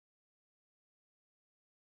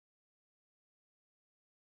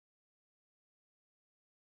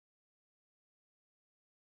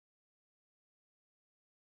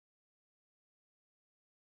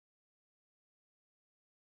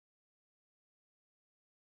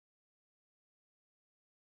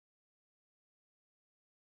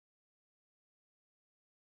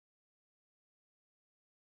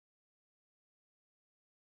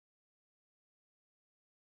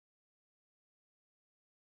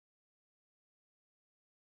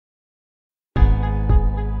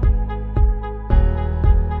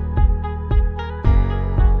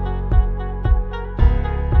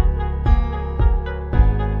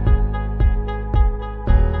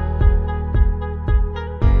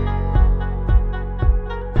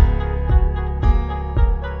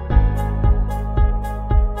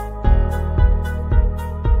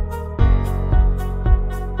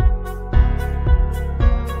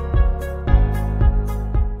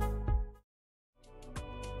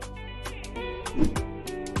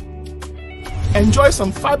Enjoy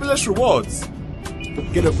some fabulous rewards.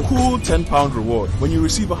 Get a cool £10 reward when you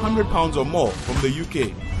receive £100 or more from the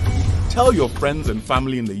UK. Tell your friends and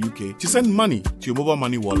family in the UK to send money to your mobile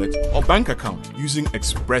money wallet or bank account using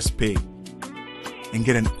Express Pay and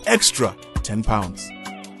get an extra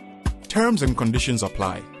 £10. Terms and conditions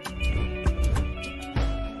apply.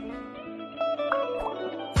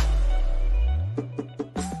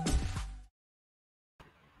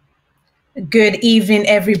 Good evening,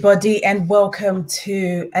 everybody, and welcome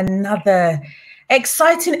to another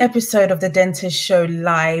exciting episode of the Dentist Show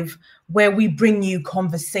Live, where we bring you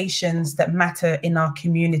conversations that matter in our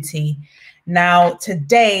community. Now,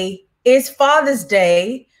 today is Father's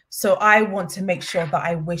Day, so I want to make sure that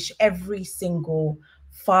I wish every single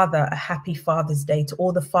father a happy Father's Day, to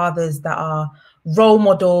all the fathers that are role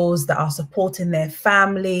models, that are supporting their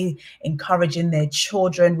family, encouraging their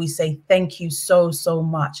children. We say thank you so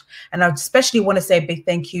much. And I especially want to say a big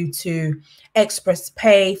thank you to Express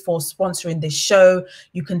Pay for sponsoring this show.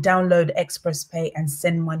 You can download Express Pay and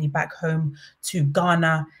send money back home to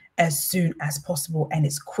Ghana as soon as possible. And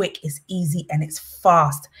it's quick, it's easy, and it's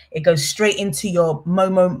fast. It goes straight into your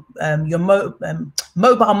mobile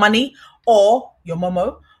money, or your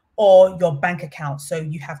Momo, or your bank account. So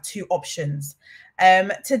you have two options.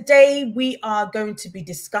 Today we are going to be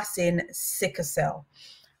discussing sickle cell.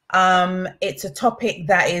 It's a topic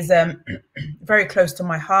that is very close to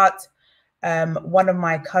my heart. One of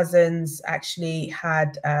my cousins actually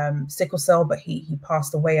had sickle cell, but he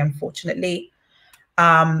passed away, unfortunately.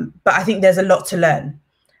 But I think there's a lot to learn.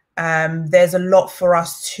 There's a lot for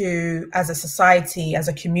us to, as a society, as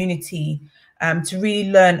a community, to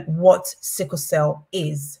really learn what sickle cell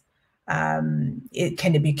is. Can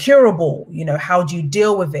it be curable? You know, how do you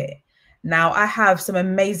deal with it? Now, I have some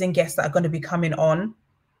amazing guests that are going to be coming on,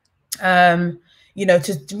 you know,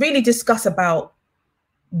 to really discuss about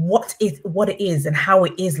what it is and how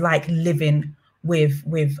it is like living with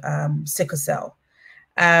sickle cell.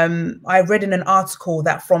 I read in an article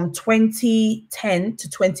that from 2010 to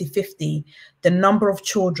 2050, the number of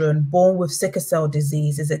children born with sickle cell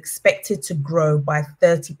disease is expected to grow by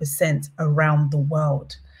 30% around the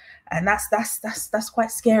world. And that's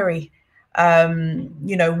quite scary.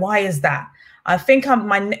 You know, why is that? I think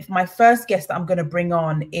my first guest that I'm going to bring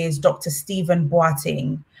on is Dr. Stephen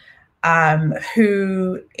Boateng,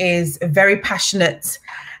 who is very passionate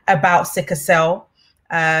about sickle cell.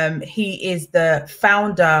 He is the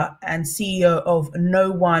founder and CEO of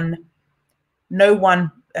No One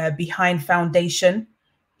Behind Foundation.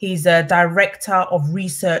 He's a director of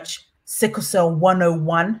research, Sickle Cell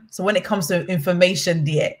 101. So when it comes to information,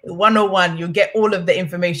 dear, 101, you'll get all of the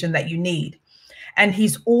information that you need. And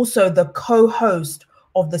he's also the co-host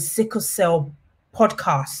of the Sickle Cell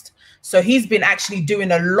podcast. So he's been actually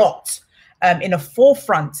doing a lot in a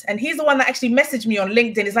forefront. And he's the one that actually messaged me on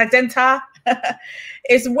LinkedIn. It's like, Denta,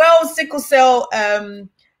 it's World Sickle Cell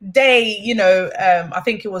Day, you know, I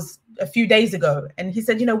think it was a few days ago. And he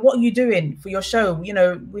said, you know, what are you doing for your show? You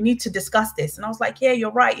know, we need to discuss this. And I was like, yeah,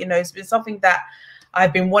 you're right. You know, it's been something that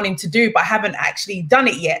I've been wanting to do, but I haven't actually done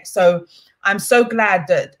it yet. So I'm so glad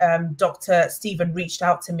that Dr. Stephen reached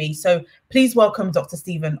out to me. So please welcome Dr.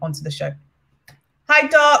 Stephen onto the show. Hi,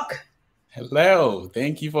 Doc. Hello.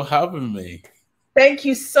 Thank you for having me. Thank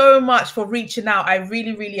you so much for reaching out. I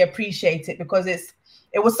really appreciate it, because it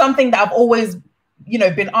was something that I've always, you know,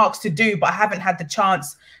 been asked to do, but I haven't had the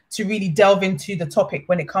chance to really delve into the topic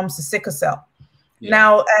when it comes to sickle cell. Yeah.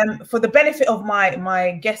 Now, for the benefit of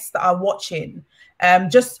my guests that are watching,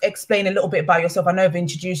 just explain a little bit about yourself. I know I've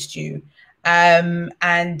introduced you, and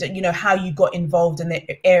you know, how you got involved in the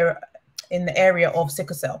area of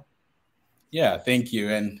sickle cell. Yeah, thank you.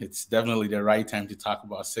 And it's definitely the right time to talk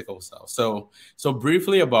about sickle cell. So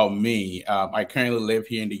briefly about me, I currently live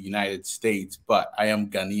here in the United States, but I am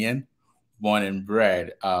Ghanaian, born and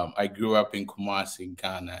bred. I grew up in Kumasi,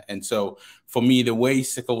 Ghana. And so for me, the way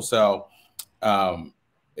sickle cell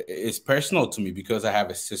is personal to me, because I have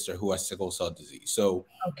a sister who has sickle cell disease. So,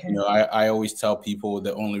 okay, you know, I always tell people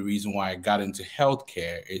the only reason why I got into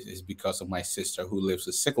healthcare is because of my sister who lives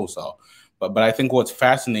with sickle cell. But I think what's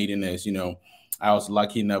fascinating is, you know, I was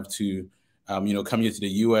lucky enough to, you know, come here to the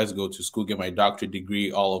US, go to school, get my doctorate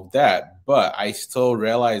degree, all of that. But I still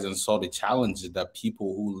realized and saw the challenges that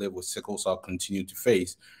people who live with sickle cell continue to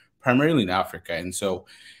face, primarily in Africa. And so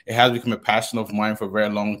it has become a passion of mine for a very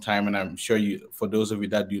long time. And I'm sure for those of you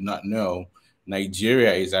that do not know,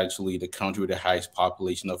 Nigeria is actually the country with the highest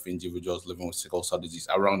population of individuals living with sickle cell disease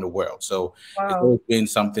around the world. So wow, it's always been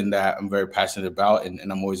something that I'm very passionate about, and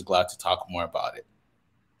I'm always glad to talk more about it.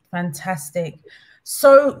 Fantastic.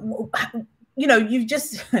 So, you know, you've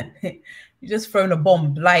just You just thrown a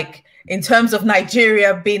bomb. Like in terms of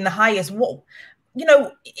Nigeria being the highest, what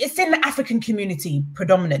it's in the African community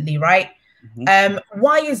predominantly, right?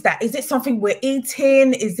 Why is that? Is it something we're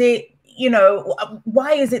eating? Is it,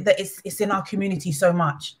 why is it that it's in our community so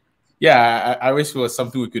much? Yeah, I wish it was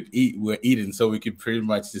something we could eat. We're eating, so we could pretty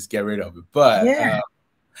much just get rid of it. But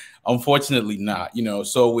unfortunately, not.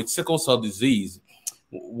 So with sickle cell disease,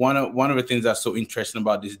 one of the things that's so interesting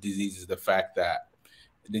about this disease is the fact that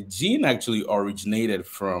the gene actually originated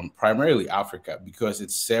from primarily Africa because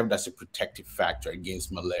it served as a protective factor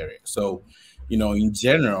against malaria. So, in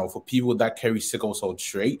general, for people that carry sickle cell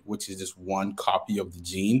trait, which is just one copy of the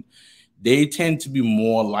gene, they tend to be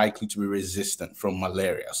more likely to be resistant from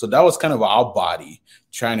malaria. So that was kind of our body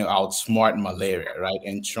trying to outsmart malaria, right?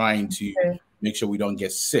 And trying to make sure we don't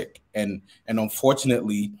get sick. And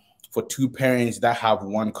unfortunately, for two parents that have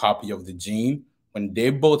one copy of the gene, when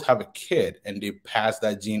they both have a kid and they pass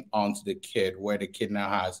that gene on to the kid, where the kid now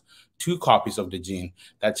has two copies of the gene,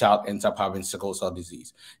 that child ends up having sickle cell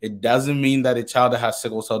disease. It doesn't mean that a child that has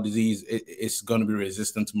sickle cell disease is going to be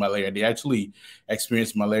resistant to malaria. They actually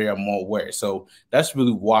experience malaria more worse. So that's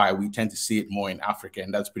really why we tend to see it more in Africa,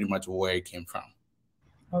 and that's pretty much where it came from.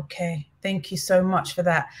 Okay, thank you so much for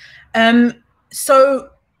that. So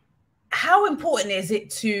how important is it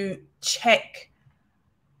to check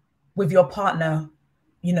with your partner,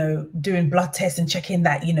 doing blood tests and checking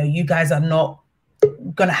that, you guys are not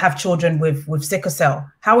going to have children with sickle cell?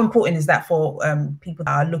 How important is that for people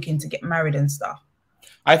that are looking to get married and stuff?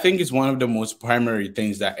 I think it's one of the most primary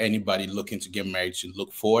things that anybody looking to get married should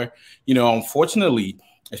look for. Unfortunately,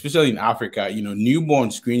 especially in Africa, newborn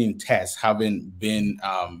screening tests haven't been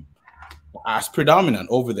as predominant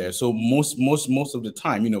over there. So most of the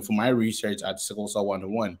time, for my research at Sickle Cell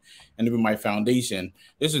 101 and even my foundation,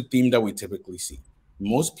 there's a theme that we typically see.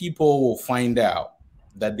 Most people will find out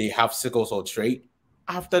that they have sickle cell trait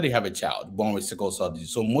after they have a child born with sickle cell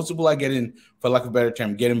disease. So most people are getting, for lack of a better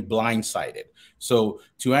term, getting blindsided. So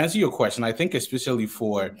to answer your question, I think especially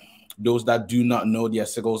for those that do not know their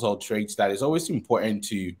sickle cell traits, that it's always important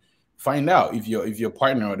to find out if your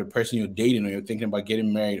partner or the person you're dating or you're thinking about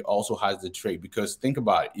getting married also has the trait. Because think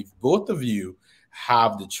about it, if both of you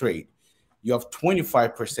have the trait, you have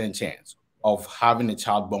 25% chance of having a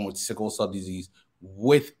child born with sickle cell disease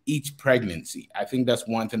with each pregnancy. I think that's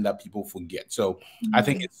one thing that people forget. So I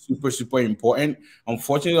think it's super, super important.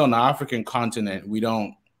 Unfortunately, on the African continent, we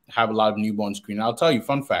don't have a lot of newborn screening. I'll tell you,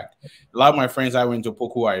 fun fact, a lot of my friends I went to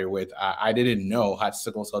Pokuari with, I didn't know had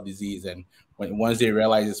sickle cell disease. And once they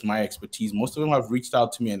realized it's my expertise, most of them have reached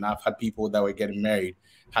out to me, and I've had people that were getting married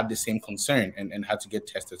had the same concern and had to get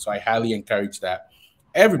tested. So I highly encourage that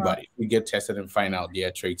everybody would get tested and find out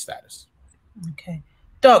their trait status. Okay.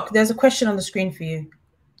 Doc, there's a question on the screen for you.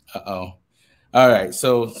 All right.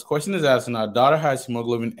 So the question is asking, our daughter has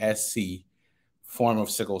hemoglobin SC form of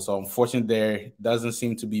sickle cell. Unfortunately, there doesn't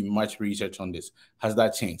seem to be much research on this. Has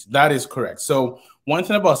that changed? That is correct. So one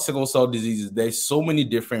thing about sickle cell disease is there's so many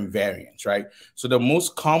different variants, right? So the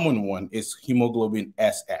most common one is hemoglobin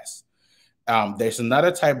SS. There's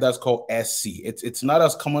another type that's called SC. It's not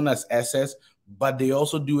as common as SS, but they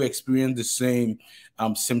also do experience the same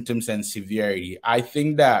symptoms and severity. I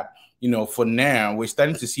think that, for now, we're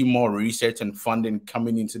starting to see more research and funding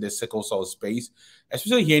coming into the sickle cell space,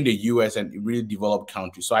 especially here in the US and really developed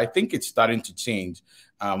countries. So I think it's starting to change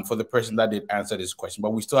for the person that did answer this question,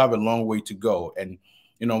 but we still have a long way to go. And,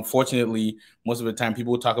 unfortunately, most of the time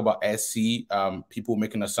people talk about SC, people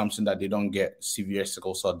make an assumption that they don't get severe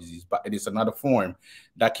sickle cell disease, but it is another form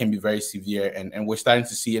that can be very severe. And we're starting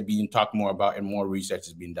to see it being talked more about, and more research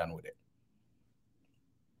is being done with it.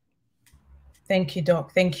 Thank you,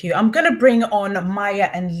 Doc. Thank you. I'm going to bring on Maya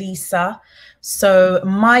and Lisa. So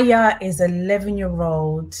Maya is an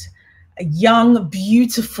 11-year-old, a young,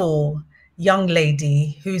 beautiful young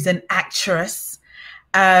lady who's an actress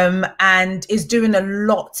and is doing a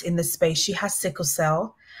lot in the space. She has sickle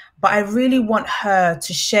cell, but I really want her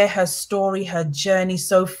to share her story, her journey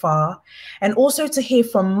so far, and also to hear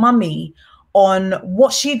from Mummy on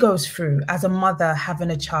what she goes through as a mother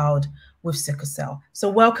having a child with sickle cell. So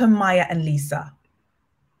welcome, Maya and Lisa.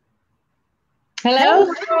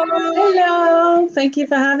 Hello. Hello. Thank you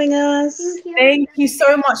for having us. Thank you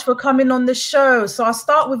so much for coming on the show. So I'll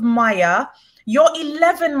start with Maya. You're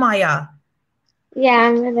 11, Maya. Yeah,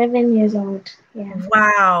 I'm 11 years old. Yeah.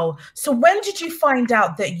 Wow. So when did you find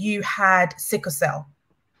out that you had sickle cell?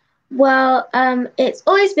 Well, it's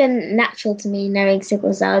always been natural to me knowing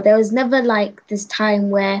sickle cell. There was never like this time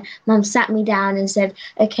where Mum sat me down and said,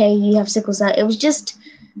 okay, you have sickle cell. It was just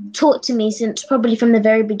taught to me since probably from the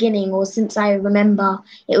very beginning, or since I remember.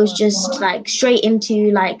 It was just like straight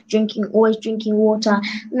into like always drinking water.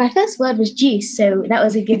 My first word was juice, so that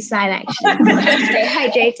was a good sign actually. Stay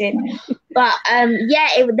hydrated. But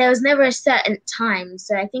there was never a certain time,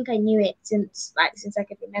 so I think I knew it since I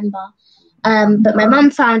could remember. But my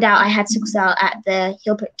mum found out I had sickle cell at the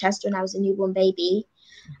heel prick test when I was a newborn baby.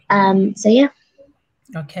 So yeah.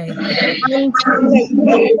 Okay. And what are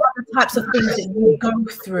the types of things that you go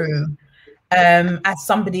through as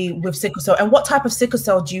somebody with sickle cell, and what type of sickle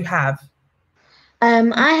cell do you have?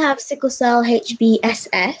 I have sickle cell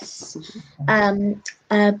HBSS,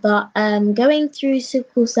 but going through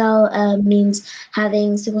sickle cell means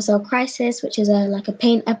having sickle cell crisis, which is like a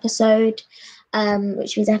pain episode,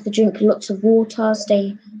 which means I have to drink lots of water,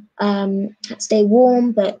 stay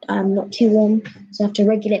warm, but not too warm. So I have to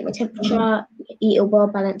regulate my temperature, eat a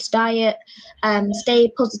well-balanced diet,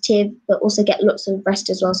 stay positive, but also get lots of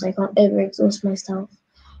rest as well, so I can't overexhaust myself.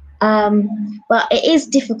 But it is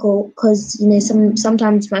difficult because, you know,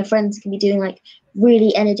 sometimes my friends can be doing like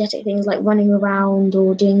really energetic things like running around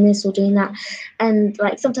or doing this or doing that, and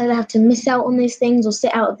like sometimes I have to miss out on those things or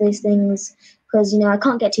sit out of those things because, you know, I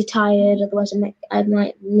can't get too tired, otherwise I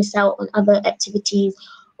might miss out on other activities,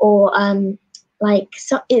 or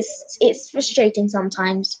so it's frustrating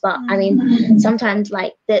sometimes. But I mean, sometimes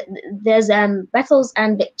like there's battles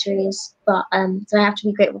and victories, but so I have to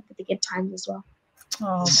be grateful for the good times as well.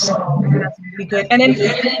 Oh, that's really good. And then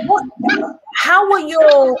how were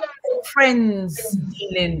your friends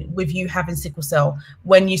dealing with you having sickle cell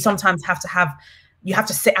when you sometimes have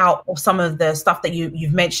to sit out of some of the stuff that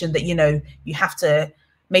you've mentioned, that, you know, you have to,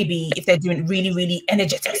 maybe if they're doing really, really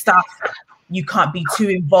energetic stuff, you can't be too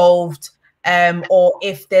involved, or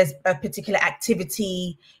if there's a particular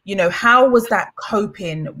activity, you know, how was that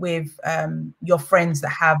coping with your friends that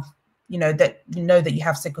have, that you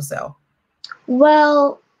have sickle cell?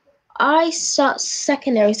 Well, I start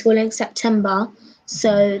secondary school in September,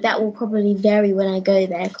 so that will probably vary when I go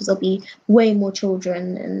there because there'll be way more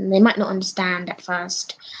children and they might not understand at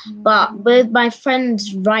first. But with my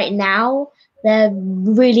friends right now, they're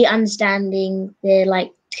really understanding. They're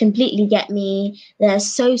like completely get me. They're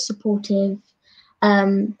so supportive.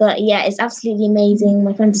 But yeah, it's absolutely amazing.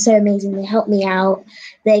 My friends are so amazing. They help me out.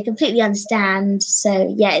 They completely understand.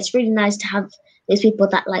 So yeah, it's really nice to have those people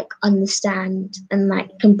that like understand and like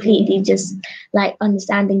completely just like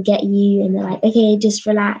understand and get you, and they're like, okay, just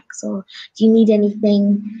relax, or do you need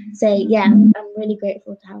anything? So yeah, I'm really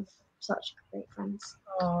grateful to have such great friends.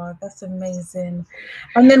 Oh, that's amazing.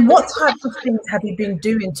 And then what types of things have you been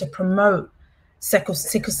doing to promote sickle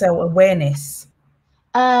cell awareness?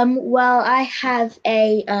 Well, I have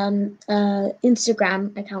a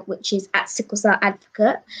Instagram account which is at Sickle Cell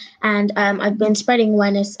Advocate, and I've been spreading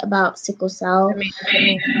awareness about sickle cell. Let me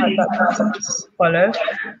follow.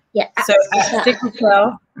 Yeah. So at Sickle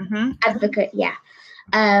Cell Advocate, yeah.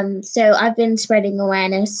 So I've been spreading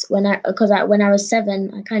awareness when I was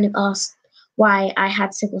 7, I kind of asked why I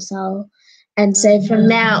had sickle cell. And so from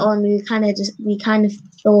there on, we kind of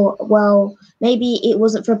thought, well, maybe it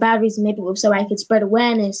wasn't for a bad reason. Maybe it was so I could spread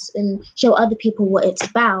awareness and show other people what it's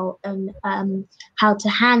about and how to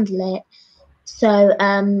handle it. So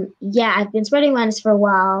yeah, I've been spreading awareness for a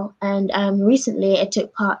while, and recently I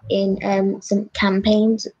took part in some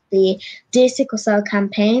campaigns, the Dear Sickle Cell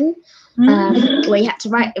campaign, where you had to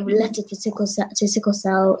write a letter to sickle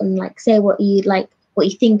cell and like say what you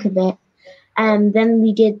think of it. And then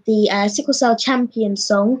we did the Sickle Cell Champion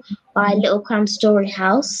song by Little Crown Story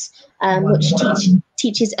House, which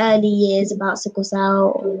teaches early years about sickle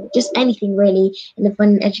cell, or just anything really, in a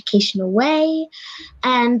fun, educational way.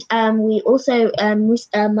 And we also,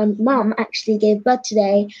 my mum actually gave blood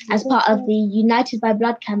today as part of the United by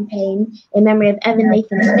Blood campaign in memory of Evan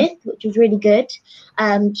Nathan Smith, which was really good,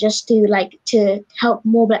 just to help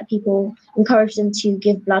more Black people, encourage them to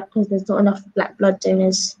give blood because there's not enough Black blood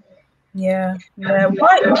donors. Yeah.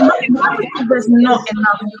 Why there's not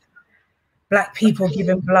enough Black people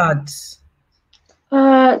giving blood?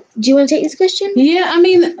 Do you want to take this question? Yeah, I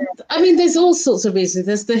mean, there's all sorts of reasons.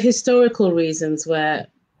 There's the historical reasons where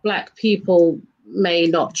Black people may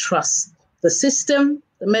not trust the system,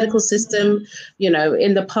 the medical system. You know,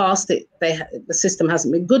 in the past, the system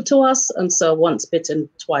hasn't been good to us, and so once bitten,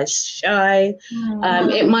 twice shy.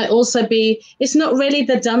 It might also be it's not really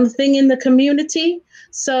the done thing in the community.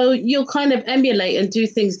 So you'll kind of emulate and do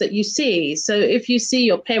things that you see. So if you see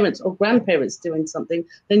your parents or grandparents doing something,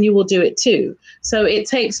 then you will do it too. So it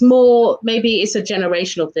takes more, maybe it's a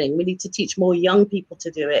generational thing. We need to teach more young people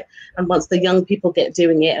to do it. And once the young people get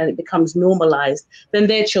doing it and it becomes normalized, then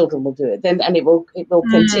their children will do it. And it will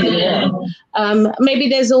continue. Maybe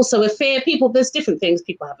there's also a fear. There's different things.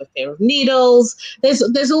 People have a fear of needles.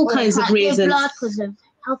 There's all kinds of reasons. Blood because of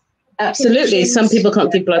health. Absolutely. Some people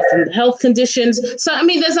can't give blood from health conditions. So, I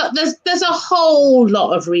mean, there's a whole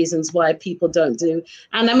lot of reasons why people don't do.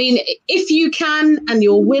 And I mean, if you can and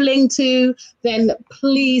you're willing to, then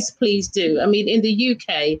please do. I mean, in the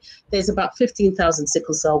UK, there's about 15,000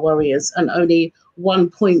 sickle cell warriors and only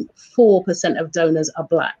 1.4% of donors are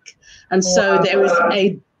Black. And so there is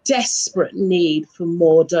a desperate need for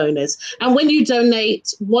more donors. And when you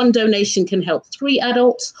donate, one donation can help 3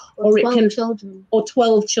 adults or it can children. Or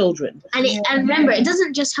 12 children. And remember, it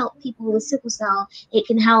doesn't just help people with sickle cell. It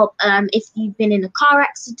can help if you've been in a car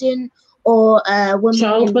accident or a woman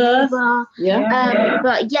childbirth. But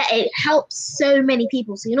yeah, it helps so many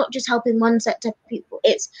people. So you're not just helping one set of people.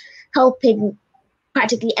 It's helping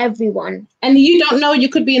practically everyone. And you don't know, you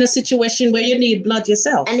could be in a situation where you need blood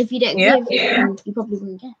yourself. And if you don't give it, you probably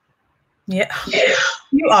wouldn't get. Yeah.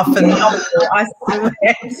 You are phenomenal. I swear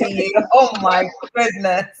to you. Oh my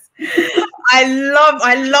goodness.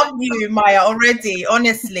 I love you, Maya, already.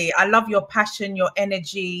 Honestly, I love your passion, your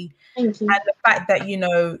energy. Thank you. And the fact that, you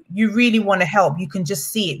know, you really want to help. You can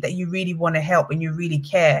just see it that you really want to help and you really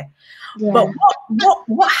care. Yeah. But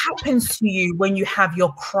what happens to you when you have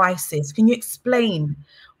your crisis? Can you explain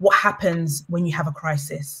what happens when you have a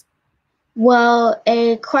crisis? Well,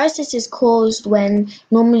 a crisis is caused when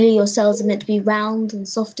normally your cells are meant to be round and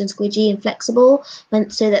soft and squidgy and flexible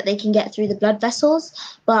so that they can get through the blood vessels,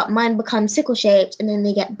 but mine become sickle shaped and then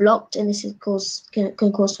they get blocked, and this can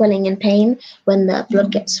cause swelling and pain when the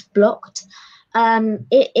blood gets blocked.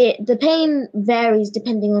 The pain varies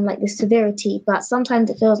depending on like the severity, but sometimes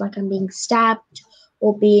it feels like I'm being stabbed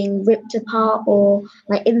or being ripped apart, or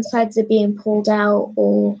my insides are being pulled out,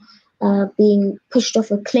 or being pushed off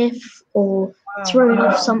a cliff or thrown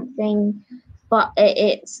off something. But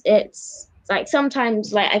it's like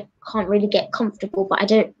sometimes like I can't really get comfortable, but I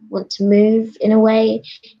don't want to move in a way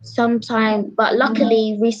sometimes. But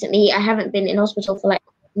luckily recently I haven't been in hospital for like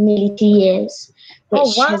nearly 2 years,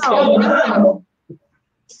 which has been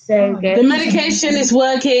so good. The medication is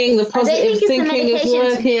working, the positive thinking is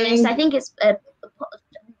working. I think it's been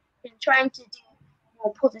trying to do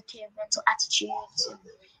more positive mental attitudes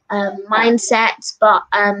and mindsets, but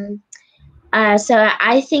so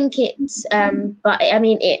I think it's but I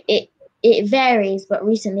mean it varies, but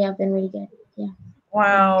recently I've been really good. Yeah.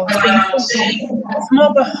 Wow. It's more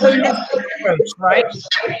of a holistic approach, right?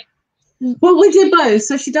 Well, we do both.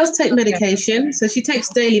 So she does take medication. So she takes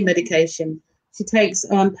daily medication. She takes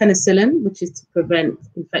penicillin, which is to prevent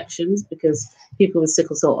infections because people with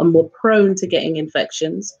sickle cell are more prone to getting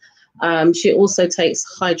infections. She also takes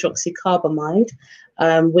hydroxycarbamide,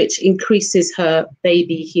 which increases her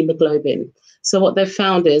baby hemoglobin. So what they've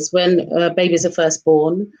found is when babies are first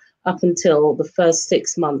born, up until the first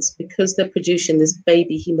 6 months, because they're producing this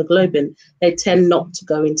baby hemoglobin, they tend not to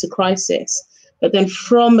go into crisis. But then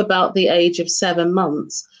from about the age of 7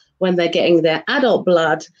 months, when they're getting their adult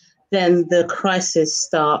blood, then the crises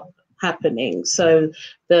start happening. So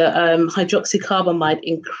the hydroxycarbamide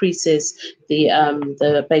increases the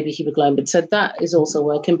baby hemoglobin. So that is also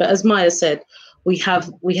working. But as Maya said, we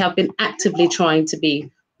have been actively trying to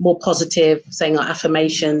be more positive, saying our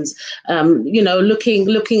affirmations,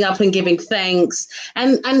 looking up and giving thanks,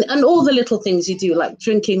 and all the little things you do, like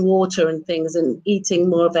drinking water and things, and eating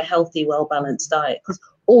more of a healthy, well-balanced diet, because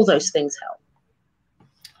all those things help.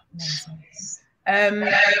 I'm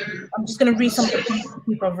just going to read something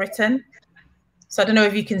people have written. So I don't know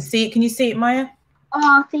if you can see it. Can you see it, Maya?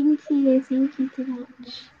 Oh, thank you. Thank you so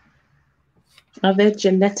much. Are there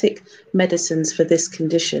genetic medicines for this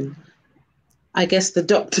condition? I guess the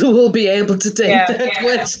doctor will be able to take that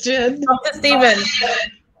question. Dr. Stephen.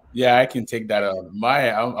 Yeah, I can take that on.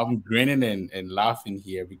 Maya, I'm grinning and laughing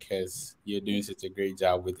here because you're doing such a great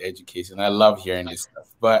job with education. I love hearing this stuff.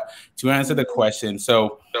 But to answer the question,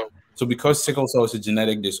 so because sickle cell is a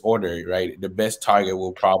genetic disorder, right, the best target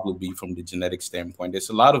will probably be from the genetic standpoint. There's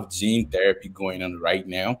a lot of gene therapy going on right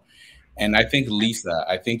now. And I think, Lisa,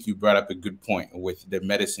 you brought up a good point with the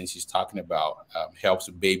medicine she's talking about helps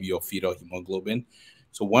baby or fetal hemoglobin.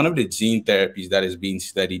 So one of the gene therapies that is being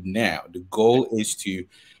studied now, the goal is to,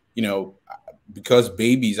 because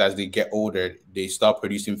babies, as they get older, they start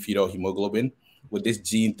producing fetal hemoglobin. With this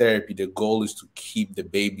gene therapy, the goal is to keep the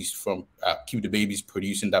babies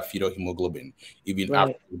producing that fetal hemoglobin even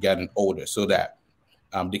after they're getting older, so that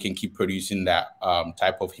they can keep producing that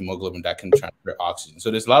type of hemoglobin that can transfer oxygen.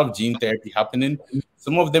 So there's a lot of gene therapy happening.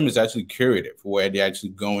 Some of them is actually curative, where they're actually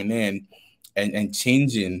going in and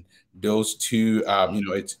changing those two.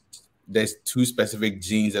 There's two specific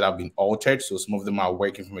genes that have been altered. So some of them are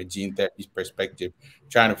working from a gene therapy perspective,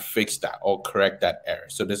 trying to fix that or correct that error.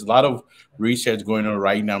 So there's a lot of research going on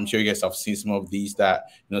right now. I'm sure you guys have seen some of these that,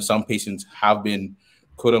 some patients have been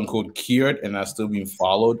quote unquote cured and are still being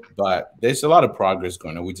followed, but there's a lot of progress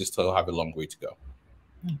going on. We just still have a long way to go.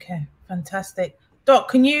 Okay, fantastic. Doc,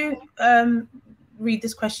 can you read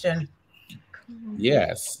this question?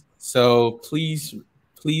 Yes. So please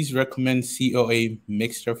recommend COA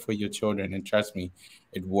mixture for your children, and trust me,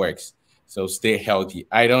 it works. So stay healthy.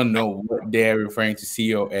 I don't know what they're referring to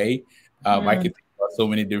COA. I can think about so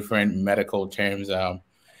many different medical terms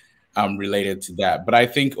related to that. But I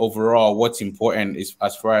think overall, what's important is,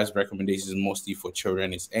 as far as recommendations, mostly for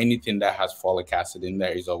children, is anything that has folic acid in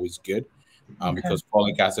there is always good, because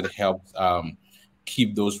folic acid helps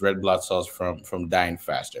keep those red blood cells from dying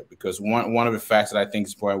faster. Because one of the facts that I think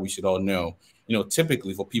is important, we should all know,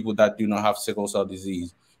 typically for people that do not have sickle cell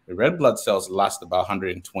disease, the red blood cells last about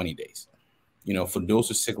 120 days. For those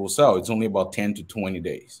with sickle cell, it's only about 10 to 20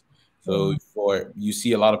 days. So you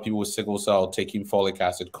see a lot of people with sickle cell taking folic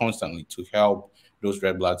acid constantly to help those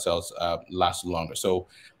red blood cells last longer. So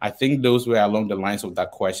I think those were along the lines of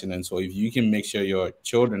that question. And so if you can make sure your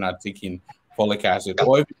children are taking folic acid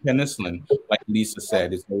or even penicillin, like Lisa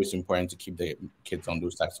said, it's always important to keep the kids on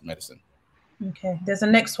those types of medicine. Okay, there's a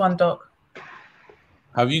next one, Doc.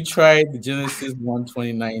 Have you tried the Genesis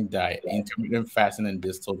 129 diet, intermittent fasting and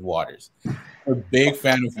distilled waters? I'm a big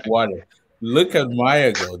fan of water. Look at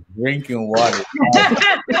Maya go drinking water.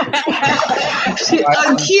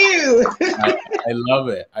 On cue. I love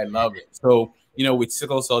it. I love it. So, with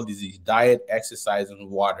sickle cell disease, diet, exercise, and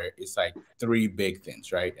water is like three big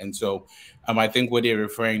things, right? And so I think what they're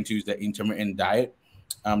referring to is the intermittent diet.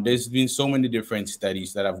 There's been so many different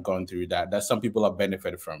studies that have gone through that some people have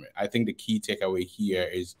benefited from it. I think the key takeaway here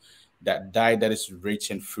is that diet that is rich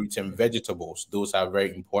in fruits and vegetables, those are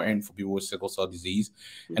very important for people with sickle cell disease.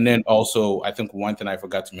 And then also, I think one thing I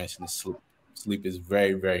forgot to mention is sleep. Sleep is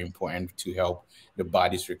very, very important to help the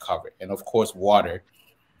body's recover. And of course, water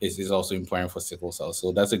is also important for sickle cell.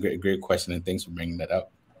 So that's a great question, and thanks for bringing that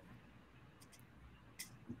up.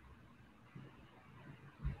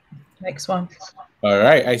 Next one. All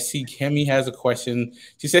right. I see Kemi has a question.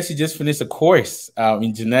 She says she just finished a course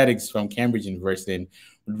in genetics from Cambridge University and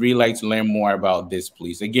would really like to learn more about this,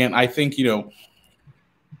 please. Again, I think,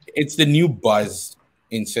 it's the new buzz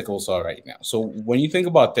in sickle cell right now. So when you think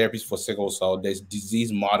about therapies for sickle cell, there's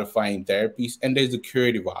disease-modifying therapies and there's the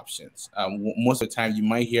curative options. Most of the time, you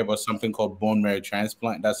might hear about something called bone marrow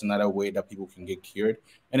transplant. That's another way that people can get cured.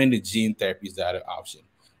 And then the gene therapy is the other option.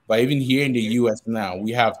 But even here in the U.S. now,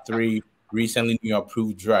 we have 3 recently new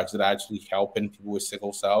approved drugs that are actually helping people with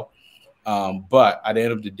sickle cell. But at the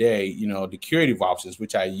end of the day, the curative options,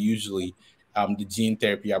 which are usually the gene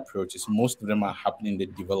therapy approaches, most of them are happening in the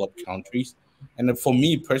developed countries. And for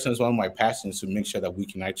me personally, it's one of my passions to make sure that we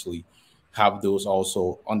can actually have those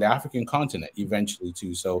also on the African continent eventually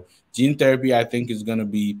too. So gene therapy, I think, is going to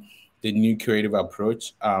be the new curative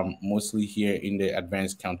approach, mostly here in the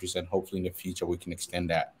advanced countries, and hopefully in the future we can extend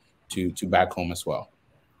that to back home as well.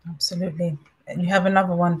 Absolutely. And you have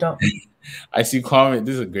another one, Doc. I see comment.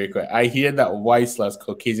 This is a great question. I hear that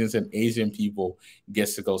whites/Caucasians and Asian people get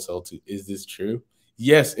sickle cell too. Is this true?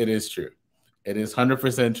 Yes, it is true. It is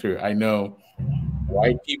 100% true. I know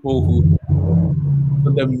white people who.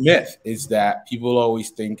 But the myth is that people always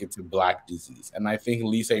think it's a Black disease. And I think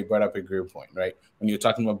Lisa, you brought up a great point, right? When you're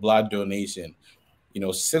talking about blood donation,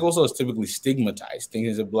 sickle cell is typically stigmatized, thinking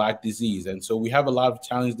it's a Black disease. And so we have a lot of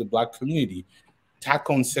challenge the Black community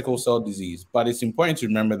tackle on sickle cell disease. But it's important to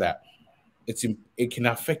remember that it can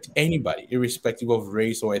affect anybody, irrespective of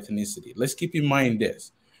race or ethnicity. Let's keep in mind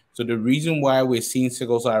this. So the reason why we're seeing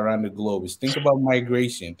sickle cell around the globe is think about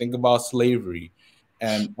migration, think about slavery,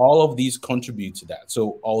 and all of these contribute to that.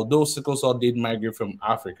 So although sickle cell did migrate from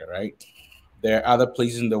Africa, right, there are other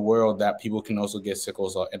places in the world that people can also get sickle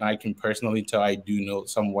cell. And I can personally tell I do know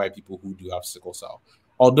some white people who do have sickle cell,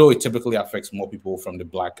 although it typically affects more people from the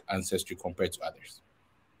Black ancestry compared to others.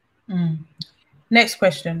 Next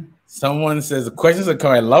question. Someone says, the questions are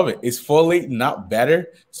coming. I love it. Is folate not better?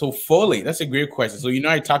 So folate, that's a great question. So,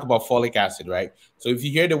 I talk about folic acid, right? So if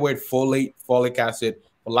you hear the word folate, folic acid,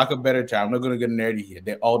 for lack of a better term, I'm not going to get nerdy here.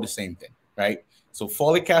 They're all the same thing. right? So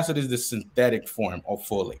folic acid is the synthetic form of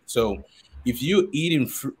folate. So if you're eating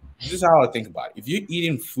fruit, this is how I think about it. If you're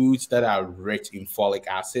eating foods that are rich in folic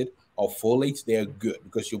acid or folates, they're good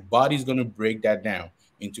because your body's going to break that down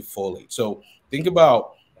into folate. So think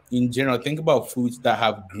about, in general, think about foods that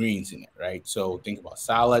have greens in it, right? So think about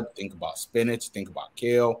salad, think about spinach, think about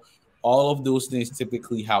kale. All of those things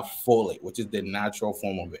typically have folate, which is the natural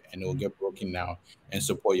form of it, and it will get broken down and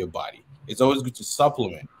support your body. It's always good to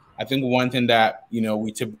supplement. I think one thing that,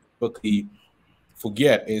 we typically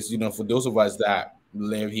forget is, for those of us that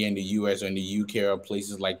live here in the US or in the UK or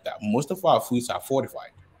places like that, most of our foods are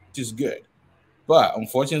fortified, which is good. But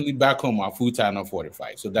unfortunately, back home, our foods are not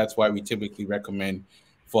fortified. So that's why we typically recommend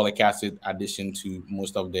folic acid addition to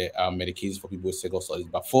most of the medications for people with sickle cell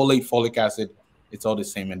disease. But folate, folic acid, it's all the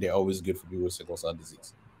same, and they're always good for people with sickle cell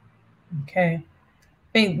disease. Okay.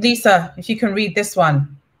 I think, Lisa, if you can read this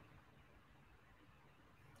one.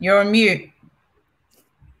 You're on mute.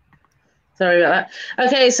 Sorry about that.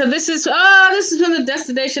 Okay, so this is from the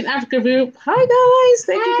Destination Africa group. Hi guys,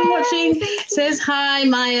 thank you for watching. Says hi,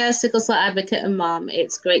 Maya, sickle cell advocate and mom.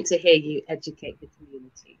 It's great to hear you educate the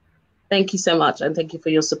community. Thank you so much, and thank you for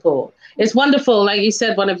your support. It's wonderful. Like you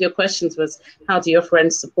said, one of your questions was, how do your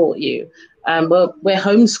friends support you? Well, we're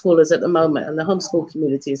homeschoolers at the moment, and the homeschool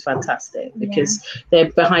community is fantastic because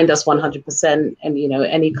they're behind us 100%. And,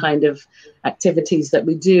 any kind of activities that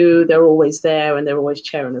we do, they're always there and they're always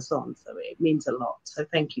cheering us on. So it means a lot. So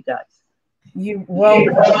thank you, guys.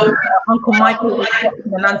 Uncle Michael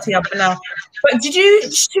and Auntie Abena. But did you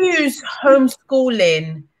choose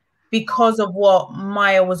homeschooling because of what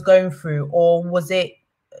Maya was going through, or was it,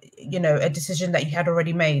 a decision that you had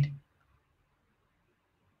already made?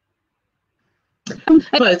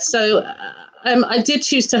 Both. So I did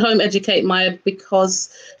choose to home educate Maya because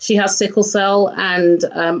she has sickle cell, and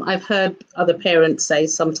I've heard other parents say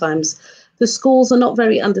sometimes the schools are not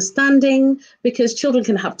very understanding because children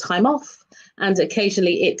can have time off, and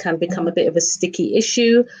occasionally it can become a bit of a sticky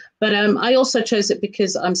issue. But I also chose it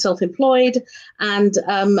because I'm self-employed, and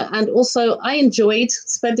also I enjoyed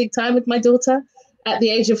spending time with my daughter. At the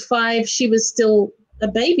age of 5, she was still a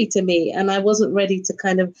baby to me, and I wasn't ready to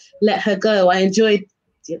kind of let her go. I enjoyed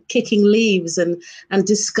kicking leaves and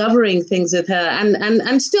discovering things with her,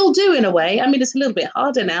 and still do in a way. I mean, it's a little bit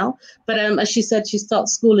harder now, but as she said, she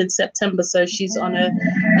starts school in September, so she's on a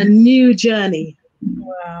new journey.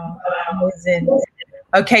 Wow, amazing.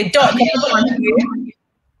 Okay, Doc,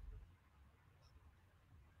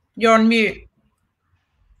 you're on mute.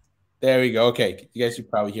 There we go. Okay, you guys should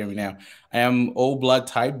probably hear me now. I am O blood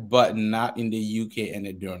type, but not in the UK and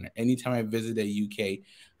a donor. Anytime I visit the UK,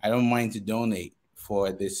 I don't mind to donate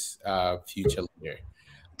for this future leader.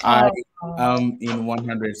 I am in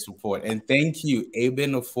 100 support. And thank you,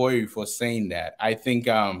 Eben Ofori, for saying that. I think,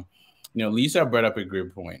 Lisa brought up a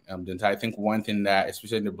great point. I think one thing that,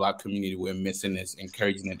 especially in the Black community, we're missing is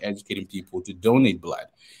encouraging and educating people to donate blood.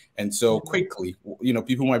 And so quickly,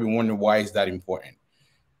 people might be wondering, why is that important?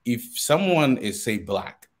 If someone is, say,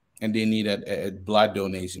 Black and they need a blood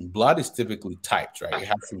donation, blood is typically typed, right? It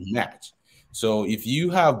has to match. So if you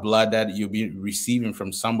have blood that you'll be receiving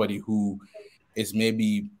from somebody who is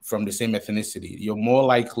maybe from the same ethnicity, you're more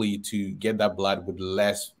likely to get that blood with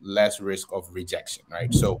less risk of rejection,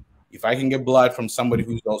 right? So if I can get blood from somebody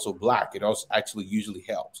who's also Black, it also actually usually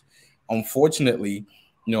helps. Unfortunately,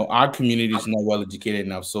 our community is not well educated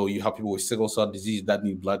enough. So you have people with sickle cell disease that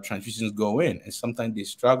need blood transfusions go in, and sometimes they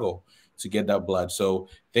struggle to get that blood. So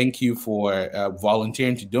thank you for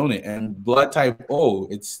volunteering to donate. And blood type O,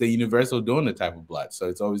 it's the universal donor type of blood. So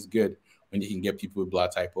it's always good when you can get people with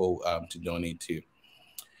blood type O to donate too.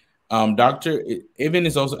 Dr. Evan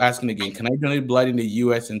is also asking again, can I donate blood in the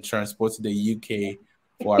US and transport to the UK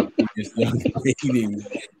for our previous young ladies?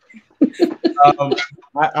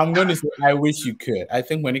 I'm going to say I wish you could. I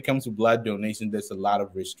think when it comes to blood donation, there's a lot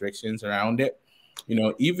of restrictions around it.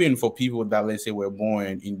 Even for people that, let's say, were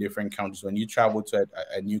born in different countries, when you travel to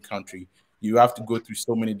a new country, you have to go through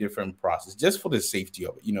so many different processes just for the safety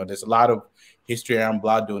of it. There's a lot of history around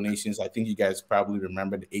blood donations. I think you guys probably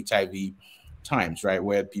remember the HIV times, right,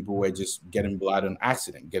 where people were just getting blood on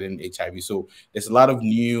accident, getting HIV. So there's a lot of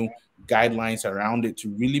new guidelines around it to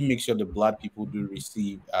really make sure the blood people do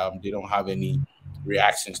receive, they don't have any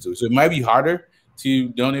reactions to it. So it might be harder to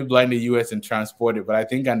donate blood in the US and transport it, but I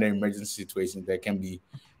think under emergency situations, there can be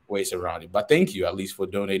ways around it. But thank you, at least, for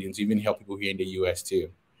donating to even help people here in the US too.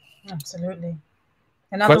 Absolutely.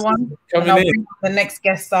 Another one, coming and I'll in. bring the next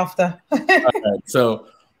guest after. Right, so,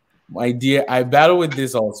 my dear, I battle with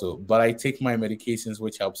this also, but I take my medications,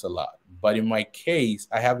 which helps a lot. But in my case,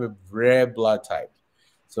 I have a rare blood type.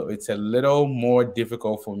 So it's a little more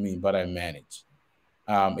difficult for me, but I manage.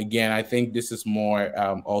 Again, I think this is more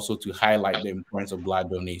also to highlight the importance of blood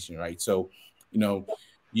donation, right? So, you know,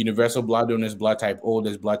 universal blood donors, blood type O,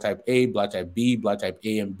 there's blood type A, blood type B, blood type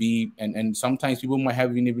A and B, and sometimes people might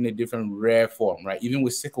have even a different rare form, right? Even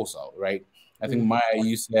with sickle cell, right? I think Maya,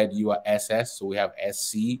 you said you are SS, so we have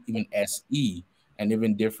SC, even SE, and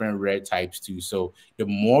even different rare types too. So the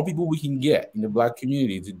more people we can get in the Black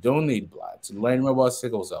community to donate blood, to learn more about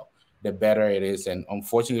sickle cell, the better it is. And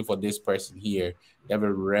unfortunately for this person here, they have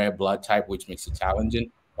a rare blood type, which makes it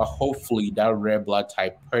challenging. But hopefully that rare blood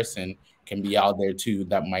type person can be out there too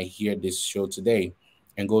that might hear this show today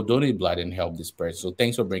and go donate blood and help this person. So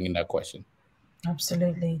thanks for bringing that question.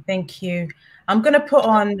 Absolutely. Thank you. I'm going to put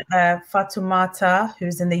on Fatumata,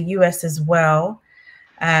 who's in the US as well.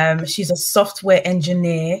 She's a software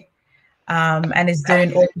engineer and is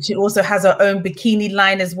doing, she also has her own bikini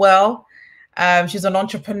line as well. She's an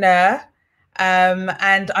entrepreneur.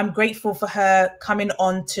 And I'm grateful for her coming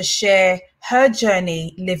on to share her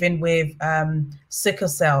journey living with sickle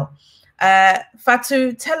cell.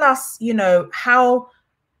 Fatu, tell us, you know, how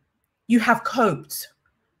you have coped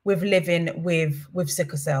with living with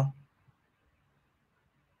sickle cell.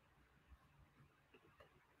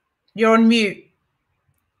 You're on mute.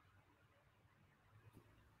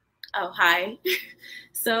 Oh, hi.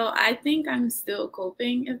 So I think I'm still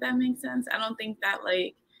coping, if that makes sense. I don't think that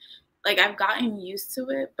like I've gotten used to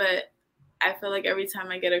it, but I feel like every time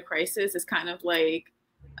I get a crisis, it's kind of like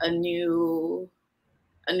a new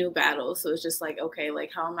battle. So it's just like, okay,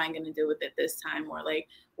 like how am I going to deal with it this time? Or like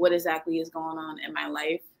what exactly is going on in my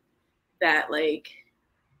life that like,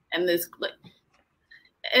 and this like,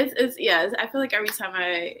 it's yeah, I feel like every time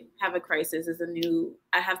I have a crisis is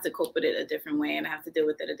I have to cope with it a different way, and I have to deal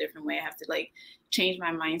with it a different way. I have to like change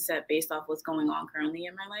my mindset based off what's going on currently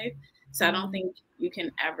in my life. So I don't think you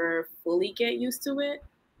can ever fully get used to it.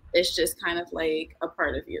 It's just kind of like a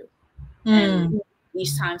part of you. And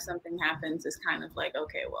each time something happens, it's kind of like,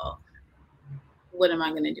 okay, well, what am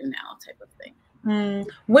I going to do now type of thing.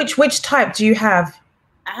 Which type do you have?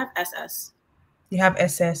 I have SS. You have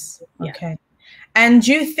SS. Okay. Yeah. And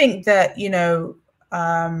do you think that, you know,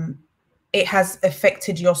 it has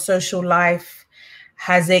affected your social life?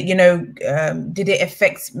 Has it, you know, did it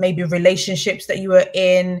affect maybe relationships that you were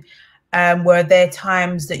in? Were there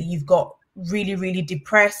times that you've got really, really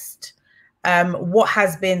depressed? What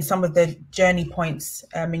has been some of the journey points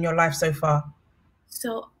in your life so far?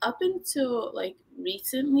 So up until like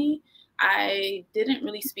recently, I didn't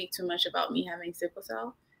really speak too much about me having sickle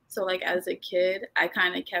cell. So like as a kid, I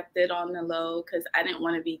kind of kept it on the low because I didn't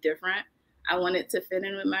want to be different. I wanted to fit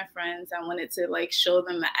in with my friends. I wanted to like show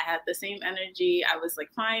them that I had the same energy. I was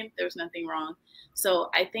like, fine, there's nothing wrong. So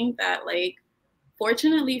I think that like,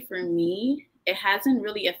 fortunately for me, it hasn't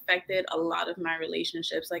really affected a lot of my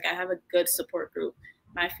relationships. Like I have a good support group.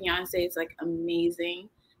 My fiance is like amazing.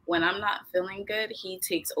 When I'm not feeling good, he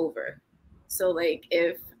takes over. So like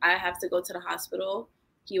if I have to go to the hospital,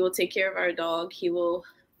 he will take care of our dog. He will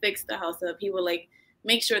fix the house up. He will like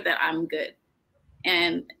make sure that I'm good.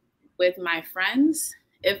 And with my friends,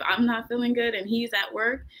 if I'm not feeling good and he's at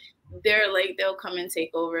work, they'll come and take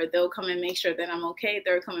over. They'll come and make sure that I'm okay.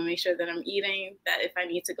 They'll come and make sure that I'm eating, that if I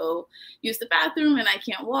need to go use the bathroom and I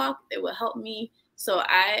can't walk, they will help me. So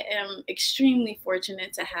I am extremely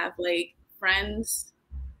fortunate to have like friends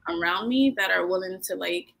around me that are willing to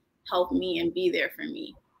like help me and be there for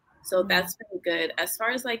me. So that's been good. As far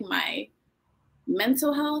as like my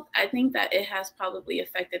mental health, I think that it has probably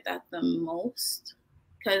affected that the most,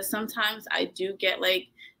 because sometimes I do get like,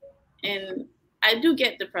 and I do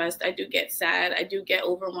get depressed, I do get sad, I do get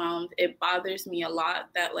overwhelmed. It bothers me a lot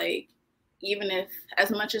that like, even if as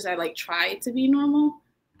much as I like try to be normal,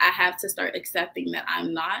 I have to start accepting that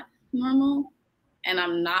I'm not normal and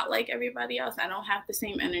I'm not like everybody else. I don't have the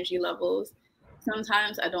same energy levels.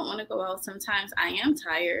 Sometimes I don't want to go out. Sometimes I am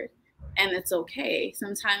tired and it's okay.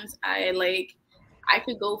 Sometimes I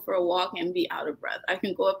could go for a walk and be out of breath. I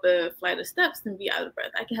can go up a flight of steps and be out of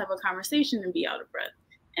breath. I can have a conversation and be out of breath,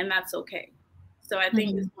 and that's okay. So I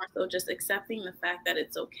think it's more so just accepting the fact that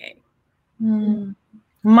it's okay.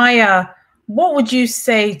 Maya, what would you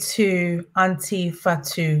say to Auntie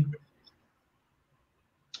Fatu?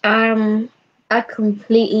 I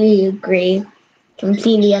completely agree,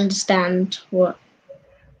 completely understand what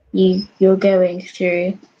you're going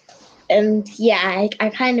through. And yeah, I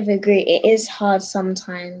kind of agree. It is hard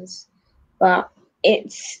sometimes, but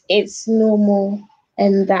it's normal,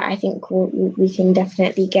 and that I think we can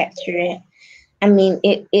definitely get through it. I mean,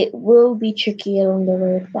 it will be tricky along the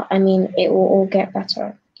road, but I mean, it will all get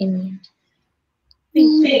better in the end.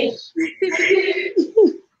 Thank you.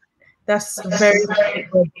 That's very, very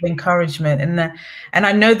good encouragement, and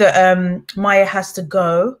I know that Maya has to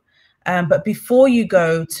go, but before you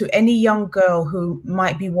go, to any young girl who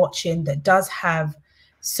might be watching that does have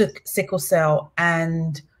sickle cell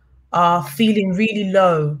and are feeling really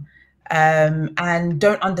low, and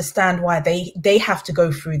don't understand why they have to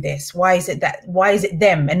go through this. Why is it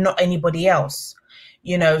them and not anybody else?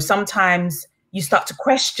 You know, sometimes you start to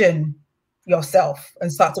question yourself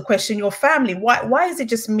and start to question your family. Why is it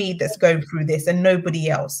just me that's going through this and nobody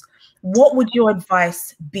else? What would your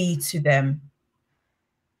advice be to them?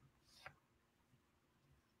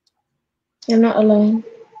 You're not alone.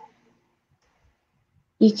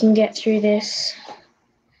 You can get through this.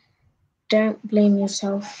 Don't blame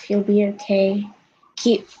yourself. You'll be okay.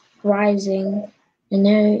 Keep rising. I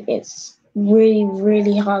know it's really,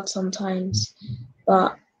 really hard sometimes,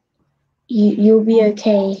 but you'll be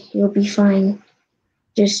okay. You'll be fine.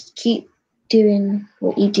 Just keep doing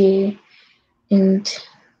what you do and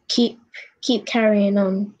keep carrying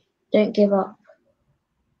on. Don't give up.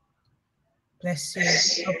 Bless you.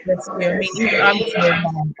 God bless you. I mean,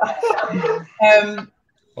 I'm tearing.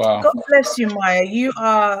 Wow. God bless you, Maya. You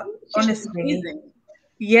are honestly,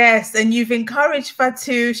 yes, and you've encouraged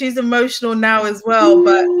Fatu. She's emotional now as well,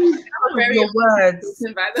 but very your words.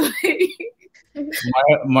 By the way.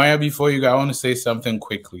 Maya, before you go, I want to say something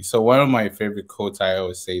quickly. So one of my favorite quotes, I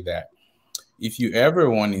always say that if you ever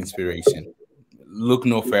want inspiration, look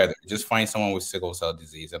no further. Just find someone with sickle cell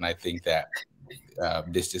disease. And I think that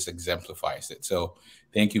this just exemplifies it. So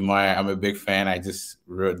thank you, Maya. I'm a big fan. I just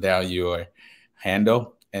wrote down your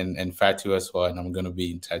handle and Fatu as well. And I'm going to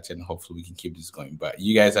be in touch and hopefully we can keep this going. But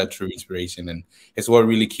you guys are true inspiration. And it's what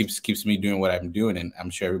really keeps me doing what I'm doing. And I'm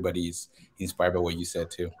sure everybody is inspired by what you said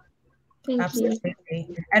too. Thank Absolutely.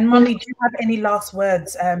 you. And Mummy, do you have any last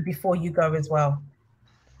words before you go as well?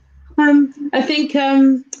 I think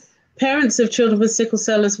parents of children with sickle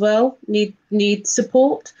cell as well need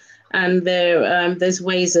support, and there's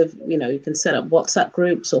ways of, you can set up WhatsApp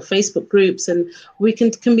groups or Facebook groups, and we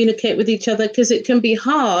can communicate with each other, because it can be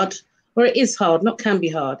hard, or it is hard, not can be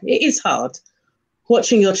hard, it is hard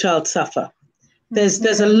watching your child suffer. There's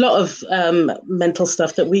a lot of mental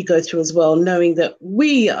stuff that we go through as well, knowing that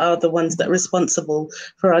we are the ones that are responsible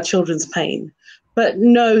for our children's pain. But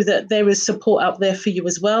know that there is support out there for you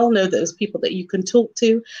as well. Know that there's people that you can talk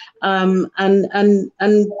to, and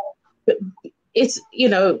it's,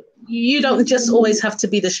 you don't just always have to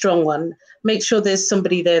be the strong one. Make sure there's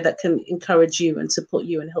somebody there that can encourage you and support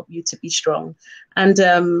you and help you to be strong, and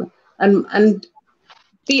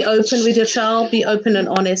be open with your child, be open and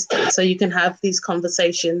honest, so you can have these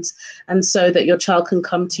conversations, and so that your child can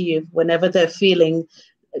come to you whenever they're feeling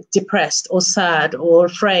depressed or sad or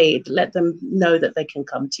afraid. Let them know that they can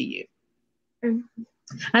come to you.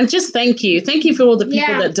 And just thank you for all the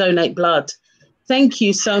people that donate blood. Thank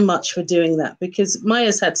you so much for doing that, because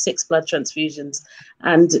Maya's had 6 blood transfusions,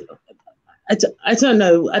 and I don't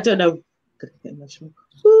know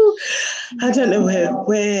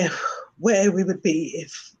where we would be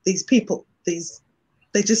if these people, they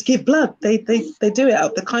just give blood. They do it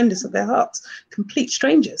out of the kindness of their hearts, complete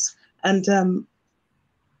strangers, and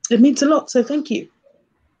it means a lot. So thank you.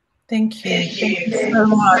 Thank you. Thank you so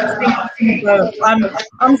much. Thank you both.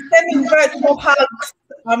 I'm sending virtual hugs.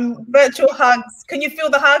 Virtual hugs. Can you feel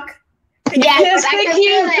the hug? Yes, thank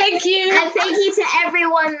you. Thank you. And thank you to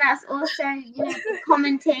everyone that's also been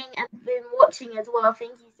commenting and been watching as well.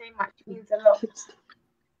 Thank you so much. It means a lot.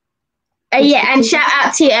 And shout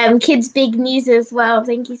out to Kids Big News as well.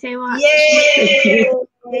 Thank you so much. Yay!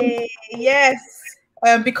 Yes.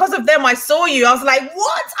 Because of them, I saw you. I was like,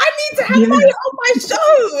 what? I need to have Maya on my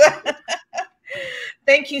show.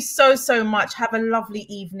 Thank you so much. Have a lovely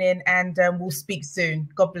evening, and we'll speak soon.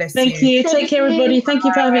 God bless you. Thank you. Take care, everybody. Thank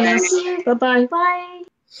you for having us. Bye-bye. Bye.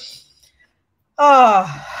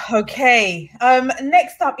 Oh, okay.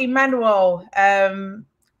 Next up, Emmanuel.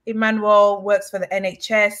 Emmanuel works for the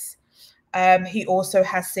NHS. He also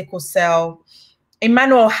has sickle cell.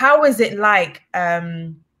 Emmanuel, how is it like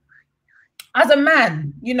as a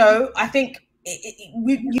man? I think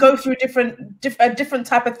you go through a different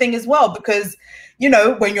type of thing as well, because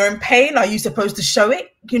when you're in pain, are you supposed to show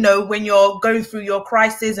it? When you're going through your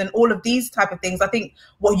crisis and all of these type of things, I think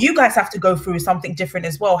what you guys have to go through is something different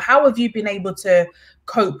as well. How have you been able to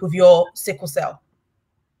cope with your sickle cell?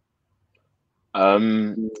 I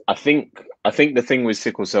think the thing with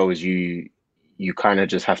sickle cell is you kind of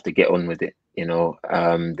just have to get on with it.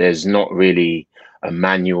 There's not really a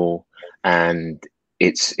manual, and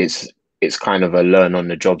it's kind of a learn on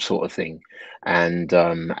the job sort of thing. And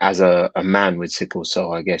as a man with sickle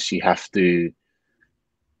cell, I guess you have to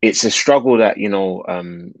it's a struggle that,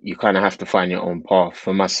 you kind of have to find your own path.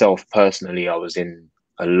 For myself personally, I was in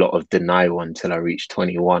a lot of denial until I reached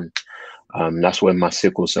 21. That's when my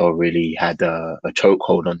sickle cell really had a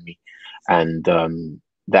chokehold on me. And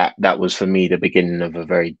that was for me the beginning of a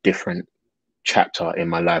very different chapter in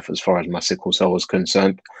my life as far as my sickle cell was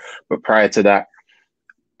concerned. But prior to that,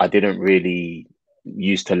 I didn't really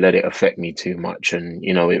used to let it affect me too much. And,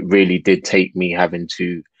 it really did take me having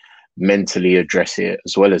to mentally address it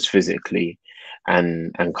as well as physically,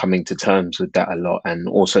 and coming to terms with that a lot, and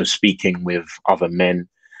also speaking with other men,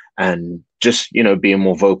 and just being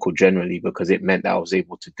more vocal generally, because it meant that I was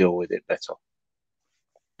able to deal with it better.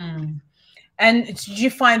 And did you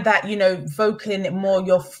find that vocaling it more,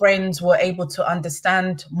 your friends were able to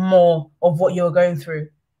understand more of what you were going through?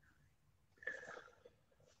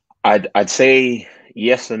 I'd say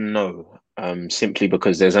yes and no. Simply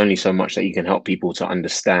because there's only so much that you can help people to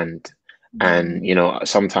understand. And,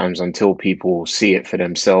 sometimes until people see it for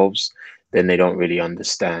themselves, then they don't really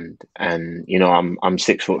understand. And, I'm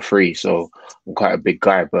 6'3", so I'm quite a big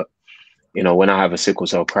guy. But, when I have a sickle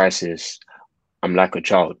cell crisis, I'm like a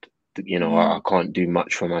child. I can't do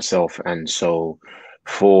much for myself. And so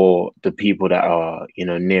for the people that are,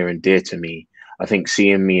 near and dear to me, I think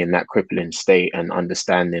seeing me in that crippling state and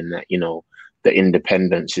understanding that, the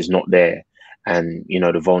independence is not there, and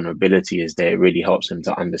the vulnerability is there, it really helps them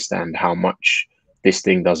to understand how much this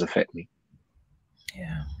thing does affect me.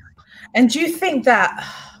 Yeah. And do you think that,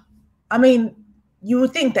 you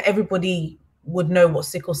would think that everybody would know what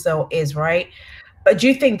sickle cell is, right? But do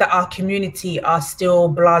you think that our community are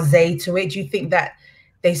still blasé to it? Do you think that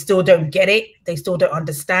they still don't get it? They still don't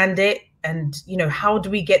understand it? And, how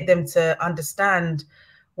do we get them to understand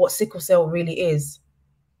what sickle cell really is?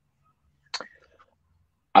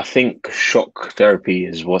 I think shock therapy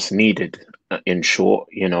is what's needed, in short.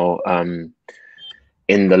 In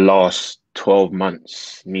the last 12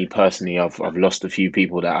 months, me personally, I've lost a few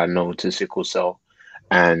people that I know to sickle cell,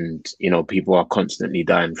 and, people are constantly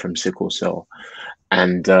dying from sickle cell.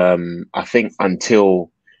 And I think until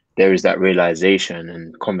there is that realization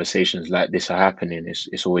and conversations like this are happening,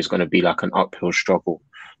 it's always going to be like an uphill struggle.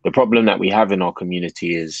 The problem that we have in our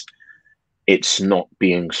community is it's not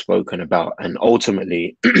being spoken about. And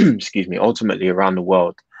ultimately, ultimately around the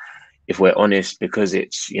world, if we're honest, because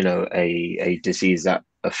it's, a disease that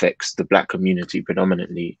affects the Black community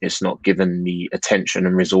predominantly, it's not given the attention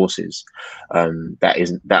and resources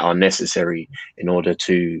that are necessary in order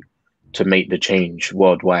to make the change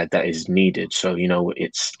worldwide that is needed. So,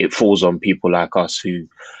 it falls on people like us who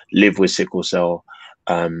live with sickle cell,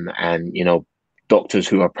 and, doctors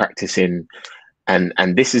who are practicing.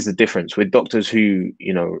 And this is the difference with doctors who,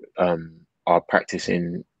 are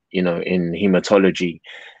practicing, in hematology.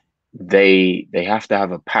 They have to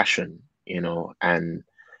have a passion, and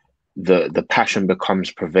the passion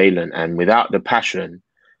becomes prevalent. And without the passion,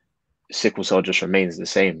 sickle cell just remains the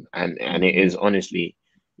same. And it is honestly,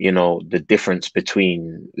 the difference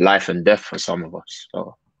between life and death for some of us.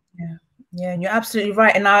 So yeah, and you're absolutely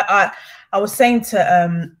right. And I was saying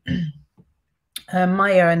to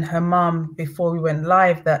Maya and her mom before we went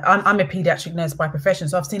live that I'm a pediatric nurse by profession,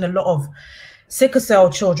 so I've seen a lot of sickle cell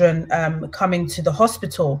children coming to the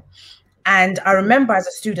hospital. And I remember as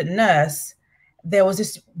a student nurse, there was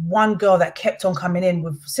this one girl that kept on coming in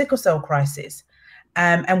with sickle cell crisis,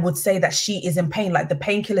 and would say that she is in pain, like the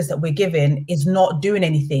painkillers that we're giving is not doing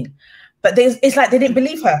anything. But it's like they didn't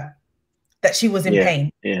believe her that she was in pain.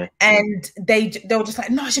 Yeah. And they were just like,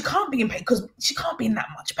 no, she can't be in pain because she can't be in that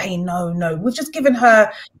much pain. No, we've just given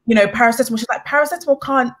her, paracetamol. She's like, paracetamol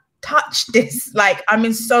can't touch this. Like, I'm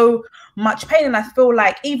in so much pain. And I feel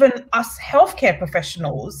like even us healthcare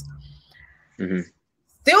professionals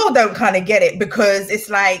still don't kind of get it, because it's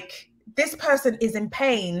like, this person is in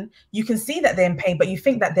pain. You can see that they're in pain, but you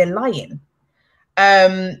think that they're lying.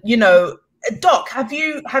 Doc, have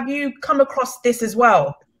you come across this as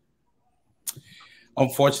well?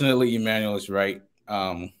 Unfortunately, Emmanuel is right.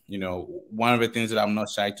 One of the things that I'm not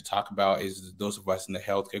shy to talk about is those of us in the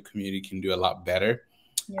healthcare community can do a lot better.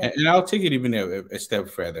 Yeah. And I'll take it even a step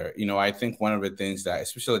further. I think one of the things that,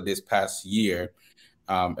 especially this past year,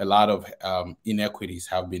 a lot of inequities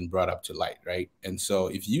have been brought up to light, right? And so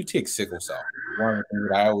if you take sickle cell, one of the things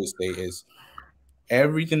that I always say is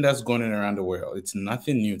everything that's going on around the world, it's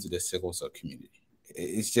nothing new to the sickle cell community.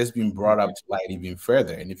 It's just been brought up to light even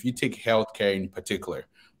further. And if you take healthcare in particular,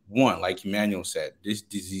 one, like Emmanuel said, this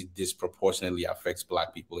disease disproportionately affects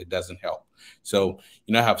Black people. It doesn't help. So,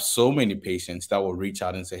 I have so many patients that will reach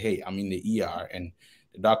out and say, hey, I'm in the ER and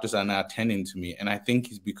the doctors are not attending to me. And I think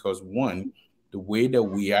it's because, one, the way that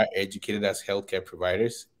we are educated as healthcare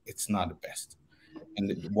providers, it's not the best.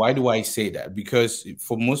 And why do I say that? Because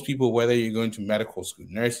for most people, whether you're going to medical school,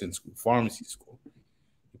 nursing school, pharmacy school,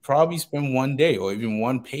 you probably spend one day or even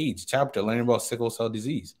one page chapter learning about sickle cell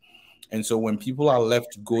disease. And so when people are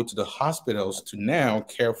left to go to the hospitals to now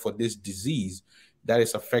care for this disease that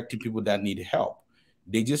is affecting people that need help,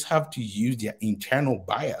 they just have to use their internal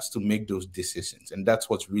bias to make those decisions. And that's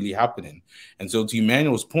what's really happening. And so to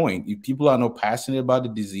Emmanuel's point, if people are not passionate about the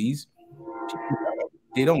disease,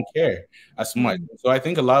 they don't care as much. So I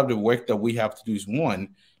think a lot of the work that we have to do is, one,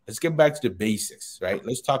 let's get back to the basics, right?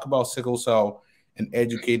 Let's talk about sickle cell and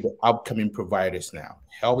educate the upcoming providers now.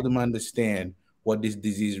 Help them understand what this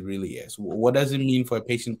disease really is. What does it mean for a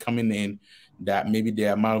patient coming in that maybe the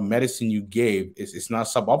amount of medicine you gave is not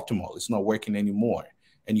suboptimal, it's not working anymore,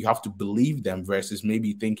 and you have to believe them versus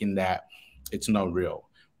maybe thinking that it's not real.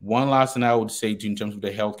 One last thing I would say to in terms of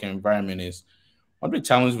the healthcare environment is, one of the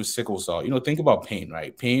challenges with sickle cell, think about pain,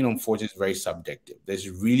 right? Pain, unfortunately, is very subjective. There's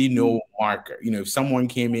really no marker. If someone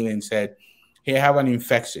came in and said, hey, I have an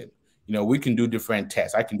infection, we can do different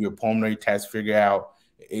tests. I can do a pulmonary test, figure out,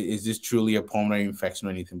 is this truly a pulmonary infection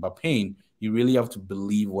or anything? But pain, you really have to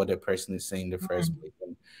believe what the person is saying in the first place.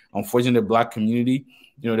 And unfortunately, the Black community,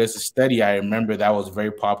 there's a study I remember that was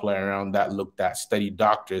very popular around that looked at study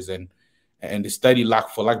doctors. And the study,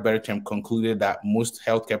 for lack of a better term, concluded that most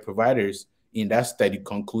healthcare providers in that study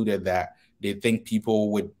concluded that they think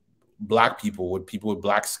people with Black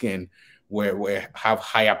skin have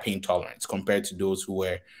higher pain tolerance compared to those who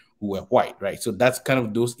were white, right? So that's kind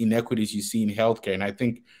of those inequities you see in healthcare. And I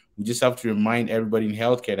think we just have to remind everybody in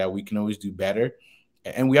healthcare that we can always do better.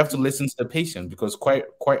 And we have to listen to the patient, because quite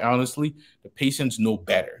honestly, the patients know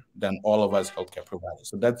better than all of us healthcare providers.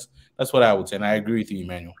 So that's what I would say. And I agree with you,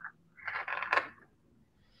 Emmanuel.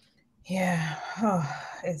 Yeah,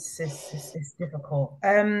 it's difficult.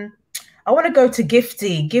 I want to go to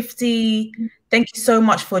Gifty. Gifty, thank you so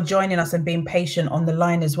much for joining us and being patient on the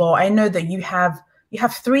line as well. I know that you have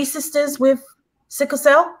 3 sisters with sickle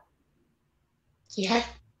cell. Yeah,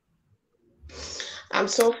 I'm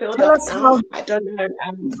so filled up now. I don't know.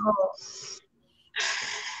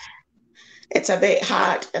 It's a bit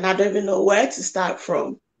hard, and I don't even know where to start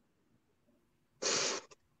from.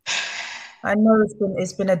 I know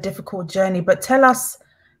it's been a difficult journey, but tell us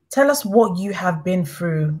what you have been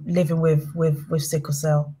through living with sickle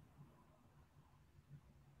cell.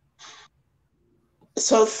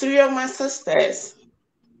 So 3 of my sisters,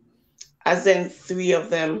 as in 3 of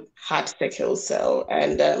them had sickle cell,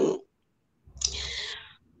 and the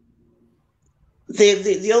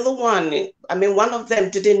other one, one of them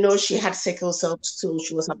didn't know she had sickle cell till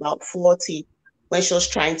she was about 40 when she was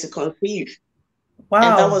trying to conceive. Wow.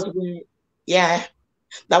 And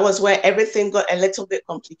that was where everything got a little bit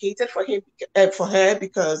complicated for her,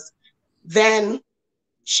 because then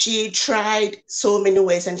she tried so many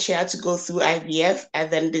ways and she had to go through IVF,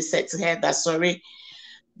 and then they said to her that, sorry,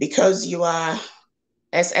 because you are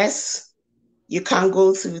SS, you can't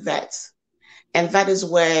go through that. And that is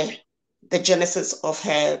where the genesis of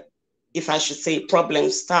her, if I should say, problem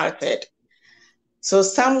started. So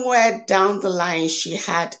somewhere down the line, she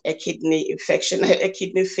had a kidney infection, a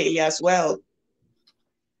kidney failure as well.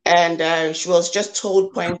 And she was just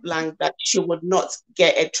told point blank that she would not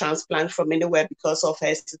get a transplant from anywhere because of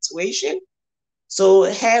her situation. So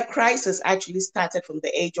her crisis actually started from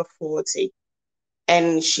the age of 40.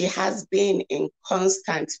 And she has been in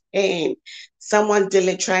constant pain. Someone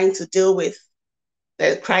trying to deal with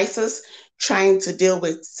the crisis, trying to deal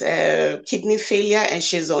with kidney failure, and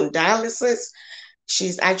she's on dialysis.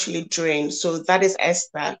 She's actually drained. So that is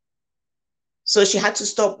Esther. So she had to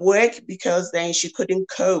stop work because then she couldn't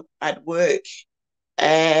cope at work.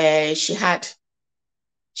 She had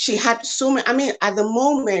so many, at the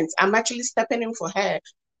moment, I'm actually stepping in for her.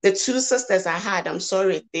 The 2 sisters I had, I'm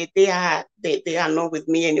sorry, they are not with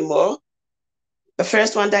me anymore. The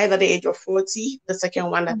first one died at the age of 40, the second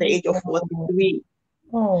one at the age of 43.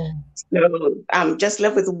 Oh. So I'm just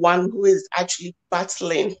left with one who is actually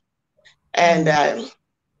battling. And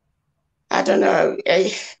I don't know,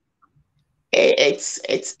 it's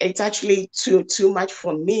actually too much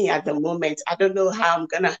for me at the moment. I don't know how I'm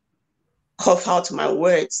gonna cough out my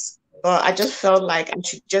words, but I just felt like I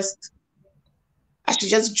should just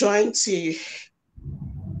join to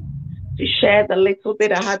share the little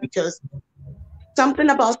bit I have, because something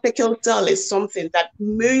about sickle cell is something that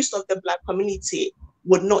most of the Black community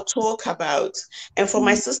would not talk about. And for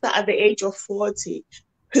my sister at the age of 40,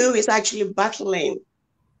 who is actually battling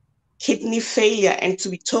kidney failure, and to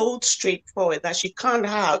be told straightforward that she can't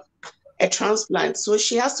have a transplant, so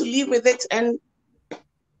she has to live with it, and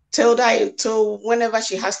till whenever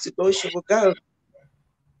she has to go, she will go.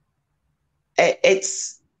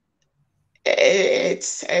 It's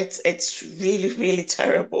really, really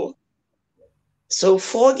terrible. So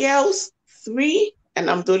 4 girls, 3, and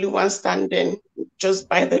I'm the only one standing, just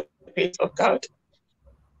by the grace of God.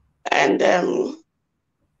 And I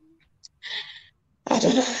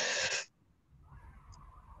don't know.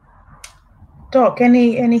 Doc,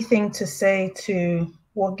 anything to say to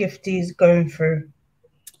what Gifty is going through?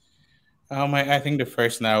 I think the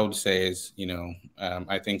first thing I would say is,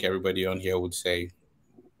 I think everybody on here would say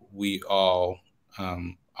we all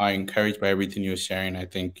are encouraged by everything you're sharing. I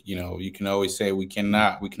think, you can always say we can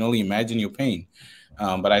only imagine your pain.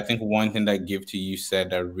 But I think one thing that Gifty you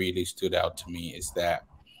said that really stood out to me is that,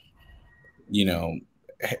 you know,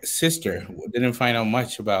 sister didn't find out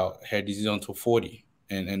much about her disease until 40.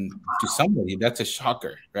 And to somebody, that's a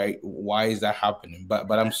shocker, right? Why is that happening?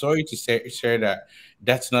 But I'm sorry to share that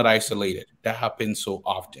that's not isolated. That happens so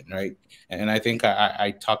often, right? And I think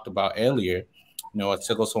I talked about earlier, at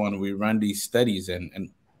Sickle Cell when we run these studies, and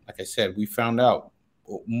like I said, we found out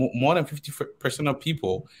more than 50% of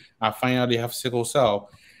people find out they have sickle cell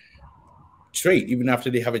trait even after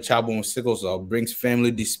they have a child born with sickle cell. Brings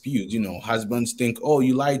family disputes. Husbands think, oh,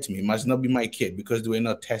 you lied to me, must not be my kid because they were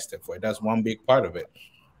not tested for it. That's one big part of it.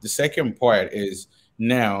 The second part is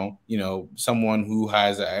now, someone who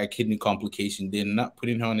has a kidney complication, they're not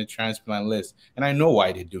putting her on the transplant list. And I know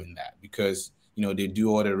why they're doing that, because they do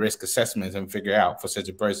all the risk assessments and figure out for such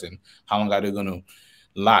a person how long are they going to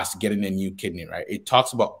last getting a new kidney, right? It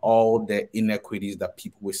talks about all the inequities that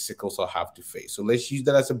people with sickle cell have to face. So let's use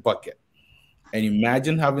that as a bucket. And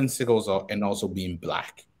imagine having sickle cell and also being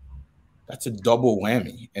Black. That's a double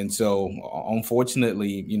whammy. And so,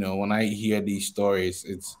 unfortunately, when I hear these stories,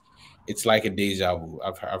 it's like a deja vu.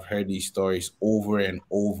 I've heard these stories over and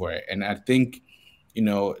over, and I think,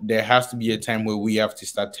 there has to be a time where we have to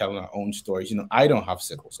start telling our own stories. I don't have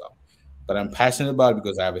sickle cell, but I'm passionate about it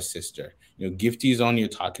because I have a sister. Gifty is on here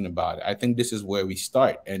talking about it. I think this is where we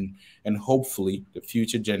start, and hopefully the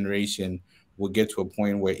future generation will get to a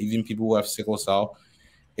point where even people who have sickle cell,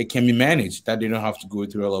 it can be managed, that they don't have to go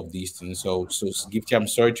through all of these things. So Gifty, I'm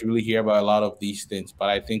sorry to really hear about a lot of these things, but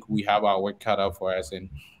I think we have our work cut out for us, and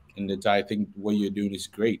I think what you're doing is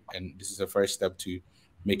great, and this is the first step to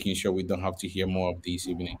making sure we don't have to hear more of these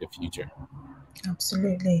even in the future.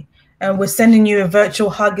 Absolutely. And we're sending you a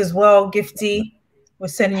virtual hug as well, Gifty. We're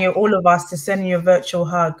sending you, all of us, to send you a virtual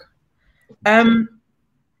hug.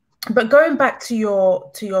 But going back to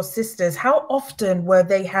your sisters, how often were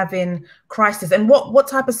they having crisis, and what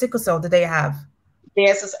type of sickle cell did they have?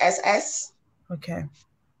 Theirs is SS. Okay.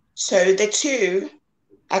 So the two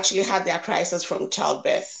actually had their crisis from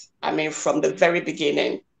childbirth. I mean, from the very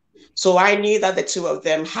beginning. So I knew that the two of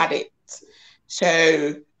them had it.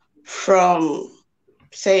 So from,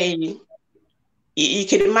 say, you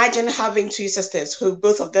can imagine having two sisters who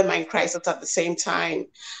both of them are in crisis at the same time.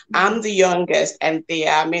 I'm the youngest, and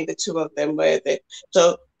the two of them were there.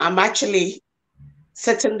 So I'm actually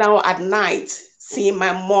sitting down at night, seeing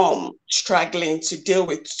my mom struggling to deal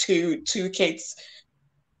with two kids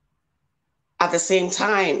at the same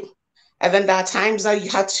time. And then there are times that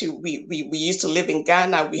you had to, we used to live in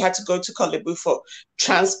Ghana, we had to go to Kolebu for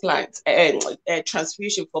transplant and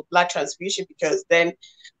transfusion, for blood transfusion, because then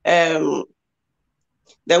that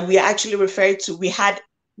we actually referred to, they had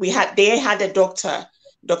a doctor,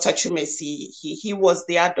 Dr. Chumesi, he was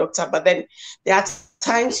their doctor, but then there are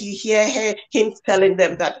times you hear him telling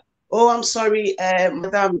them that, oh, I'm sorry,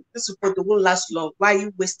 madam, this report won't last long, why are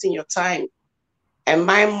you wasting your time? And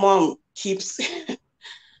my mom keeps,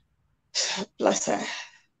 bless her,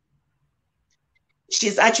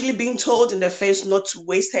 she's actually being told in the face not to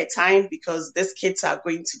waste her time because these kids are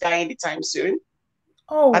going to die anytime soon.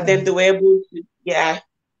 Oh. But then they were able to, yeah.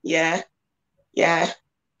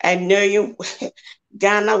 I know you,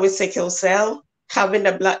 Ghana with sickle cell, having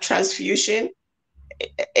a blood transfusion,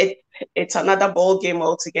 it's another ball game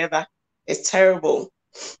altogether. It's terrible.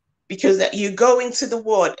 Because you go into the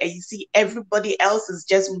ward and you see everybody else is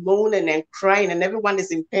just moaning and crying and everyone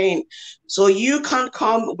is in pain. So you can't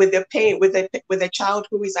come with the pain, with a child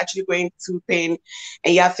who is actually going through pain,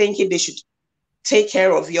 and you're thinking they should take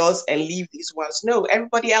care of yours and leave these ones. No,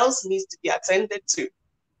 everybody else needs to be attended to.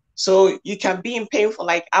 So you can be in pain for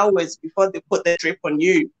like hours before they put the drip on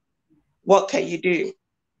you. What can you do?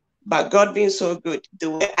 But God being so good, they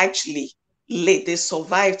were actually late. They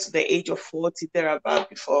survived to the age of 40 thereabout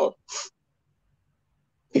before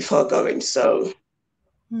going. So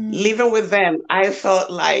living with them, I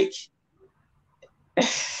felt like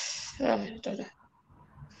I don't know,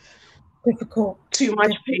 difficult. Too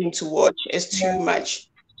much pain to watch. It's too much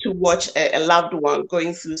to watch a loved one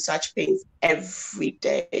going through such pains every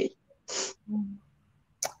day.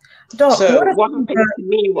 Doc, So what what happened to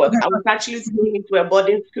me was I was actually thrown into a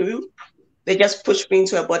boarding school. They just pushed me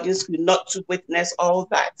into a boarding school not to witness all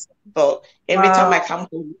that. But every time I come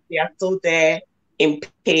home, they are still there in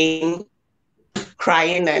pain,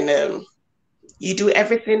 crying, and you do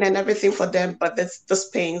everything and everything for them, but this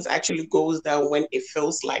pain actually goes down when it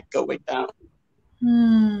feels like going down.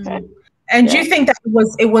 And do you think that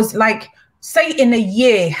it was like, say in a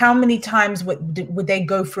year, how many times would they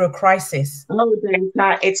go through a crisis? Oh,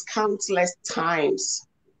 it's countless times.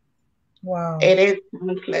 Wow. It is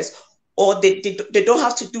countless. Or they don't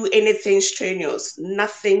have to do anything strenuous,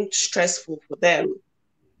 nothing stressful for them.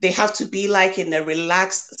 They have to be like in a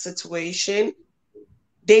relaxed situation.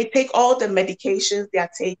 They take all the medications they are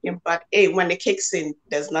taking, but hey, when it kicks in,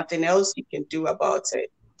 there's nothing else you can do about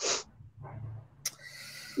it.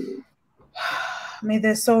 May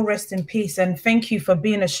their soul rest in peace. And thank you for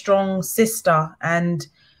being a strong sister. And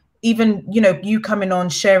even, you know, you coming on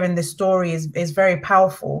sharing this story is very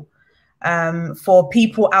powerful for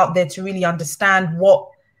people out there to really understand what,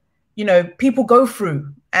 you know, people go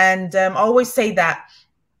through. And I always say that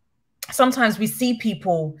sometimes we see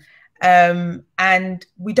people and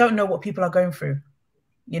we don't know what people are going through.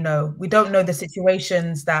 You know, we don't know the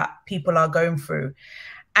situations that people are going through.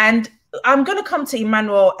 And I'm going to come to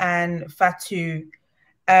Emmanuel and Fatu.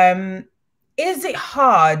 Is it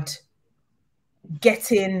hard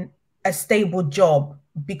getting a stable job?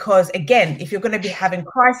 Because again, if you're going to be having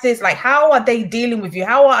crisis, like how are they dealing with you?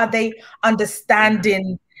 How are they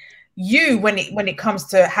understanding you when it comes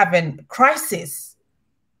to having crisis?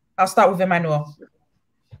 I'll start with Emmanuel.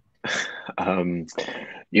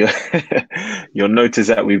 You'll notice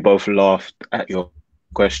that we both laughed at your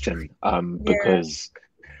question because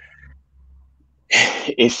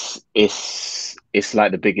it's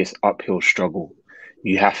like the biggest uphill struggle.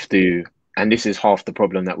 You have to, and this is half the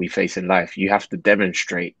problem that we face in life. You have to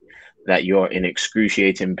demonstrate that you're in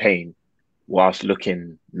excruciating pain whilst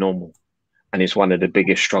looking normal. And it's one of the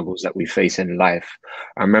biggest struggles that we face in life.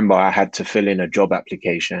 I remember I had to fill in a job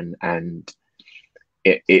application and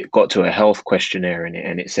it got to a health questionnaire in it,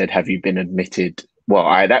 and it said, have you been admitted? Well,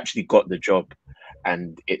 I had actually got the job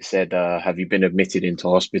and it said, have you been admitted into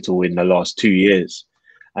hospital in the last 2 years?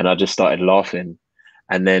 And I just started laughing.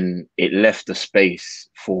 And then it left the space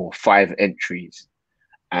for 5 entries.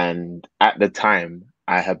 And at the time,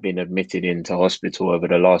 I had been admitted into hospital over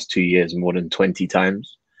the last 2 years more than 20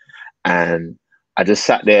 times. And I just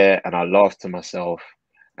sat there and I laughed to myself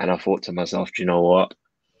and I thought to myself, do you know what?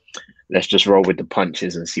 Let's just roll with the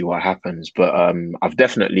punches and see what happens. But I've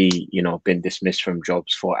definitely, you know, been dismissed from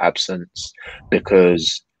jobs for absence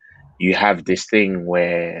because you have this thing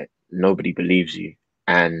where nobody believes you.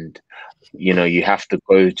 And, you know, you have to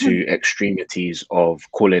go to extremities of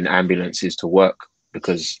calling ambulances to work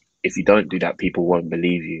because if you don't do that, people won't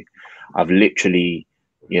believe you. I've literally,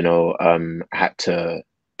 you know, had to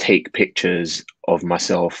take pictures of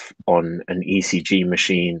myself on an ECG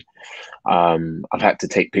machine. I've had to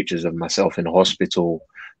take pictures of myself in a hospital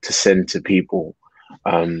to send to people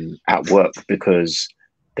at work because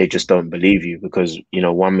they just don't believe you because, you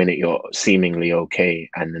know, 1 minute you're seemingly okay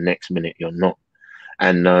and the next minute you're not.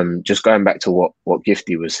 And just going back to what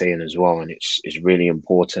Gifty was saying as well, and it's really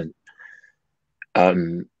important.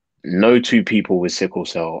 No two people with sickle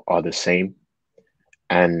cell are the same,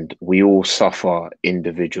 and we all suffer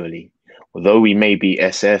individually. Although we may be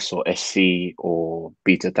SS or SC or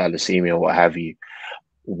beta thalassemia or what have you,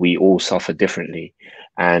 we all suffer differently.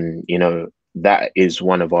 And, you know, that is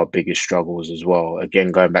one of our biggest struggles as well.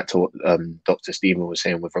 Again, going back to what Dr. Stephen was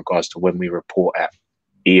saying with regards to when we report at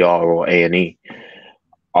ER or A&E,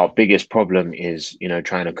 our biggest problem is, you know,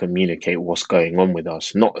 trying to communicate what's going on with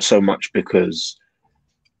us. Not so much because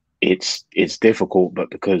it's difficult, but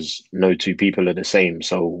because no two people are the same.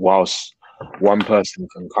 So whilst one person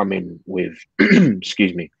can come in with,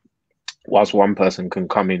 excuse me, whilst one person can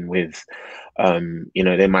come in with, you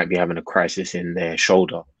know, they might be having a crisis in their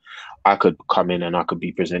shoulder. I could come in and I could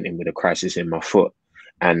be presenting with a crisis in my foot,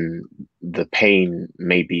 and the pain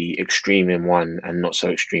may be extreme in one and not so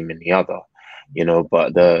extreme in the other, you know,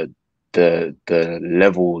 but the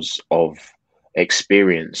levels of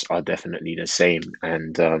experience are definitely the same.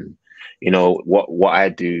 And, you know, what I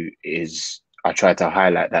do is I try to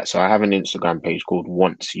highlight that. So I have an Instagram page called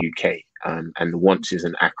Once UK, and Once is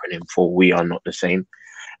an acronym for We Are Not the Same.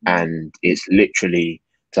 And it's literally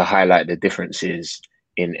to highlight the differences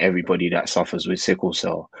in everybody that suffers with sickle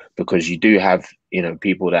cell, because you do have, you know,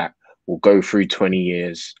 people that will go through 20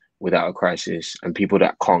 years without a crisis, and people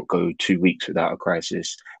that can't go 2 weeks without a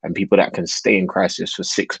crisis, and people that can stay in crisis for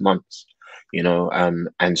 6 months, you know.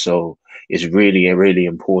 And so it's really, really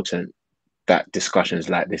important that discussions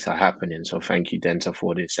like this are happening. So thank you, Denta,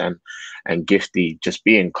 for this, and Gifty, just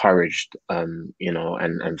be encouraged, you know,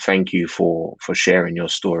 and thank you for sharing your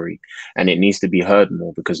story. And it needs to be heard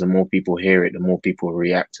more, because the more people hear it, the more people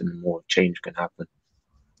react, and the more change can happen.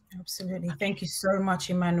 Absolutely. Thank you so much,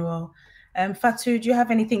 Emmanuel. Fatu, do you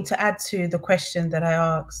have anything to add to the question that I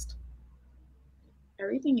asked?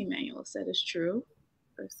 Everything Emmanuel said is true.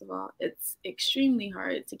 First of all, it's extremely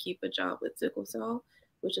hard to keep a job with sickle cell,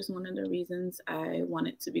 which is one of the reasons I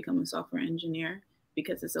wanted to become a software engineer,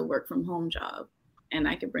 because it's a work from home job and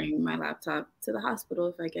I could bring my laptop to the hospital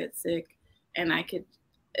if I get sick, and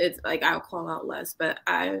it's like I'll call out less, but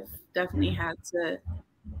I've definitely had to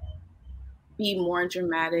be more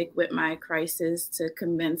dramatic with my crisis to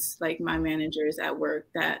convince like my managers at work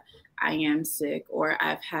that I am sick, or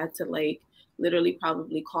I've had to like literally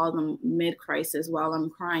probably call them mid-crisis while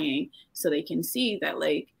I'm crying so they can see that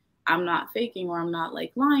like I'm not faking, or I'm not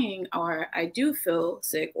like lying, or I do feel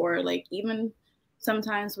sick. Or like even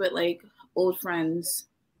sometimes with like old friends,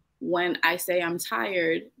 when I say I'm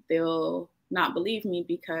tired, they'll not believe me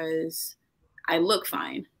because I look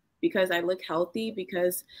fine, because I look healthy,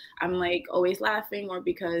 because I'm like always laughing, or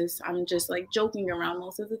because I'm just like joking around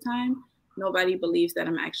most of the time. Nobody believes that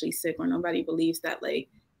I'm actually sick, or nobody believes that like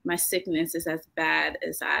my sickness is as bad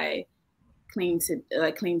as I claim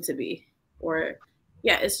to be. Or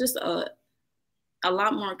yeah, it's just a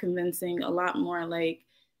lot more convincing, a lot more like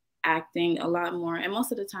acting, a lot more. And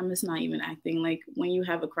most of the time it's not even acting. Like when you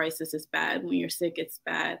have a crisis, it's bad. When you're sick, it's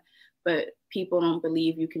bad. But people don't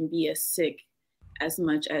believe you can be as sick as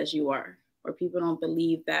much as you are, or people don't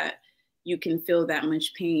believe that you can feel that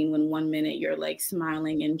much pain when 1 minute you're like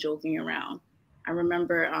smiling and joking around. I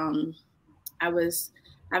remember I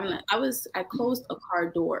closed a car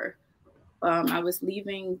door. I was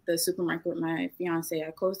leaving the supermarket with my fiance. I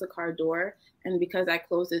closed the car door, and because I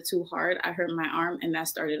closed it too hard, I hurt my arm, and that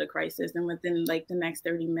started a crisis. And within like the next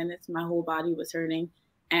 30 minutes, my whole body was hurting,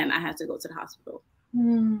 and I had to go to the hospital.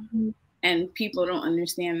 Mm-hmm. And people don't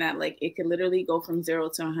understand that like it could literally go from 0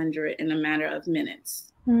 to 100 in a matter of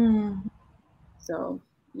minutes. Mm. So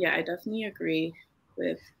yeah, I definitely agree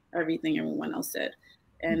with everything everyone else said,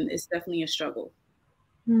 and it's definitely a struggle.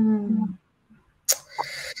 Mm.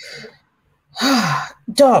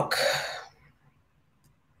 Doc,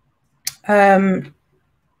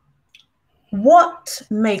 what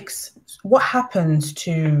happens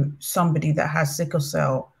to somebody that has sickle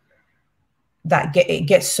cell that it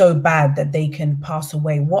gets so bad that they can pass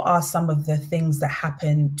away? What are some of the things that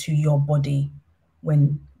happen to your body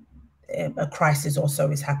when a crisis or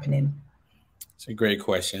so is happening? It's a great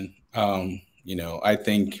question. You know, I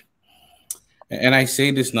think, and I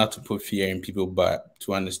say this not to put fear in people, but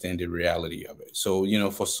to understand the reality of it. So, you know,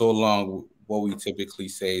 for so long, what we typically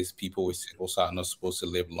say is people with sickle cell are not supposed to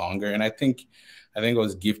live longer. And I think it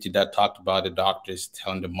was Gifty that talked about the doctors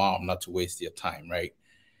telling the mom not to waste their time, right?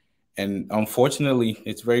 And unfortunately,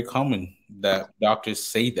 it's very common that doctors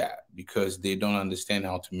say that because they don't understand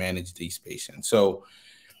how to manage these patients. So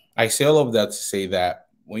I say all of that to say that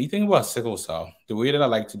when you think about sickle cell, the way that I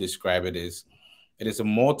like to describe it is a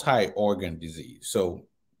multi-organ disease. So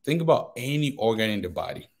think about any organ in the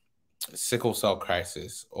body, sickle cell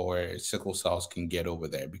crisis or sickle cells can get over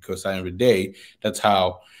there, because at the end of the day, that's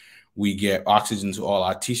how we get oxygen to all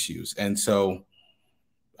our tissues. And so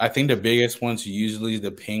I think the biggest ones usually is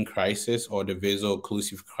the pain crisis or the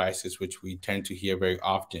vaso-occlusive crisis, which we tend to hear very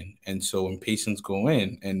often. And so when patients go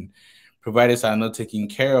in and providers are not taking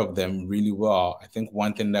care of them really well, I think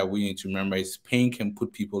one thing that we need to remember is pain can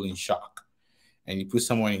put people in shock. And you put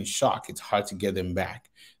someone in shock, it's hard to get them back.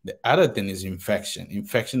 The other thing is infection.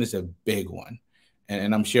 Infection is a big one.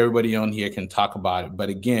 And I'm sure everybody on here can talk about it. But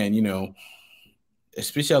again, you know,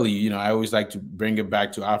 especially, you know, I always like to bring it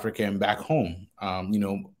back to Africa and back home. You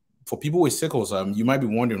know, for people with sickle cell, you might be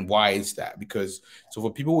wondering why is that? Because so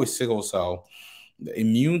for people with sickle cell, the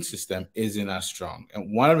immune system isn't as strong.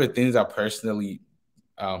 And one of the things I personally,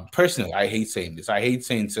 I hate saying this. I hate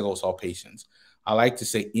saying sickle cell patients. I like to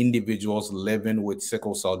say individuals living with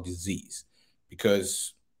sickle cell disease,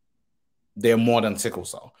 because they're more than sickle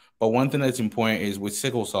cell. But one thing that's important is with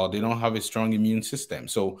sickle cell, they don't have a strong immune system.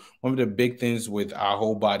 So one of the big things with our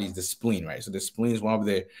whole body is the spleen, right? So the spleen is one of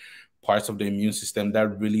the parts of the immune system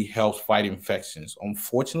that really helps fight infections.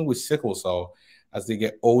 Unfortunately, with sickle cell, as they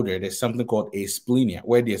get older, there's something called asplenia,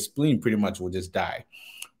 where their spleen pretty much will just die.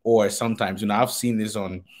 Or sometimes, you know, I've seen this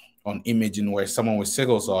on imaging where someone with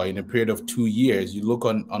sickle cell in a period of 2 years, you look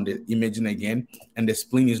on the imaging again, and the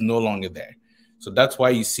spleen is no longer there. So that's why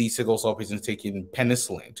you see sickle cell patients taking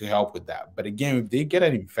penicillin to help with that. But again, if they get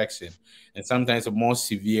an infection, and sometimes a more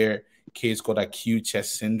severe case called acute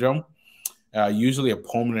chest syndrome, usually a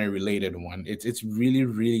pulmonary related one. It's really,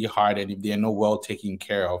 really hard. And if they're not well taken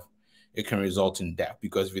care of, it can result in death.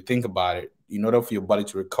 Because if you think about it, in order for your body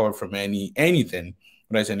to recover from anything,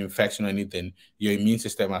 whether it's an infection or anything, your immune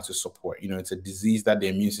system has to support. It's a disease that the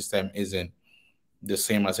immune system isn't the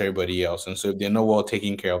same as everybody else. And so if they're not well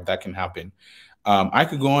taken care of, that can happen. I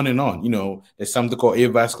could go on and on. There's something called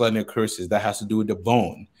avascular necrosis that has to do with the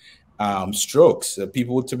bone. Strokes,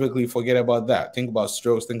 people typically forget about that. Think about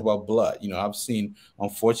strokes, think about blood. I've seen,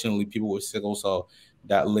 unfortunately, people with sickle cell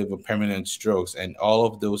that live with permanent strokes, and all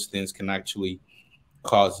of those things can actually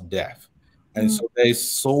cause death. And so there's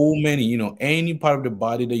so many, any part of the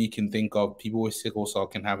body that you can think of, people with sickle cell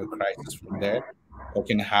can have a crisis from there, or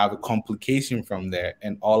can have a complication from there.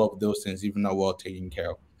 And all of those things, even not well taken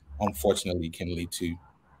care of, unfortunately, can lead to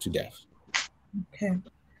death. Okay.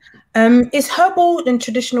 Is herbal and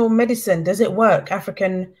traditional medicine, does it work?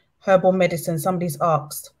 African herbal medicine, somebody's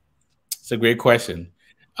asked. It's a great question.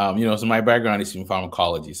 So my background is in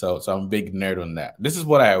pharmacology, so I'm a big nerd on that. This is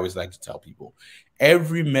what I always like to tell people.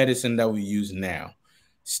 Every medicine that we use now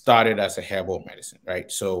started as a herbal medicine,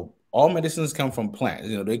 right? So all medicines come from plants.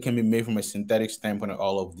 They can be made from a synthetic standpoint,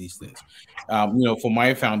 all of these things. For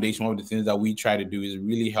my foundation, one of the things that we try to do is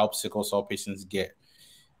really help sickle cell patients get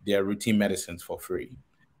their routine medicines for free.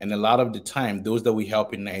 And a lot of the time, those that we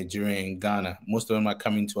help in Nigeria and Ghana, most of them are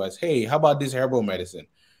coming to us, hey, how about this herbal medicine?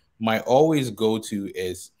 My always go-to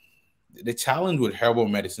is the challenge with herbal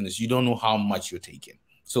medicine is you don't know how much you're taking.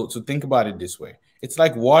 So think about it this way. It's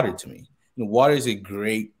like water to me. Water is a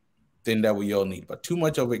great thing that we all need, but too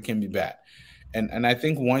much of it can be bad. And I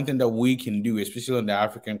think one thing that we can do, especially on the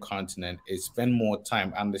African continent, is spend more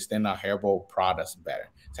time understanding our herbal products better.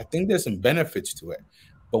 So I think there's some benefits to it,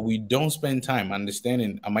 but we don't spend time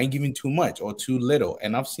understanding, am I giving too much or too little?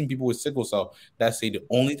 And I've seen people with sickle cell that say the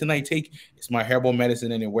only thing I take is my herbal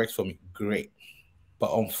medicine and it works for me. Great.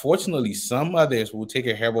 But unfortunately, some others will take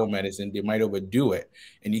a herbal medicine, they might overdo it,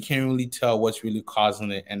 and you can't really tell what's really causing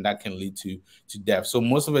it, and that can lead to death. So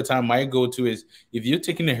most of the time, my go-to is, if you're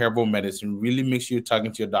taking a herbal medicine, really make sure you're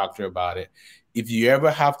talking to your doctor about it. If you ever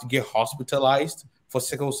have to get hospitalized for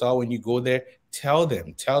sickle cell, when you go there, tell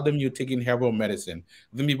them you're taking herbal medicine.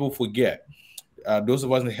 Then people forget. Those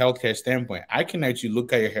of us in the healthcare standpoint, I can actually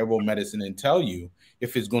look at your herbal medicine and tell you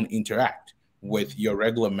if it's going to interact with your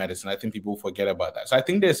regular medicine. I think people forget about that. So I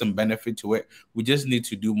think there's some benefit to it. We just need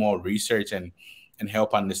to do more research and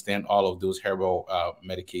help understand all of those herbal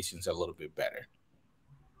medications a little bit better.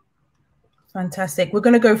 Fantastic. We're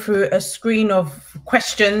going to go through a screen of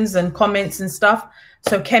questions and comments and stuff.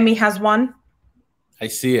 So Kemi has one. I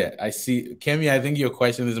see it. Kemi, I think your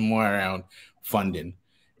question is more around funding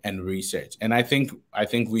and research. And I think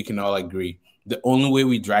we can all agree the only way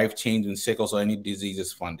we drive change in sickle cell or any disease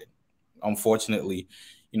is funding. Unfortunately,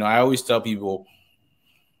 I always tell people,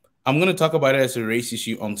 I'm going to talk about it as a race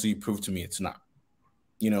issue until you prove to me it's not.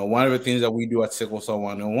 One of the things that we do at Sickle Cell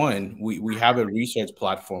 101, we have a research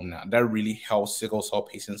platform now that really helps sickle cell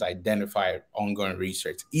patients identify ongoing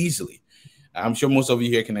research easily. I'm sure most of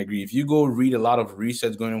you here can agree. If you go read a lot of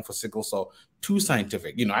research going on for sickle cell, too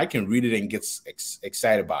scientific, I can read it and get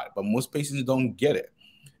excited about it, but most patients don't get it.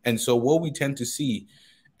 And so what we tend to see,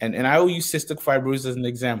 and I will use cystic fibrosis as an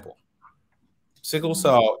example. Sickle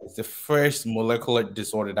cell is the first molecular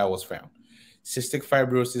disorder that was found. Cystic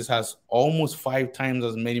fibrosis has almost 5 times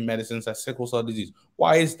as many medicines as sickle cell disease.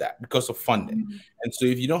 Why is that? Because of funding. And so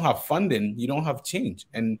if you don't have funding, you don't have change.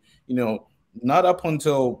 And, not up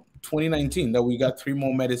until 2019 that we got 3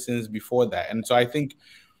 more medicines before that. And so I think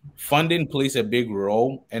funding plays a big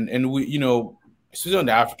role. And we, especially on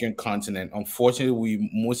the African continent, unfortunately, we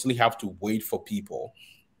mostly have to wait for people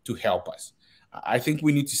to help us. I think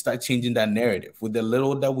we need to start changing that narrative with the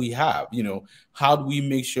little that we have. How do we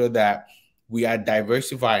make sure that we are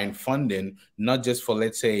diversifying funding, not just for,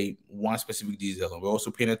 let's say, one specific disease alone. We're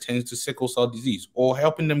also paying attention to sickle cell disease or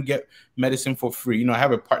helping them get medicine for free. I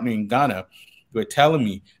have a partner in Ghana who were telling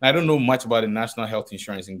me, and I don't know much about the national health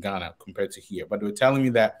insurance in Ghana compared to here, but they were telling me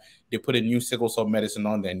that they put a new sickle cell medicine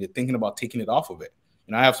on there and they're thinking about taking it off of it.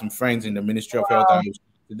 I have some friends in the Ministry of Health, I always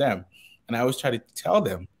talk to them, and I always try to tell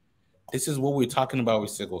them, this is what we're talking about with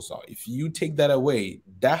sickle cell. If you take that away,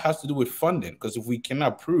 that has to do with funding, because if we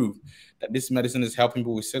cannot prove that this medicine is helping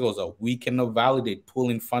people with sickle cell, we cannot validate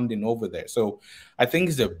pulling funding over there. So I think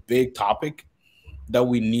it's a big topic that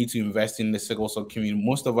we need to invest in the sickle cell community.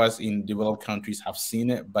 Most of us in developed countries have seen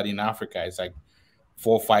it, but in Africa, it's like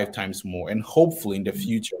 4 or 5 times more. And hopefully in the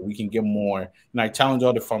future, we can get more. And I challenge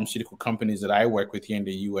all the pharmaceutical companies that I work with here in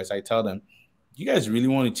the US. I tell them, you guys really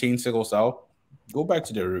want to change sickle cell? Go back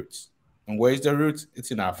to the roots. And where's the roots?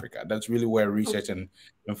 It's in Africa. That's really where research and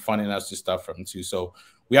funding has to start from too. So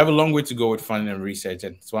we have a long way to go with funding and research,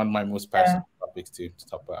 and it's one of my most passionate topics to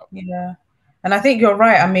talk about. Yeah. And I think you're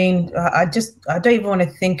right. I mean, I don't even want to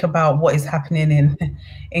think about what is happening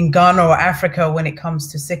in Ghana or Africa when it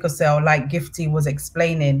comes to sickle cell, like Gifty was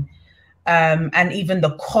explaining, and even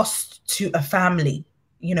the cost to a family,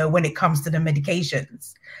 you know, when it comes to the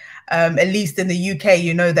medications. At least in the UK,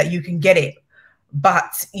 you know that you can get it,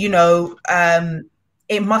 but you know,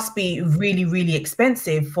 it must be really, really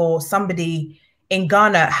expensive for somebody in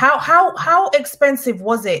Ghana. How expensive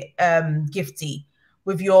was it, Gifty?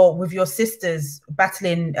 With your sisters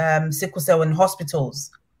battling sickle cell in hospitals?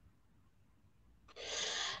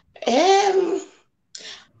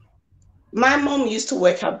 My mom used to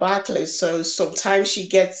work at Barclays, so sometimes she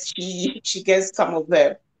gets some of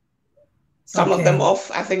them off,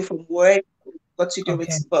 I think, from work, got to do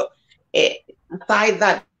with, but aside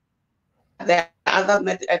that, the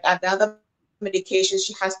other medications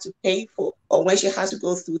she has to pay for, or when she has to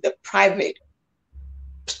go through the private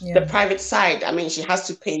side, I mean, she has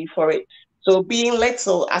to pay for it. So being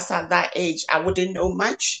little, as at that age, I wouldn't know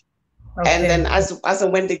much. And then as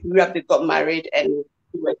and when they grew up, they got married and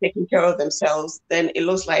were taking care of themselves, then it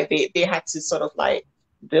looks like they had to sort of like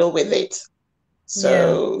deal with it.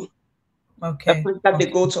 So the fact that they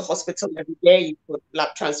go to hospital every day for blood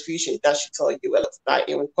transfusion, that should tell you a lot, that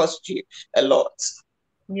it will cost you a lot.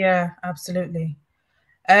 Yeah, absolutely.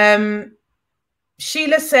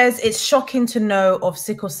 Sheila says, it's shocking to know of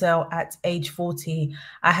sickle cell at age 40.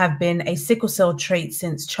 I have been a sickle cell trait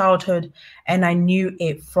since childhood, and I knew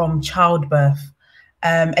it from childbirth.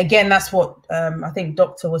 Again, that's what I think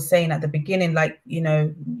doctor was saying at the beginning, like, you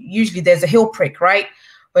know, usually there's a heel prick, right?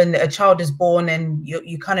 When a child is born and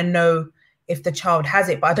you kind of know if the child has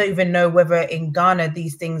it, but I don't even know whether in Ghana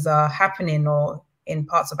these things are happening or in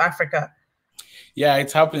parts of Africa. Yeah,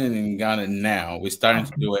 it's happening in Ghana now. We're starting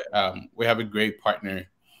to do it. We have a great partner,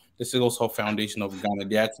 the Sickle Cell Foundation of Ghana.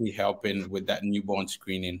 They're actually helping with that newborn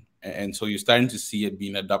screening. And so you're starting to see it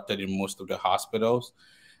being adopted in most of the hospitals.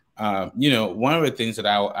 You know, one of the things that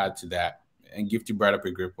I'll add to that, and Gifty brought up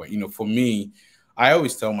a great point, you know, for me, I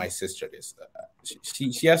always tell my sister this.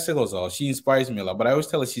 She has sickle cell. She inspires me a lot, but I always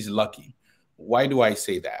tell her she's lucky. Why do I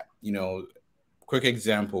say that? You know, quick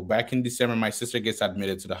example. Back in December, my sister gets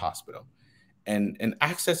admitted to the hospital. And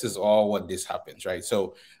access is all what this happens, right?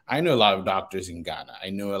 So I know a lot of doctors in Ghana.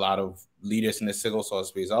 I know a lot of leaders in the sickle cell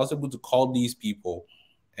space. I was able to call these people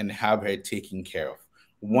and have her taken care of.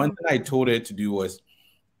 One thing I told her to do was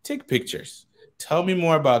take pictures. Tell me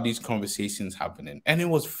more about these conversations happening. And it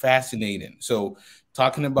was fascinating. So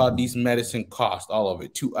talking about these medicine costs, all of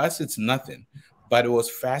it. To us, it's nothing. But it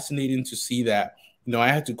was fascinating to see that, you know, I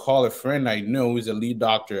had to call a friend I know who's a lead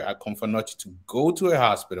doctor at Confanochi to go to a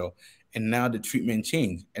hospital, and now the treatment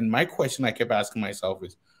changed. And my question I kept asking myself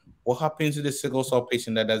is, what happens to the sickle cell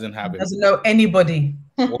patient that doesn't have it? Doesn't know anybody.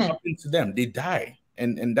 What happens to them? They die.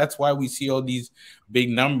 And that's why we see all these big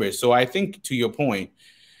numbers. So I think, to your point,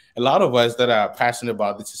 a lot of us that are passionate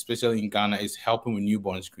about this, especially in Ghana, is helping with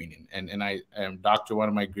newborn screening. And I am one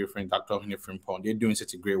of my great friends, Dr. Ohene Frimpong, they're doing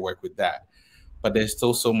such a great work with that. But there's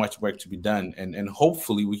still so much work to be done. And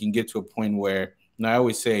hopefully we can get to a point where, and I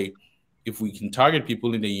always say, if we can target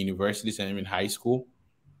people in the universities and even high school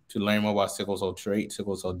to learn more about sickle cell trait,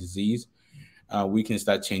 sickle cell disease, we can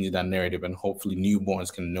start changing that narrative, and hopefully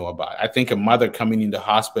newborns can know about it. I think a mother coming in the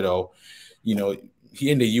hospital, you know,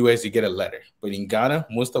 here in the US, you get a letter, but in Ghana,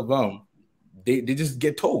 most of them, they just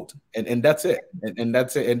get told, and that's it. And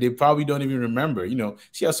that's it. And they probably don't even remember, you know,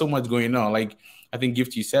 she has so much going on. Like I think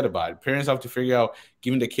Gifty said about it. Parents have to figure out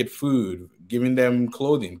giving the kid food, giving them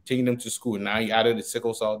clothing, taking them to school. Now you added the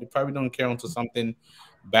sickle cell. They probably don't care until something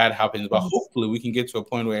bad happens. But hopefully we can get to a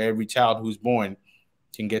point where every child who's born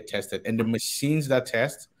can get tested. And the machines that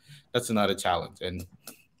test, that's another challenge.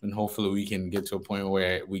 And hopefully we can get to a point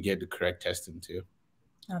where we get the correct testing too.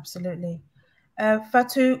 Absolutely.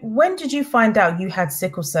 Fatu, when did you find out you had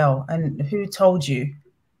sickle cell, and who told you?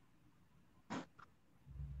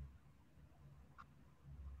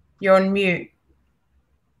 You're on mute.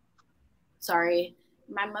 Sorry.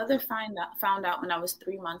 My mother found out when I was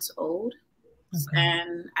 3 months old. Okay.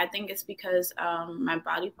 And I think it's because my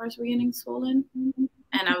body parts were getting swollen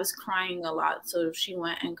and I was crying a lot. So she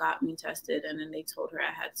went and got me tested, and then they told her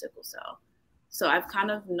I had sickle cell. So I've kind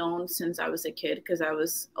of known since I was a kid because I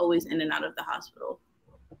was always in and out of the hospital.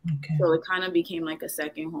 Okay. So it kind of became like a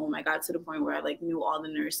second home. I got to the point where I like knew all the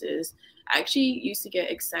nurses. I actually used to get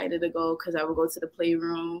excited to go because I would go to the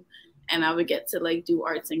playroom and I would get to like do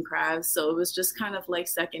arts and crafts. So it was just kind of like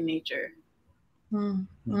second nature.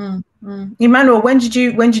 Emmanuel, when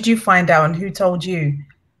did you find out, and who told you?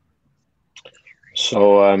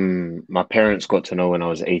 So my parents got to know when I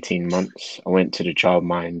was 18 months. I went to the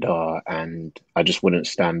childminder and I just wouldn't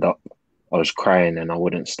stand up. I was crying and I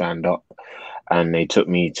wouldn't stand up. And they took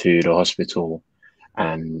me to the hospital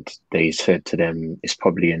and they said to them, it's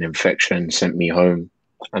probably an infection, sent me home,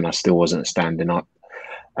 and I still wasn't standing up.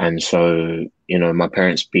 And so, you know, my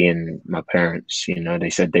parents being my parents, you know, they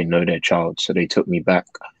said they know their child. So they took me back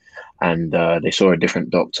and they saw a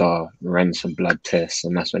different doctor, ran some blood tests,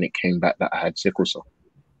 and that's when it came back that I had sickle cell.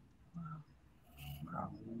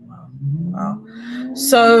 Wow.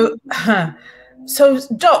 So,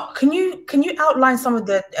 Doc, can you outline some of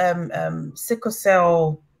the sickle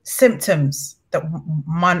cell symptoms that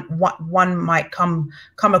one might come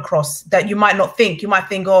across that you might not think? You might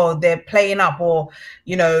think, oh, they're playing up, or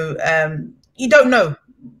you know, you don't know,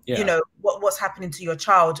 you know, what's happening to your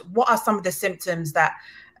child. What are some of the symptoms that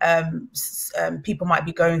people might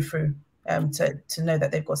be going through to know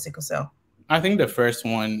that they've got sickle cell? I think the first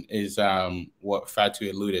one is what Fatu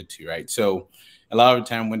alluded to, right? So a lot of the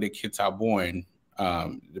time when the kids are born,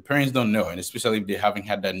 the parents don't know, and especially if they haven't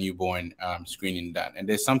had that newborn screening done. And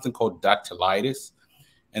there's something called dactylitis.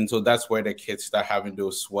 And so that's where the kids start having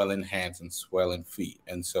those swelling hands and swelling feet.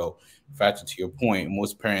 And so, Fatu, to your point,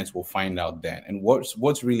 most parents will find out then. And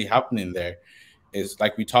what's really happening there is,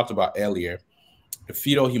 like we talked about earlier, the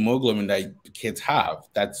fetal hemoglobin that kids have,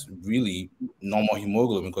 that's really normal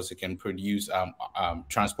hemoglobin because it can produce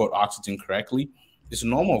transport oxygen correctly. It's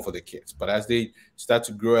normal for the kids, but as they start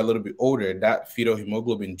to grow a little bit older, that fetal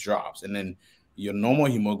hemoglobin drops, and then your normal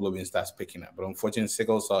hemoglobin starts picking up. But unfortunately,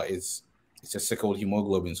 sickle cell it's a sickled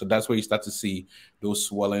hemoglobin, so that's where you start to see those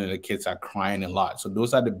swelling, and the kids are crying a lot. So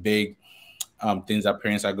those are the big things that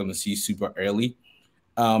parents are going to see super early.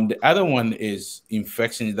 The other one is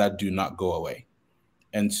infections that do not go away.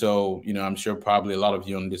 And so, you know, I'm sure probably a lot of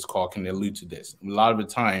you on this call can allude to this. A lot of the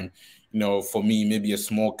time, you know, for me, maybe a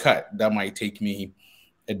small cut that might take me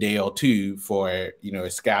a day or two for, you know,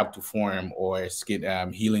 a scab to form or a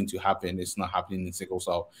skin healing to happen. It's not happening in sickle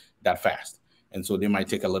cell that fast. And so they might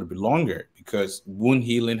take a little bit longer because wound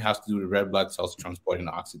healing has to do with red blood cells transporting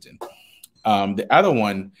oxygen. The other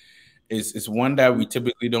one is one that we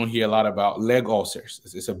typically don't hear a lot about: leg ulcers.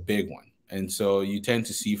 It's a big one. And so you tend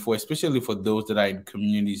to see, especially for those that are in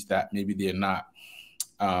communities that maybe they're not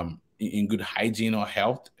in good hygiene or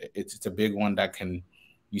health, it's a big one that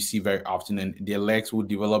you see very often, and their legs will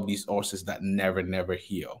develop these ulcers that never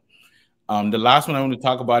heal. The last one I want to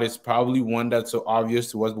talk about is probably one that's so obvious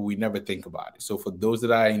to us, but we never think about it. So for those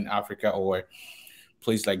that are in Africa or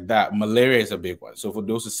place like that, malaria is a big one. So for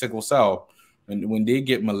those with sickle cell, when they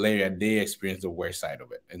get malaria, they experience the worst side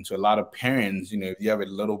of it. And so a lot of parents, you know, if you have a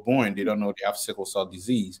little born, they don't know they have sickle cell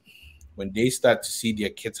disease. When they start to see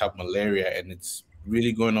their kids have malaria and it's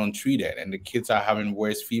really going untreated and the kids are having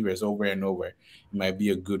worse fevers over and over, it might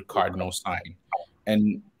be a good cardinal sign.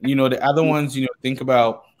 And, you know, the other ones, you know, think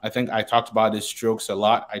about, I think I talked about the strokes a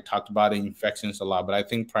lot. I talked about the infections a lot, but I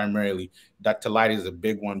think primarily dactylitis is a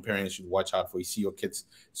big one parents should watch out for. You see your kids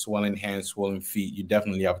swelling hands, swelling feet, you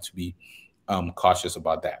definitely have to be cautious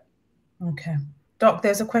about that. Okay. Doc,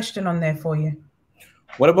 there's a question on there for you.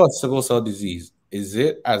 What about sickle cell disease? Is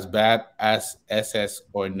it as bad as SS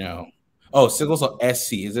or no? Oh, sickle cell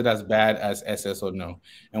SC, is it as bad as SS or no?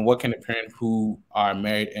 And what can a parent who are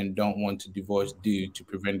married and don't want to divorce do to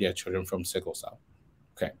prevent their children from sickle cell?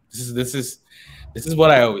 Okay, this is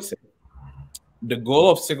what I always say. The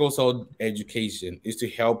goal of sickle cell education is to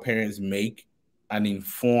help parents make an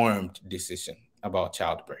informed decision about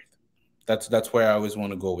childbirth. That's where I always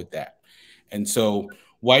want to go with that. And so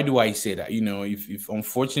why do I say that? You know, if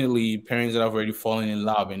unfortunately parents that have already fallen in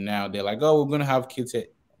love and now they're like, oh, we're going to have kids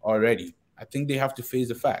already, I think they have to face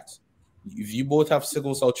the facts. If you both have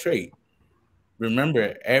sickle cell trait,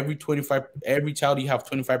 remember every child you have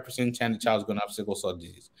 25% chance the child is going to have sickle cell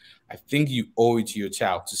disease. I think you owe it to your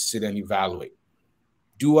child to sit and evaluate.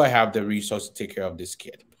 Do I have the resources to take care of this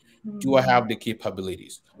kid? Do I have the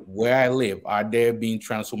capabilities? Where I live, are there being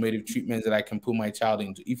transformative treatments that I can put my child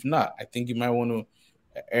into? If not, I think you might want to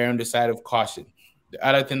err on the side of caution. The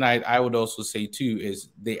other thing I would also say too is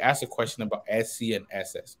they ask a question about SC and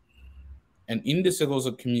SS. And in the sickle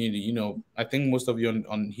cell community, you know, I think most of you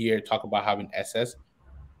on here talk about having SS.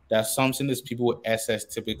 The assumption is people with SS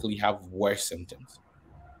typically have worse symptoms.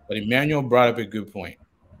 But Emmanuel brought up a good point.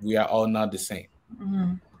 We are all not the same.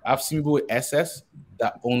 Mm-hmm. I've seen people with SS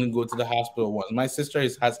that only go to the hospital once. My sister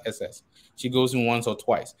has SS. She goes in once or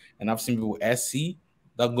twice. And I've seen people with SC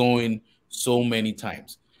that go in so many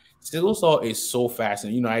times. Sickle cell is so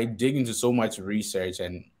fascinating. You know, I dig into so much research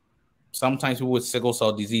and sometimes people with sickle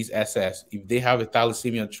cell disease SS, if they have a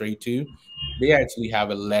thalassemia trait too, they actually have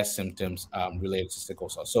a less symptoms related to sickle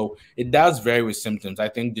cell. So it does vary with symptoms. I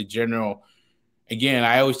think the general, again,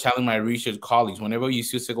 I always challenge my research colleagues, whenever you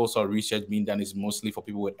see sickle cell research being done, is mostly for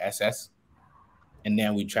people with SS. And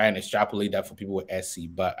then we try and extrapolate that for people with SC.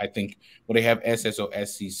 But I think when they have SS or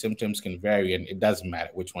SC, symptoms can vary, and it doesn't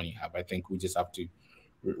matter which one you have. I think we just have to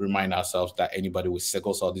remind ourselves that anybody with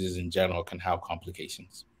sickle cell disease in general can have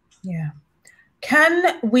complications. Yeah.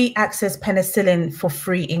 Can we access penicillin for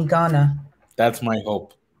free in Ghana? That's my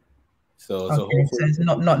hope. So hopefully, so it's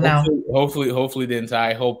not now. Hopefully the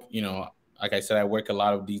entire hope, like I said, I work a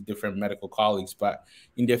lot of these different medical colleagues, but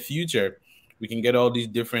in the future, we can get all these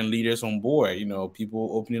different leaders on board, people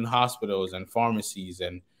opening hospitals and pharmacies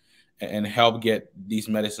and help get these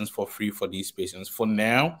medicines for free for these patients. For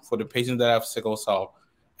now, for the patients that have sickle cell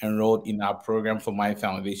enrolled in our program for my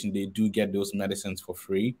foundation, they do get those medicines for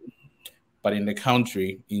free. But in the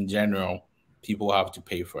country, in general, people have to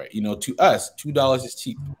pay for it. To us, $2 is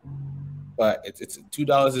cheap, but it's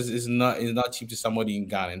 $2 is not cheap to somebody in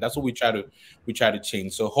Ghana, and that's what we try to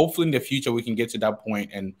change. So hopefully in the future we can get to that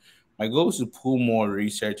point. And my goal is to pull more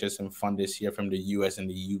researchers and funders here from the US and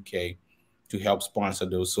the UK to help sponsor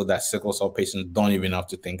those, so that sickle cell patients don't even have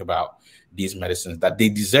to think about these medicines that they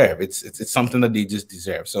deserve. It's something that they just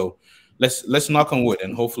deserve. So let's knock on wood,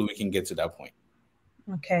 and hopefully we can get to that point.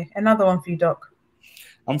 Okay, another one for you, Doc.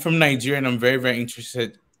 I'm from Nigeria, and I'm very, very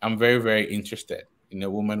interested. I'm very, very interested in a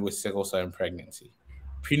woman with sickle cell and pregnancy.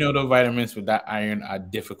 Prenatal vitamins without iron are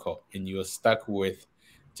difficult, and you are stuck with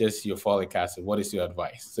just your folic acid. What is your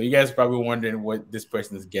advice? So you guys are probably wondering what this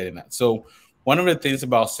person is getting at. So one of the things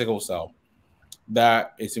about sickle cell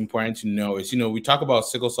that is important to know is, we talk about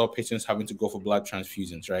sickle cell patients having to go for blood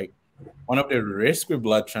transfusions, right? One of the risks with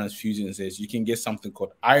blood transfusions is you can get something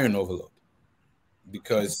called iron overload,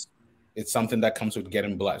 because it's something that comes with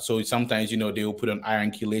getting blood. So sometimes, they will put on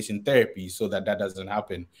iron chelation therapy so that doesn't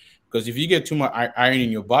happen. Because if you get too much iron in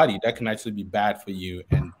your body, that can actually be bad for you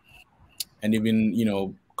and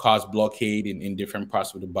even, cause blockade in different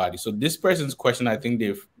parts of the body. So this person's question, I think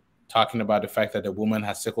they're talking about the fact that the woman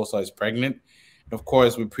has sickle cell, is pregnant. And of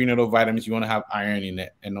course, with prenatal vitamins, you want to have iron in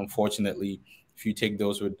it. And unfortunately, if you take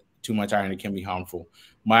those with too much iron, it can be harmful.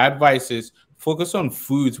 My advice is focus on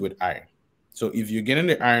foods with iron. So if you're getting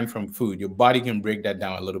the iron from food, your body can break that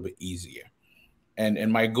down a little bit easier.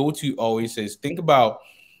 And my go-to always is think about,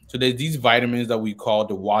 so there's these vitamins that we call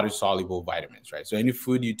the water-soluble vitamins, right? So any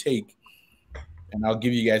food you take, and I'll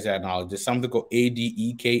give you guys that knowledge, there's something called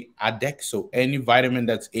ADEK, ADEK. So any vitamin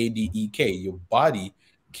that's ADEK, your body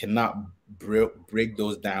cannot break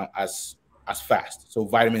those down as fast. So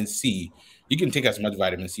vitamin C, you can take as much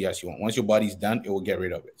vitamin C as you want. Once your body's done, it will get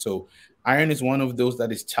rid of it. So iron is one of those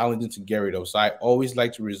that is challenging to get rid of. So I always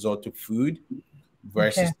like to resort to food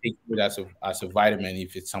versus taking it as a vitamin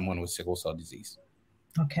if it's someone with sickle cell disease.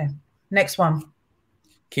 Okay. Next one.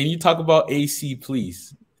 Can you talk about AC,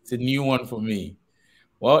 please? It's a new one for me.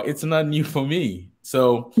 Well, it's not new for me.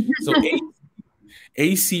 So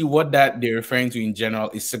AC, what that they're referring to in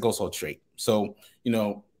general is sickle cell trait. So,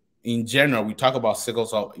 in general, we talk about sickle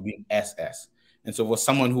cell being SS. And so for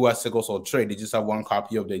someone who has sickle cell trait, they just have one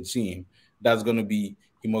copy of the gene. That's going to be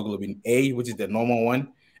hemoglobin A, which is the normal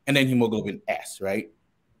one, and then hemoglobin S, right?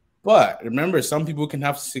 But remember, some people can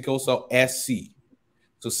have sickle cell SC.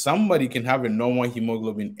 So somebody can have a normal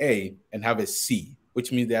hemoglobin A and have a C,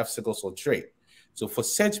 which means they have sickle cell trait. So for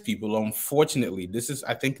such people, unfortunately,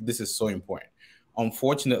 I think this is so important.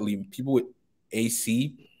 Unfortunately, people with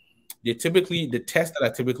AC, the tests that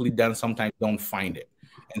are typically done sometimes don't find it.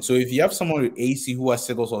 And so if you have someone with AC who has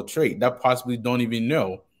sickle cell trait, that possibly don't even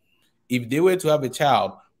know, if they were to have a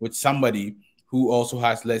child with somebody who also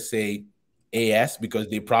has, let's say, AS, because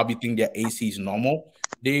they probably think their AC is normal,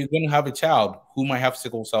 they're going to have a child who might have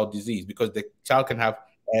sickle cell disease, because the child can have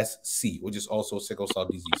SC, which is also sickle cell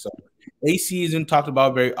disease. So AC isn't talked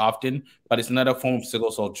about very often, but it's another form of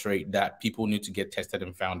sickle cell trait that people need to get tested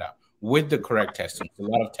and found out with the correct testing. A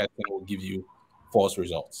lot of testing will give you false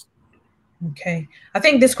results. Okay, I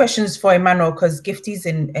think this question is for Emmanuel, because Gifty's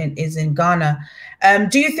is in Ghana.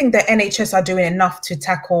 Do you think the NHS are doing enough to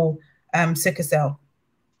tackle sickle cell?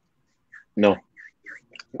 No,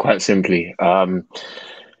 quite simply.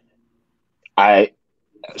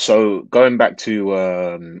 So going back to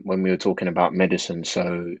when we were talking about medicine,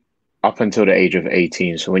 so up until the age of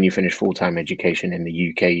 18, so when you finish full-time education in the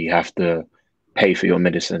UK, you have to pay for your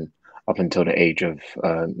medicine up until the age of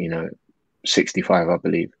 65, I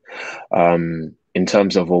believe. In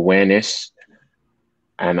terms of awareness,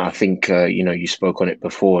 and I think you spoke on it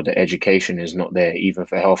before, the education is not there even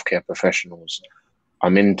for healthcare professionals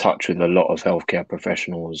I'm in touch with a lot of healthcare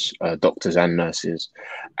professionals, doctors and nurses.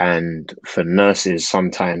 And for nurses,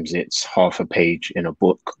 sometimes it's half a page in a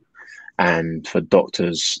book. And for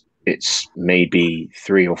doctors, it's maybe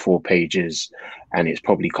 3 or 4 pages, and it's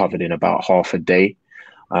probably covered in about half a day.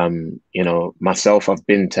 You know, myself, I've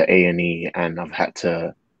been to A&E and I've had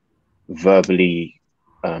to verbally,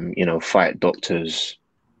 you know, fight doctors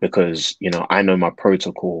because, you know, I know my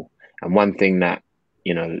protocol. And one thing that,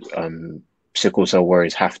 you know, sickle cell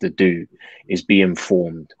warriors have to do is be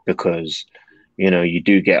informed, because, you know, you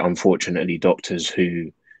do get, unfortunately, doctors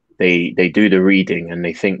who they do the reading and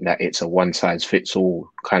they think that it's a one size fits all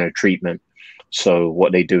kind of treatment. So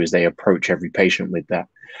what they do is they approach every patient with that.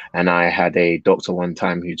 And I had a doctor one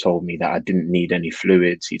time who told me that I didn't need any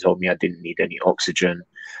fluids. He told me I didn't need any oxygen,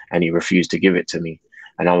 and he refused to give it to me.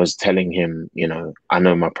 And I was telling him, you know, I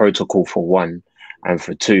know my protocol, for one, and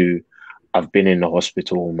for two, I've been in the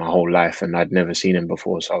hospital my whole life and I'd never seen him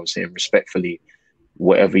before. So I was saying respectfully,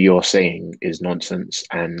 whatever you're saying is nonsense,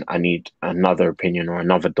 and I need another opinion or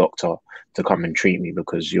another doctor to come and treat me,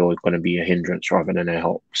 because you're going to be a hindrance rather than a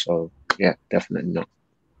help. So yeah, definitely not.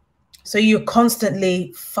 So you're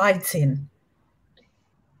constantly fighting?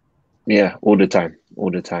 Yeah, all the time, all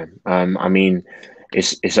the time. I mean,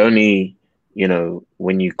 it's only, you know,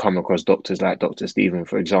 when you come across doctors like Dr. Stephen,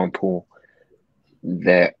 for example,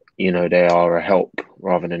 that, you know, they are a help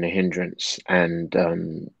rather than a hindrance. And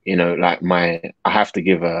you know, like I have to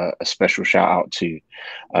give a special shout out to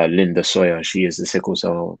Linda Sawyer. She is the sickle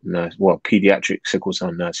cell nurse, well, pediatric sickle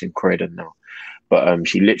cell nurse in Croydon now. But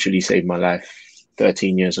she literally saved my life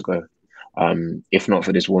 13 years ago. If not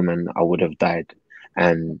for this woman, I would have died.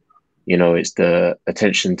 And you know, it's the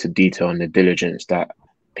attention to detail and the diligence that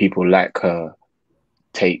people like her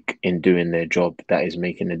take in doing their job that is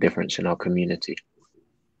making a difference in our community.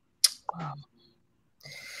 Wow.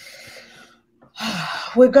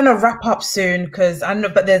 We're gonna wrap up soon, because I know,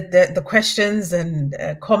 but the questions and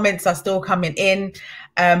comments are still coming in.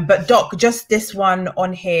 But Doc, just this one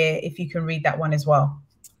on here, if you can read that one as well.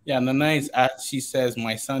 Yeah, Nana is she says,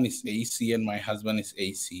 my son is AC and my husband is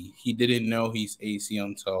AC. He didn't know he's AC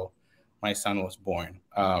until my son was born.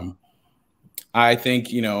 I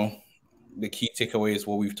think, you know, the key takeaway is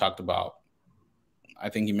what we've talked about. I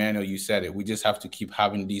think, Emmanuel, you said it. We just have to keep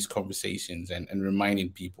having these conversations and reminding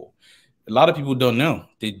people. A lot of people don't know.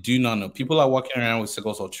 They do not know. People are walking around with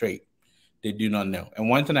sickle cell trait. They do not know. And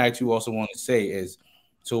one thing I actually also want to say is,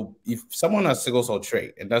 so if someone has sickle cell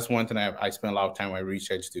trait, and that's one thing I spend a lot of time on my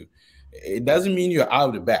research too, it doesn't mean you're out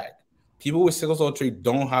of the bag. People with sickle cell trait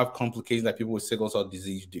don't have complications that people with sickle cell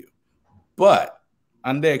disease do. But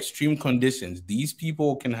under extreme conditions, these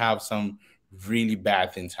people can have some really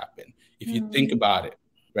bad things happen. If you think about it,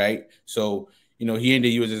 right? So, you know, here in the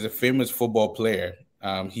US, there's a famous football player.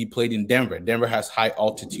 He played in Denver. Denver has high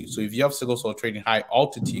altitude. So if you have sickle cell trait in high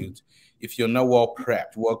altitude, if you're not well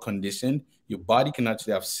prepped, well conditioned, your body can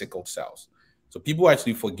actually have sickle cells. So people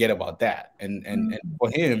actually forget about that. And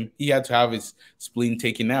for him, he had to have his spleen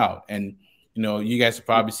taken out. And, you know, you guys have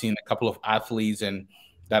probably seen a couple of athletes and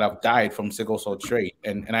that have died from sickle cell trait.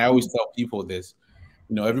 And I always tell people this,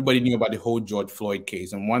 you know, everybody knew about the whole George Floyd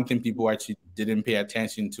case. And one thing people actually didn't pay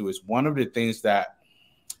attention to is one of the things that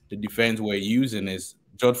the defense were using is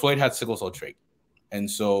George Floyd had sickle cell trait.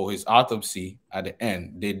 And so his autopsy at the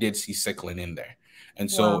end, they did see sickling in there.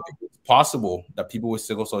 And so it's possible that people with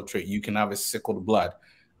sickle cell trait, you can have a sickled blood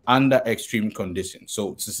under extreme conditions.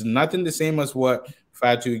 So this is nothing the same as what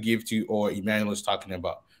Fatu gave to or Emmanuel is talking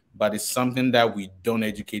about, but it's something that we don't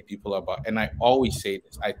educate people about. And I always say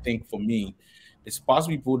this, I think for me, it's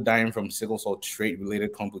possible people dying from sickle cell trait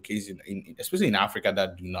related complications, especially in Africa,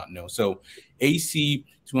 that do not know. So AC,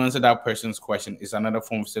 to answer that person's question, is another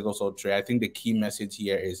form of sickle cell trait. I think the key message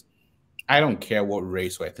here is, I don't care what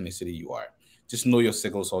race or ethnicity you are. Just know your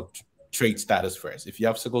sickle cell trait status first. If you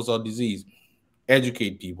have sickle cell disease,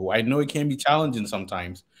 educate people. I know it can be challenging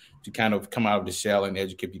sometimes to kind of come out of the shell and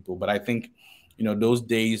educate people, but I think, you know, those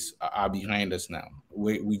days are behind us now.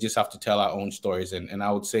 We just have to tell our own stories. And I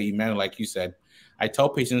would say, Emmanuel, like you said, I tell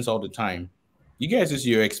patients all the time, you guys, is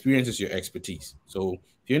your experience is your expertise. So if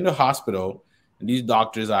you're in the hospital and these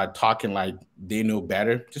doctors are talking like they know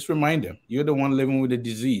better, just remind them, you're the one living with the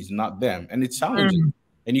disease, not them. And it's challenging.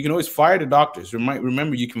 And you can always fire the doctors.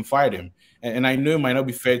 Remember, you can fire them. And I know it might not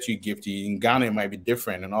be fair to you, Gifty. In Ghana, it might be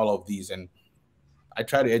different and all of these. And I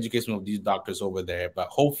try to educate some of these doctors over there. But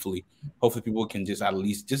hopefully people can just at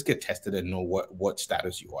least just get tested and know what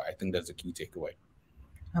status you are. I think that's a key takeaway.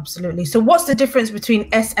 Absolutely. So what's the difference between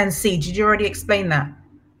S and C? Did you already explain that?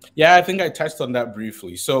 Yeah, I think I touched on that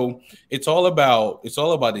briefly. So it's all about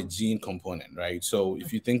the gene component, right? So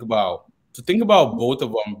if you think about So think about both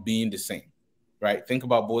of them being the same, right? Think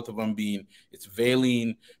about both of them being, it's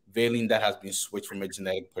valine that has been switched from a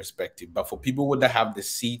genetic perspective. But for people that have the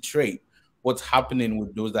C trait, what's happening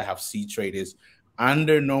with those that have C trait is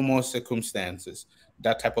under normal circumstances,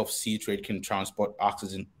 that type of C trait can transport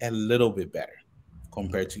oxygen a little bit better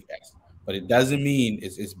compared to S. But it doesn't mean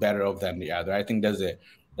it's better off than the other. I think that's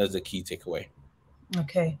a key takeaway.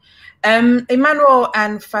 Okay. Emmanuel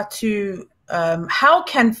and Fatu, how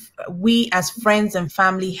can we as friends and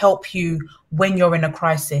family help you when you're in a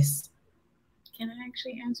crisis? Can I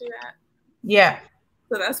actually answer that? Yeah.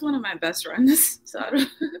 So that's one of my best friends.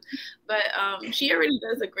 But she already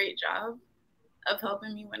does a great job of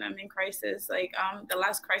helping me when I'm in crisis. Like the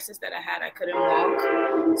last crisis that I had, I couldn't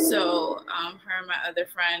walk. So her and my other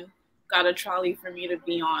friend got a trolley for me to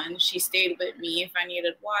be on. She stayed with me if I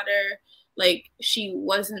needed water. Like she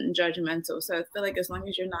wasn't judgmental. So I feel like as long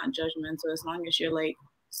as you're not judgmental, as long as you're like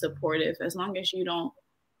supportive, as long as you don't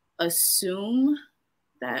assume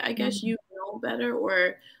that I guess you know better,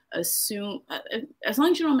 or assume, as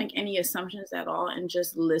long as you don't make any assumptions at all and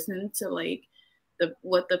just listen to like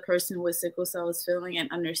what the person with sickle cell is feeling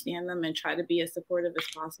and understand them and try to be as supportive as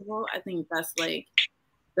possible, I think that's like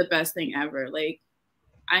the best thing ever. Like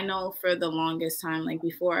I know for the longest time, like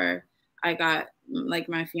before I got like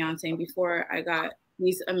my fiance and before I got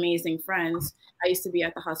these amazing friends, I used to be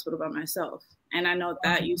at the hospital by myself. And I know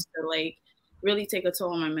that used to like really take a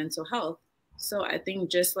toll on my mental health. So I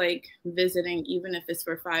think just like visiting, even if it's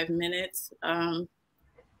for 5 minutes,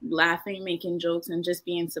 laughing, making jokes, and just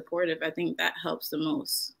being supportive, I think that helps the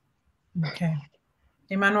most. Okay.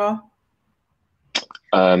 Emmanuel?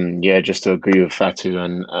 Yeah, just to agree with Fatu,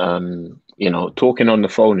 and you know, talking on the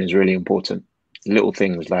phone is really important. Little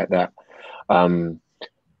things like that.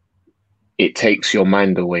 It takes your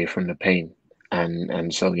mind away from the pain,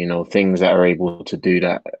 and so you know, things that are able to do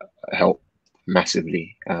that help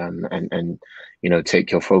massively, and you know,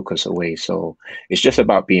 take your focus away. So it's just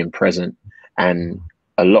about being present. And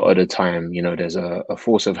a lot of the time, you know, there's a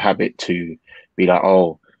force of habit to be like,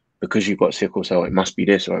 oh, because you've got sickle cell, it must be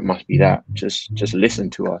this or it must be that. Just listen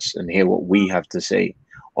to us and hear what we have to say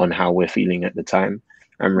on how we're feeling at the time,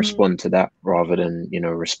 and respond to that, rather than, you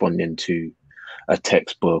know, responding to a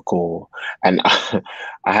textbook or. And I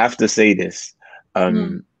have to say this,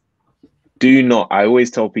 do not, I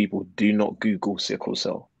always tell people, do not Google sickle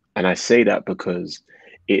cell. And I say that because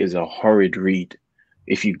it is a horrid read.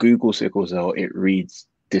 If you Google sickle cell, it reads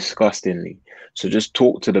disgustingly. So just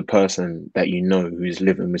talk to the person that you know who's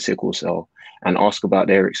living with sickle cell and ask about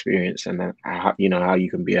their experience, and then how, you know, how you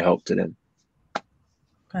can be a help to them.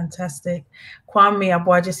 Fantastic. Kwame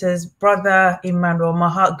Abuaji says, Brother Emmanuel, my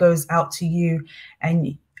heart goes out to you,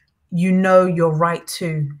 and you know you're right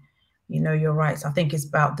too. You know you're right. So I think it's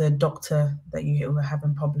about the doctor that you were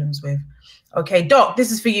having problems with. Okay, Doc,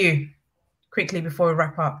 this is for you. Quickly before we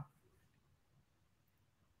wrap up.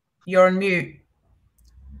 You're on mute.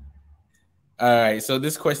 All right. So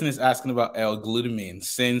this question is asking about L-glutamine,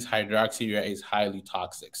 since hydroxyurea is highly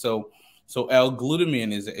toxic. So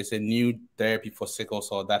L-glutamine is a new therapy for sickle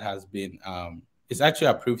cell that has been it's actually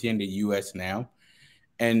approved here in the US now.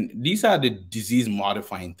 And these are the disease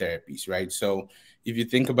modifying therapies, right? So if you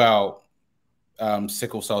think about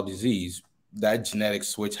sickle cell disease, that genetic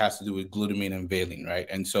switch has to do with glutamine and valine, right?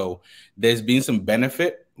 And so there's been some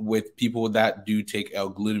benefit with people that do take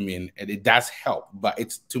L-glutamine, and it does help. But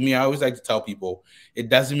it's, to me, I always like to tell people, it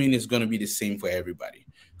doesn't mean it's going to be the same for everybody.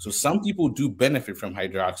 So some people do benefit from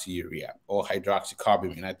hydroxyurea or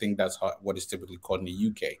hydroxycarbamine. I think that's what is typically called in the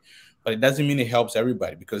UK. But it doesn't mean it helps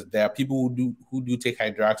everybody, because there are people who do take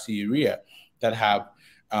hydroxyurea that have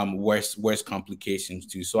worse complications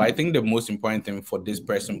too. So I think the most important thing for this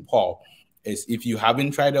person, Paul, is if you haven't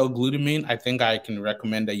tried L-glutamine, I think I can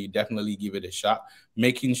recommend that you definitely give it a shot,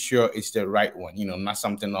 making sure it's the right one, you know, not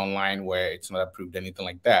something online where it's not approved, anything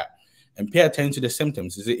like that. And pay attention to the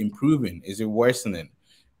symptoms. Is it improving? Is it worsening?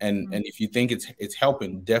 And if you think it's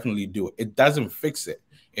helping, definitely do it. It doesn't fix it.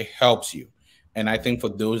 It helps you. And I think for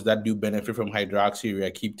those that do benefit from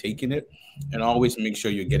hydroxyurea, keep taking it, and always make sure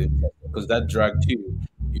you're getting tested, because that drug too,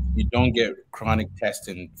 if you don't get chronic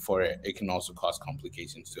testing for it, it can also cause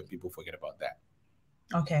complications. So people forget about that.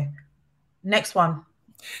 Okay. Next one.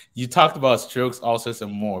 You talked about strokes, ulcers,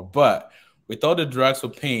 and more, but with all the drugs for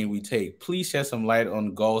pain we take, please shed some light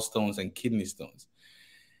on gallstones and kidney stones.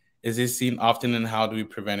 Is it seen often, and how do we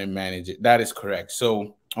prevent and manage it? That is correct.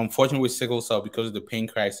 So unfortunately with sickle cell, because of the pain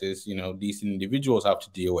crisis, you know, these individuals have to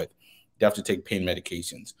deal with, they have to take pain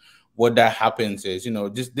medications. What that happens is, you know,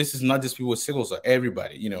 this is not just people with sickle cell,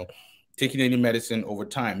 everybody, you know, taking any medicine over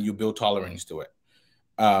time, you build tolerance to it.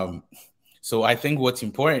 So I think what's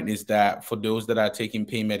important is that for those that are taking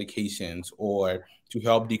pain medications or to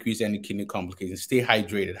help decrease any kidney complications, stay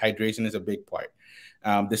hydrated. Hydration is a big part.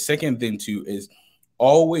 The second thing too is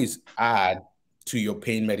always add to your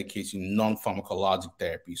pain medication non-pharmacologic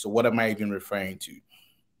therapy. So what am I even referring to?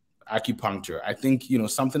 Acupuncture. I think,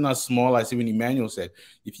 something as small as even Emmanuel said,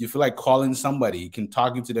 if you feel like calling somebody,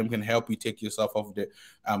 talking to them can help you take yourself off the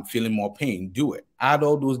feeling more pain, do it. Add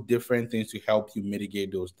all those different things to help you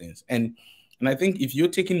mitigate those things. And I think if you're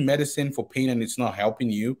taking medicine for pain and it's not helping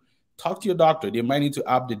you, talk to your doctor. They might need to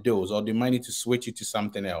up the dose or they might need to switch you to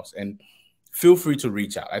something else. And feel free to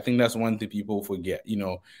reach out. I think that's one thing people forget.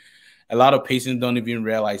 A lot of patients don't even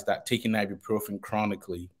realize that taking ibuprofen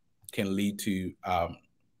chronically can lead to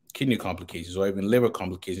kidney complications or even liver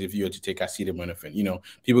complications if you were to take acetaminophen.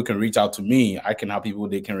 People can reach out to me. I can have people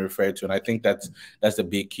they can refer to. And I think that's the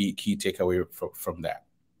big key takeaway from that.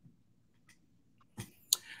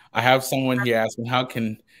 I have someone here asking, how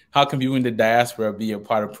can people in the diaspora be a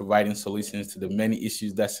part of providing solutions to the many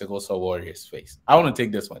issues that sickle cell warriors face? I want to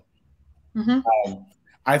take this one.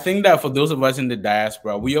 I think that for those of us in the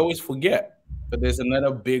diaspora, we always forget that there's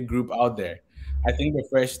another big group out there. I think the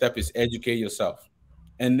first step is educate yourself.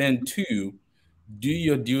 And then 2, do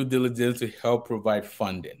your due diligence to help provide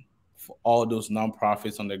funding for all those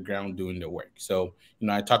nonprofits on the ground doing the work. So,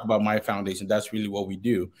 I talk about my foundation. That's really what we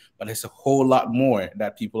do. But there's a whole lot more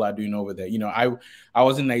that people are doing over there. I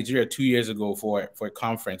was in Nigeria 2 years ago for a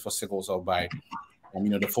conference for sickle cell by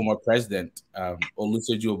the former president,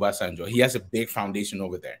 Olusegun Obasanjo. He has a big foundation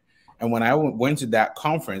over there. And when I went to that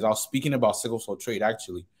conference, I was speaking about sickle cell trait,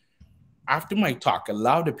 actually. After my talk, a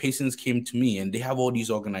lot of the patients came to me and they have all these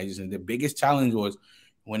organizations. The biggest challenge was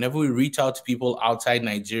whenever we reach out to people outside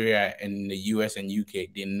Nigeria and the US and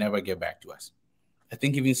UK, they never get back to us. I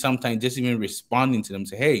think even sometimes just even responding to them,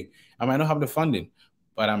 say, hey, I might not have the funding,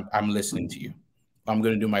 but I'm listening to you. I'm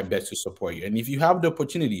going to do my best to support you. And if you have the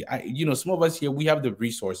opportunity, some of us here, we have the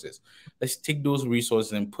resources. Let's take those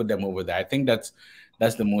resources and put them over there. I think that's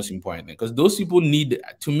the most important thing, because those people they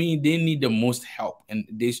need the most help and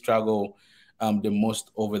they struggle the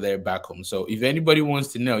most over there back home. So if anybody wants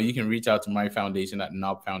to know, you can reach out to my foundation at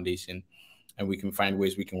NOB Foundation and we can find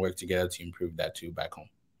ways we can work together to improve that too back home.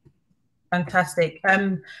 Fantastic.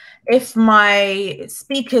 If my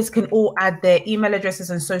speakers can all add their email addresses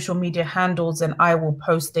and social media handles, and I will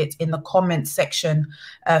post it in the comment section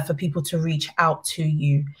for people to reach out to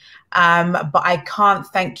you. But I can't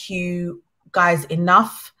thank you guys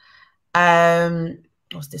enough.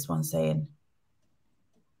 What's this one saying?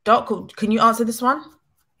 Doc, can you answer this one?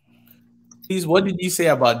 Please, what did you say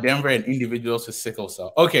about Denver and individuals with sickle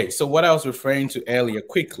cell? Okay, so what I was referring to earlier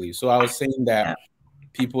quickly. So I was saying that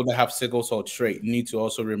people that have sickle cell trait need to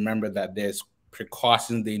also remember that there's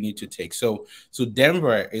precautions they need to take. So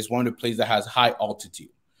Denver is one of the places that has high altitude.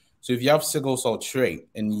 So if you have sickle cell trait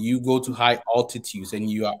and you go to high altitudes and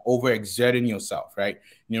you are overexerting yourself, right,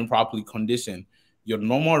 and you're improperly conditioned, your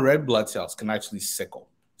normal red blood cells can actually sickle.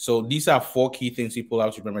 So these are 4 key things people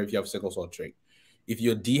have to remember if you have sickle cell trait. If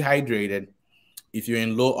you're dehydrated, if you're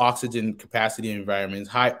in low oxygen capacity environments,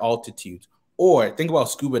 high altitudes, or think about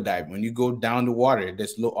scuba diving. When you go down the water,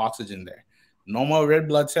 there's low oxygen there. Normal red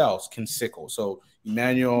blood cells can sickle. So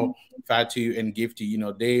Emmanuel, Fatu, and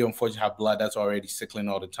Gifty, they unfortunately have blood that's already sickling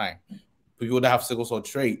all the time. People that have sickle cell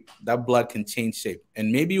trait, that blood can change shape.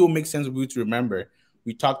 And maybe it will make sense for you to remember,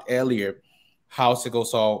 we talked earlier how sickle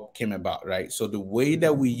cell came about, right? So the way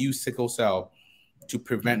that we use sickle cell to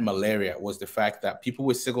prevent malaria was the fact that people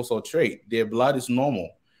with sickle cell trait, their blood is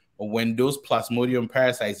normal. But when those plasmodium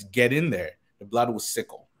parasites get in there, the blood will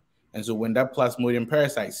sickle. And so when that plasmodium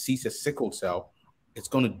parasite sees a sickle cell, it's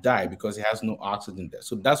going to die because it has no oxygen there.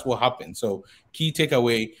 So that's what happened. So key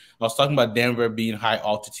takeaway, I was talking about Denver being high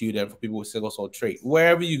altitude and for people with sickle cell trait.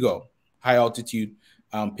 Wherever you go, high altitude,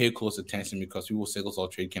 pay close attention because people with sickle cell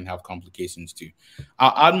trait can have complications too.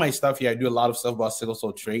 I'll add my stuff here. I do a lot of stuff about sickle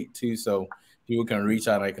cell trait too. So people can reach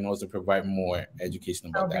out and I can also provide more education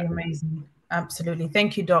about that. That'll be amazing. Absolutely.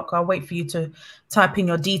 Thank you, Doc. I'll wait for you to type in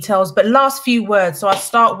your details. But last few words. So I'll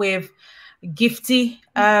start with Gifty.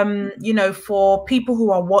 For people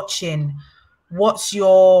who are watching, what's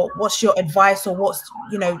your advice, or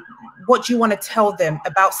what do you want to tell them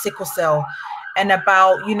about sickle cell and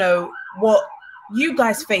about, what you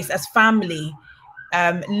guys face as family,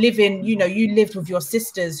 living, you lived with your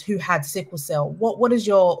sisters who had sickle cell. What is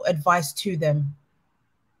your advice to them?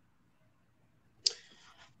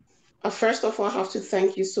 First of all, I have to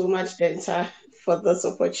thank you so much, Denta, for this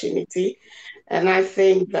opportunity. And I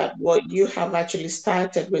think that what you have actually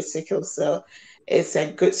started with sickle cell is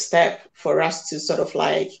a good step for us to sort of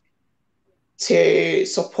like to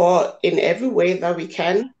support in every way that we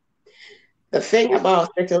can. The thing about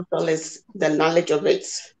sickle cell is the knowledge of it.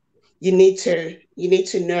 You need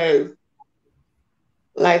to know,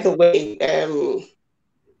 like the way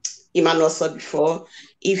Emmanuel said before,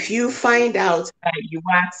 if you find out that you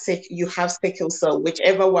are sick, you have sickle cell,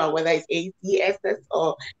 whichever one, whether it's ACSS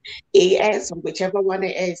or AS, or whichever one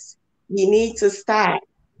it is, you need to start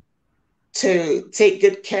to take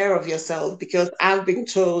good care of yourself, because I've been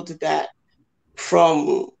told that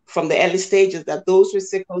from the early stages that those with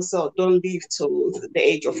sickle cell don't live till the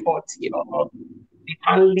age of 40, or they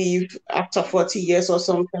can't live after 40 years or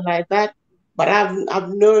something like that. But I've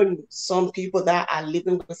known some people that are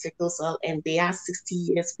living with sickle cell and they are 60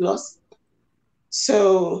 years plus.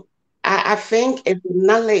 So I think it's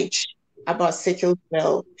knowledge about sickle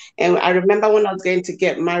cell. And I remember when I was going to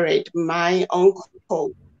get married, my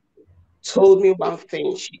uncle told me one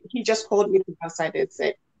thing. He just called me to one side and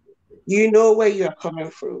said, you know where you are coming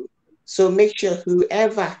from. So make sure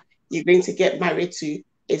whoever you're going to get married to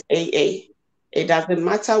is AA. It doesn't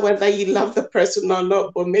matter whether you love the person or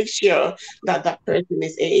not, but make sure that that person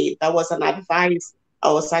is AA. That was an advice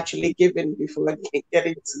I was actually given before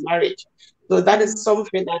getting to marriage. So that is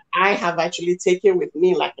something that I have actually taken with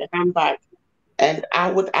me like a handbag. And I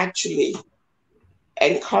would actually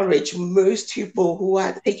encourage most people who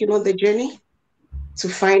are taking on the journey to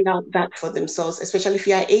find out that for themselves, especially if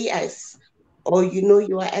you are AS or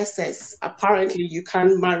you are SS. Apparently, you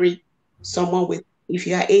can't marry someone with, if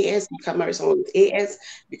you are AS, you can marry someone with AS,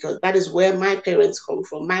 because that is where my parents come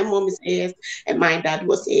from. My mom is AS and my dad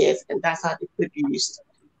was AS, and that's how they produced.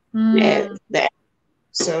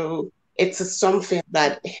 So it's something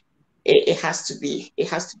that it has to be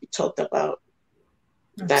talked about.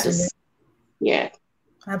 Absolutely. That is, yeah.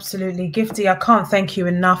 Absolutely. Gifty, I can't thank you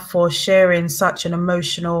enough for sharing such an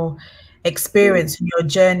emotional experience in your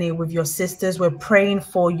journey with your sisters. We're praying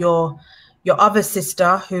for your other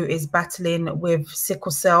sister who is battling with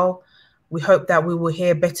sickle cell. We hope that we will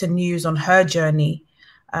hear better news on her journey.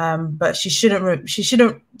 But she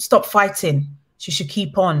shouldn't stop fighting. She should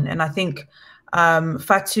keep on. And I think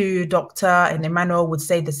Fatu, Doctor, and Emmanuel would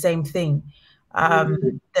say the same thing,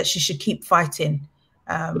 that she should keep fighting.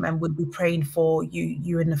 And we'll be praying for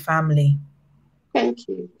you and the family. Thank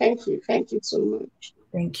you so much.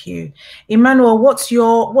 Thank you, Emmanuel. What's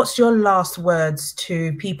your last words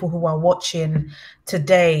to people who are watching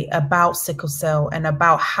today about sickle cell and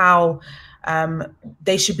about how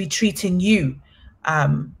they should be treating you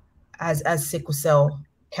as sickle cell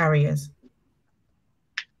carriers?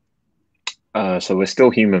 So we're still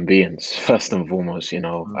human beings, first and foremost, and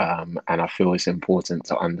I feel it's important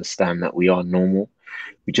to understand that we are normal.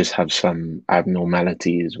 We just have some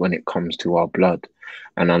abnormalities when it comes to our blood.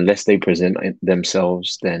 And unless they present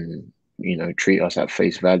themselves, then, treat us at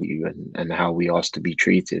face value and how we ask to be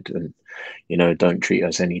treated, and, don't treat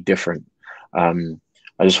us any different. I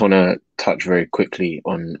just want to touch very quickly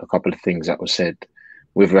on a couple of things that were said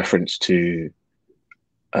with reference to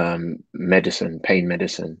medicine, pain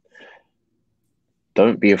medicine.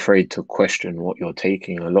 Don't be afraid to question what you're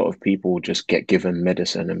taking. A lot of people just get given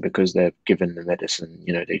medicine, and because they're given the medicine,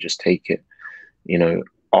 they just take it.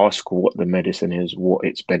 Ask what the medicine is, what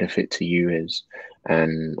its benefit to you is.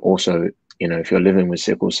 And also, if you're living with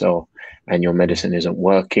sickle cell and your medicine isn't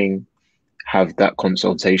working, have that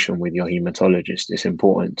consultation with your hematologist. It's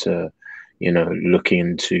important to, look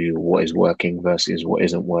into what is working versus what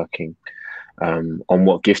isn't working. On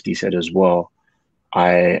what Gifty said as well,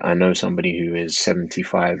 I know somebody who is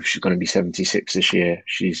 75. She's going to be 76 this year.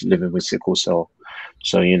 She's living with sickle cell.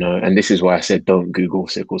 So, and this is why I said don't Google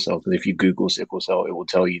sickle cell, because if you Google sickle cell, it will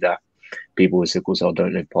tell you that people with sickle cell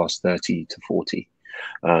don't live past 30 to 40.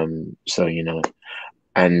 So,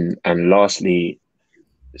 and lastly,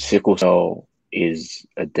 sickle cell is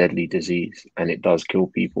a deadly disease and it does kill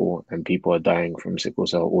people, and people are dying from sickle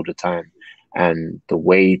cell all the time. And the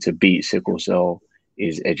way to beat sickle cell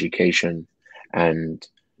is education. And,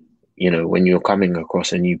 when you're coming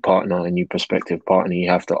across a new partner, a new prospective partner, you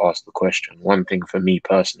have to ask the question. One thing for me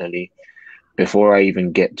personally, before I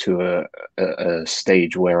even get to a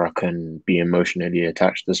stage where I can be emotionally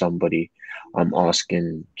attached to somebody, I'm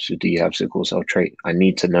asking, so do you have sickle cell trait? I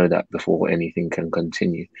need to know that before anything can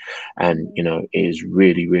continue. And, it is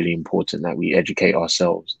really, really important that we educate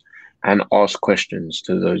ourselves and ask questions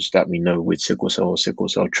to those that we know with sickle cell or sickle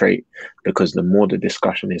cell trait, because the more the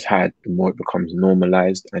discussion is had, the more it becomes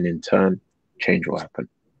normalized, and in turn, change will happen.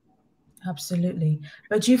 Absolutely.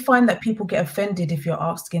 But do you find that people get offended if you're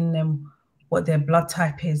asking them what their blood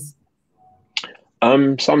type is?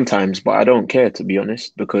 Sometimes, but I don't care, to be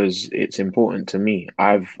honest, because it's important to me.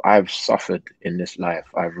 I've suffered in this life.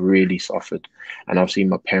 I've really suffered, and I've seen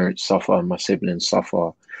my parents suffer and my siblings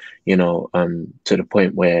suffer, to the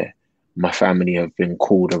point where my family have been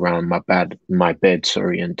called around my bed,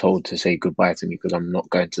 sorry, and told to say goodbye to me because I'm not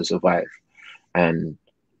going to survive. And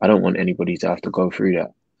I don't want anybody to have to go through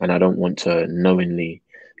that. And I don't want to knowingly,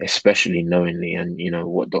 especially knowingly, and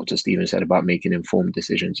what Dr. Stephen said about making informed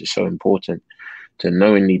decisions is so important, to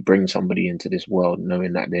knowingly bring somebody into this world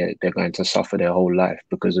knowing that they're going to suffer their whole life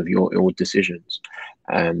because of your ill decisions.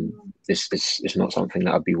 It's not something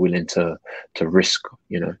that I'd be willing to risk.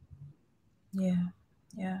 Yeah,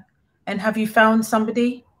 yeah. And have you found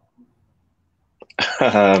somebody?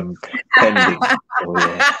 Pending. Oh,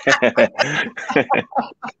 yeah.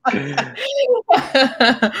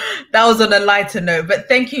 That was on a lighter note, but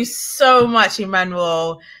thank you so much,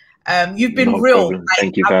 Emmanuel. You've been real. Problem.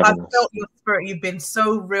 Thank you for having us. I felt your spirit. You've been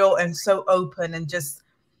so real and so open, and just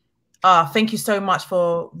thank you so much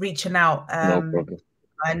for reaching out. No problem.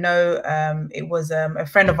 I know it was a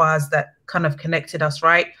friend of ours that kind of connected us,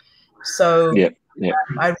 right? So yeah.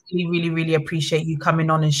 I really, really, really appreciate you coming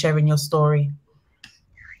on and sharing your story.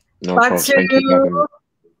 No problem. Thank you for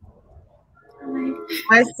having me.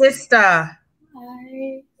 My sister.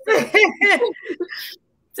 Hi.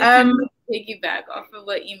 Piggyback off of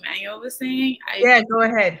what Emmanuel was saying. Go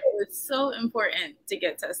ahead. It's so important to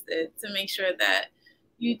get tested to make sure that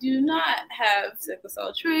you do not have sickle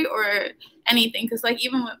cell trait or anything. Because like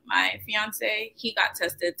even with my fiance, he got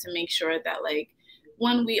tested to make sure that like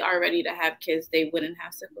when we are ready to have kids, they wouldn't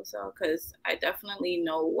have sickle cell. Because I definitely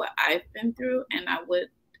know what I've been through, and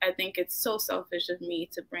I think it's so selfish of me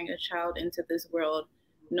to bring a child into this world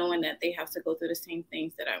knowing that they have to go through the same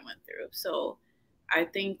things that I went through. So I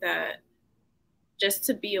think that just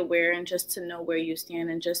to be aware and just to know where you stand,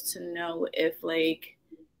 and just to know if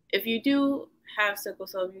you do have sickle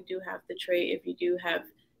cell, if you do have the trait, if you do have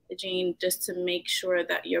the gene, just to make sure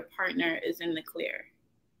that your partner is in the clear.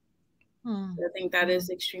 So I think that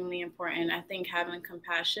is extremely important. I think having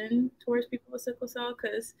compassion towards people with sickle cell,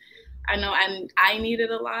 because I know I need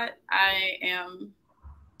it a lot.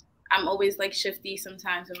 I'm always like shifty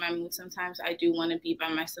sometimes in my mood. Sometimes I do want to be by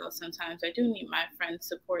myself. Sometimes I do need my friends'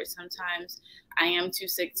 support. Sometimes I am too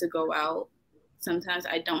sick to go out. Sometimes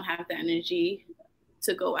I don't have the energy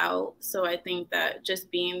to go out. So I think that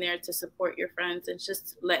just being there to support your friends and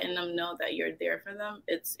just letting them know that you're there for them,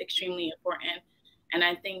 it's extremely important. And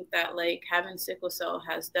I think that like having sickle cell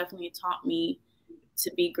has definitely taught me to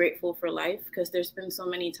be grateful for life, because there's been so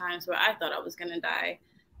many times where I thought I was going to die,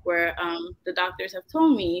 where the doctors have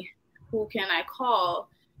told me, who can I call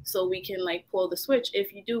so we can like pull the switch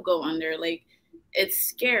if you do go under? Like, it's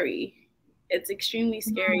scary. It's extremely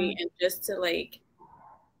scary. And just to like,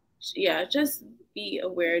 just be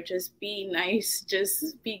aware, just be nice,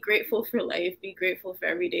 just be grateful for life, be grateful for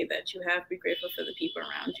every day that you have, be grateful for the people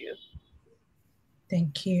around you.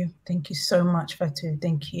 Thank you. Thank you so much, Fatu.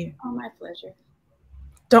 Thank you. Oh, my pleasure.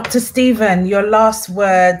 Dr. Stephen, your last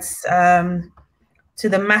words to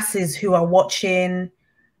the masses who are watching,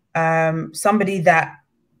 somebody that,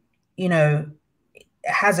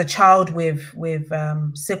 has a child with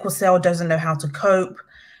sickle cell, doesn't know how to cope,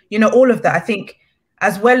 all of that. I think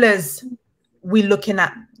as well as we're looking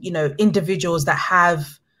at, individuals that have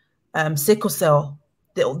sickle cell,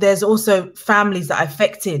 there's also families that are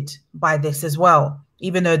affected by this as well,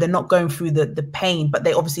 even though they're not going through the pain, but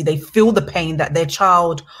they feel the pain that their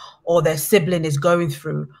child or their sibling is going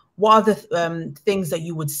through. What are the things that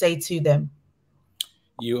you would say to them?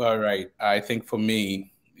 You are right. I think for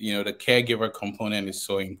me, the caregiver component is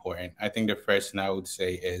so important. I think the first thing I would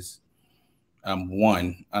say is,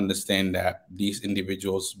 one, understand that these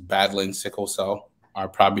individuals battling sickle cell are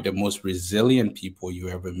probably the most resilient people you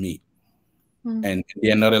ever meet. And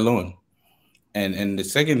they're not alone. And the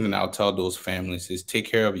second thing I'll tell those families is take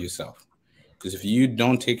care of yourself. Because if you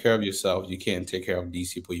don't take care of yourself, you can't take care of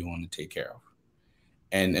these people you want to take care of.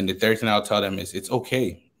 And the third thing I'll tell them is it's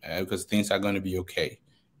okay, because things are going to be okay.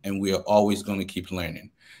 And we are always going to keep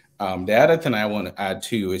learning. The other thing I want to add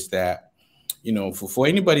too is that, for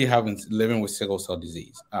anybody living with sickle cell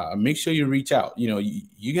disease, make sure you reach out.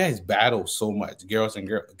 You guys battle so much. Girls and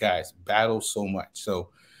guys battle so much.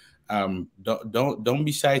 So don't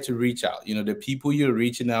be shy to reach out. The people you're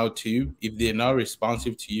reaching out to, if they're not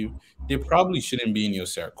responsive to you, they probably shouldn't be in your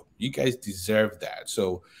circle. You guys deserve that.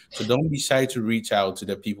 So don't be shy to reach out to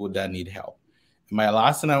the people that need help. And my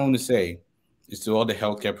last thing I want to say is to all the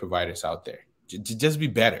healthcare providers out there, just be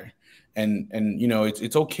better. And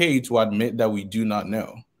it's okay to admit that we do not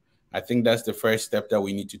know. I think that's the first step that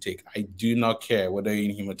we need to take. I do not care whether you're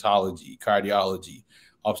in hematology, cardiology,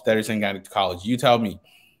 obstetrics and gynecology. You tell me.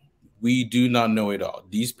 We do not know it all.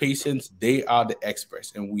 These patients, they are the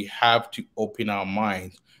experts, and we have to open our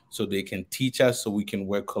minds so they can teach us, so we can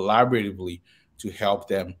work collaboratively to help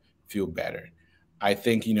them feel better. I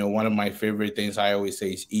think, one of my favorite things I always say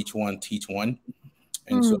is each one teach one.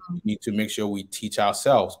 And so we need to make sure we teach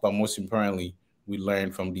ourselves, but most importantly, we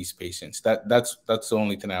learn from these patients. That's the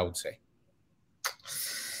only thing I would say.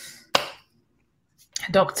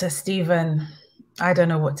 Dr. Stephen, I don't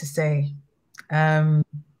know what to say.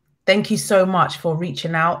 Thank you so much for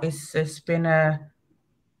reaching out. It's been a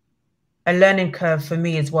learning curve for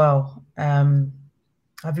me as well.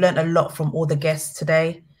 I've learned a lot from all the guests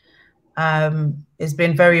today. It's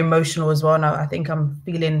been very emotional as well. And I think I'm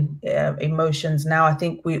feeling emotions now. I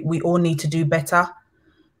think we all need to do better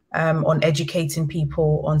on educating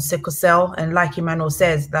people on sickle cell. And like Emmanuel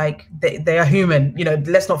says, like they are human.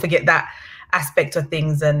 Let's not forget that aspect of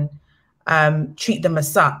things and treat them as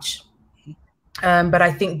such. But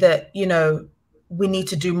I think that, we need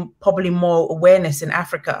to do probably more awareness in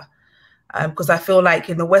Africa, because I feel like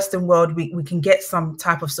in the Western world, we can get some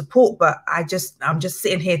type of support. But I'm just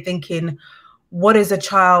sitting here thinking, what is a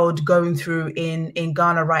child going through in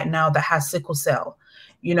Ghana right now that has sickle cell?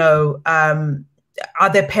 Are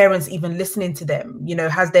their parents even listening to them?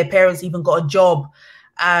 Has their parents even got a job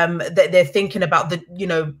that they're thinking about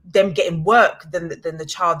them getting work than the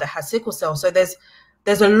child that has sickle cell? So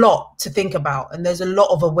there's a lot to think about, and there's a lot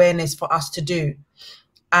of awareness for us to do.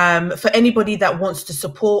 For anybody that wants to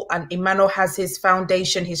support, and Emmanuel has his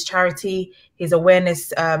foundation, his charity, his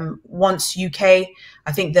awareness, Once UK.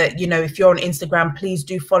 I think that, if you're on Instagram, please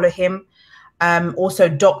do follow him. Also,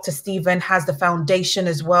 Dr. Stephen has the foundation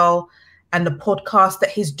as well, and the podcast that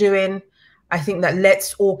he's doing. I think that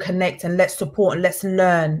let's all connect and let's support and let's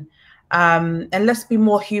learn, and let's be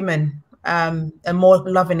more human and more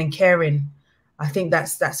loving and caring. I think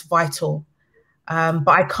that's vital. But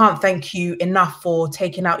I can't thank you enough for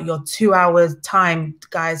taking out your 2 hours time,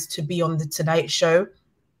 guys, to be on the Tonight Show.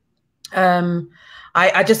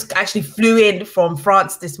 I just actually flew in from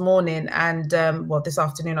France this morning, and this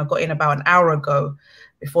afternoon. I got in about an hour ago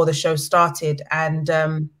before the show started, and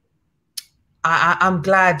I'm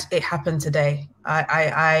glad it happened today.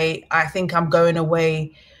 I think I'm going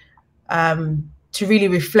away to really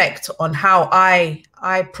reflect on how I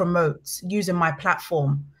promote using my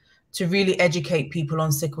platform to really educate people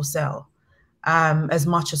on sickle cell as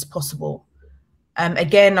much as possible.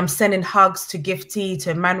 Again, I'm sending hugs to Gifty,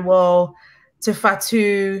 to Emmanuel, to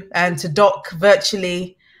Fatu, and to Doc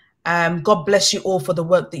virtually. God bless you all for the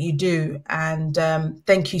work that you do. And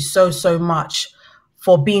thank you so much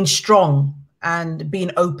for being strong and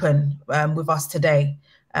being open with us today.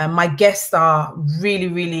 My guests are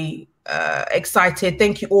really excited.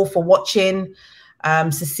 Thank you all for watching.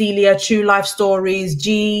 Cecilia, True Life Stories,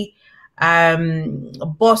 G,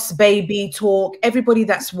 Boss Baby Talk, everybody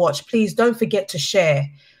that's watched, please don't forget to share,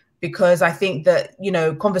 because I think that,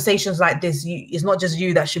 conversations like this, it's not just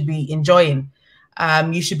you that should be enjoying.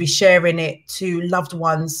 You should be sharing it to loved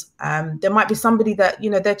ones. There might be somebody that,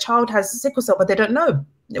 their child has sickle cell, but they don't know.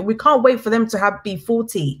 We can't wait for them to be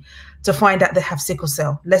 40 to find out they have sickle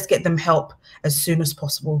cell. Let's get them help as soon as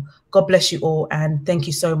possible. God bless you all. And thank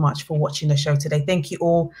you so much for watching the show today. Thank you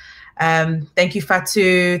all. Thank you,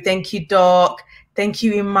 Fatu. Thank you, Doc. Thank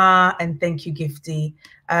you, Ima. And thank you, Gifty.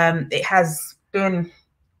 It has been,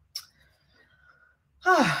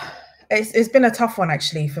 it's been a tough one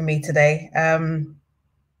actually for me today.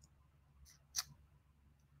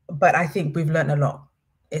 But I think we've learned a lot.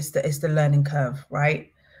 It's the learning curve, right?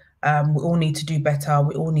 We all need to do better.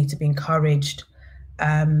 We all need to be encouraged,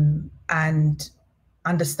 and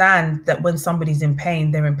understand that when somebody's in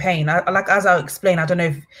pain, they're in pain. As I'll explain, I don't know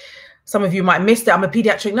if some of you might miss it. I'm a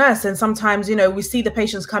pediatric nurse, and sometimes, we see the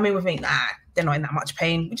patients come in with me, they're not in that much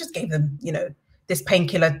pain. We just gave them, this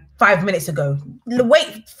painkiller 5 minutes ago.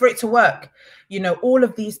 Wait for it to work. All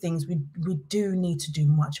of these things, we do need to do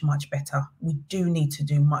much better. We do need to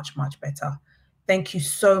do much better. Thank you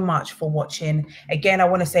so much for watching. Again, I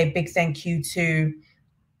want to say a big thank you to,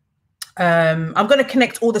 I'm going to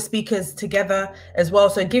connect all the speakers together as well.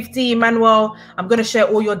 So Gifty, Emmanuel, I'm going to share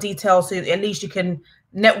all your details so at least you can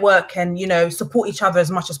network and, support each other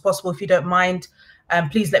as much as possible. If you don't mind,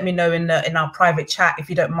 please let me know in our private chat if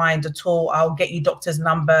you don't mind at all. I'll get you doctor's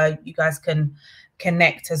number. You guys can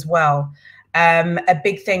connect as well. A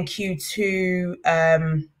big thank you to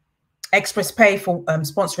Express Pay for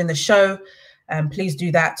sponsoring the show. Please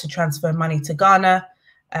do that to transfer money to Ghana.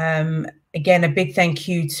 Again, a big thank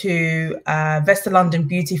you to Vesta London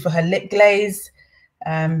Beauty for her lip glaze.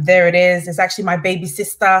 There it is. It's actually my baby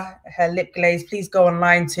sister, her lip glaze. Please go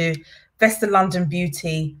online to Vesta London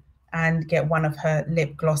Beauty and get one of her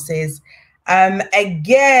lip glosses.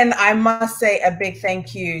 Again, I must say a big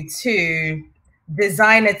thank you to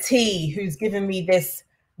Designer T, who's given me this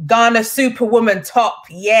Ghana Superwoman top.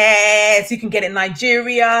 Yes, you can get it in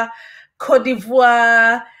Nigeria, Cote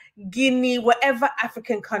d'Ivoire, Guinea, whatever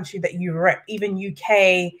African country that you rep, even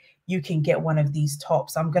UK, you can get one of these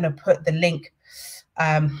tops. I'm going to put the link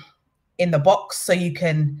in the box so you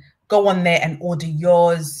can go on there and order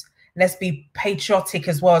yours. Let's be patriotic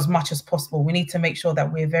as well as much as possible. We need to make sure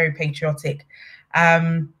that we're very patriotic.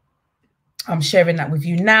 I'm sharing that with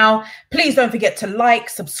you now. Please don't forget to like,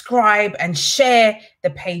 subscribe, and share the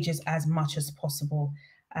pages as much as possible.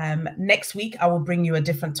 Next week, I will bring you a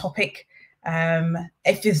different topic.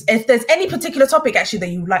 If there's any particular topic actually that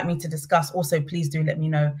you'd like me to discuss, also please do let me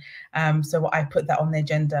know. So I put that on the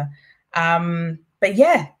agenda. But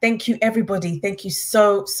yeah, thank you everybody. Thank you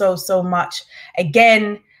so much.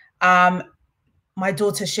 Again, my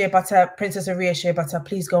daughter Shea Butter, Princess Aria Shea Butter,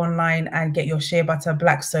 please go online and get your Shea Butter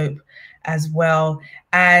black soap as well.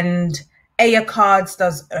 And Aya Cards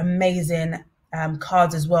does amazing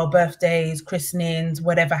cards as well, birthdays, christenings,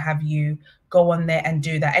 whatever have you. Go on there and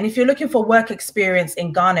do that. And if you're looking for work experience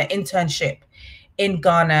in Ghana, internship in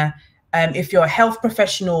Ghana, if you're a health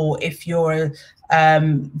professional, if you're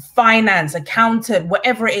finance, accountant,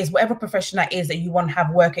 whatever it is, whatever profession that is that you want to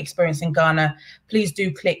have work experience in Ghana, please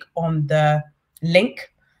do click on the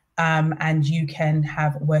link and you can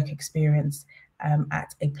have work experience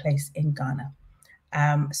at a place in Ghana.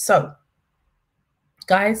 So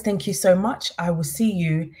guys, thank you so much. I will see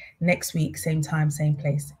you next week, same time, same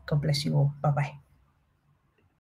place. God bless you all. Bye-bye.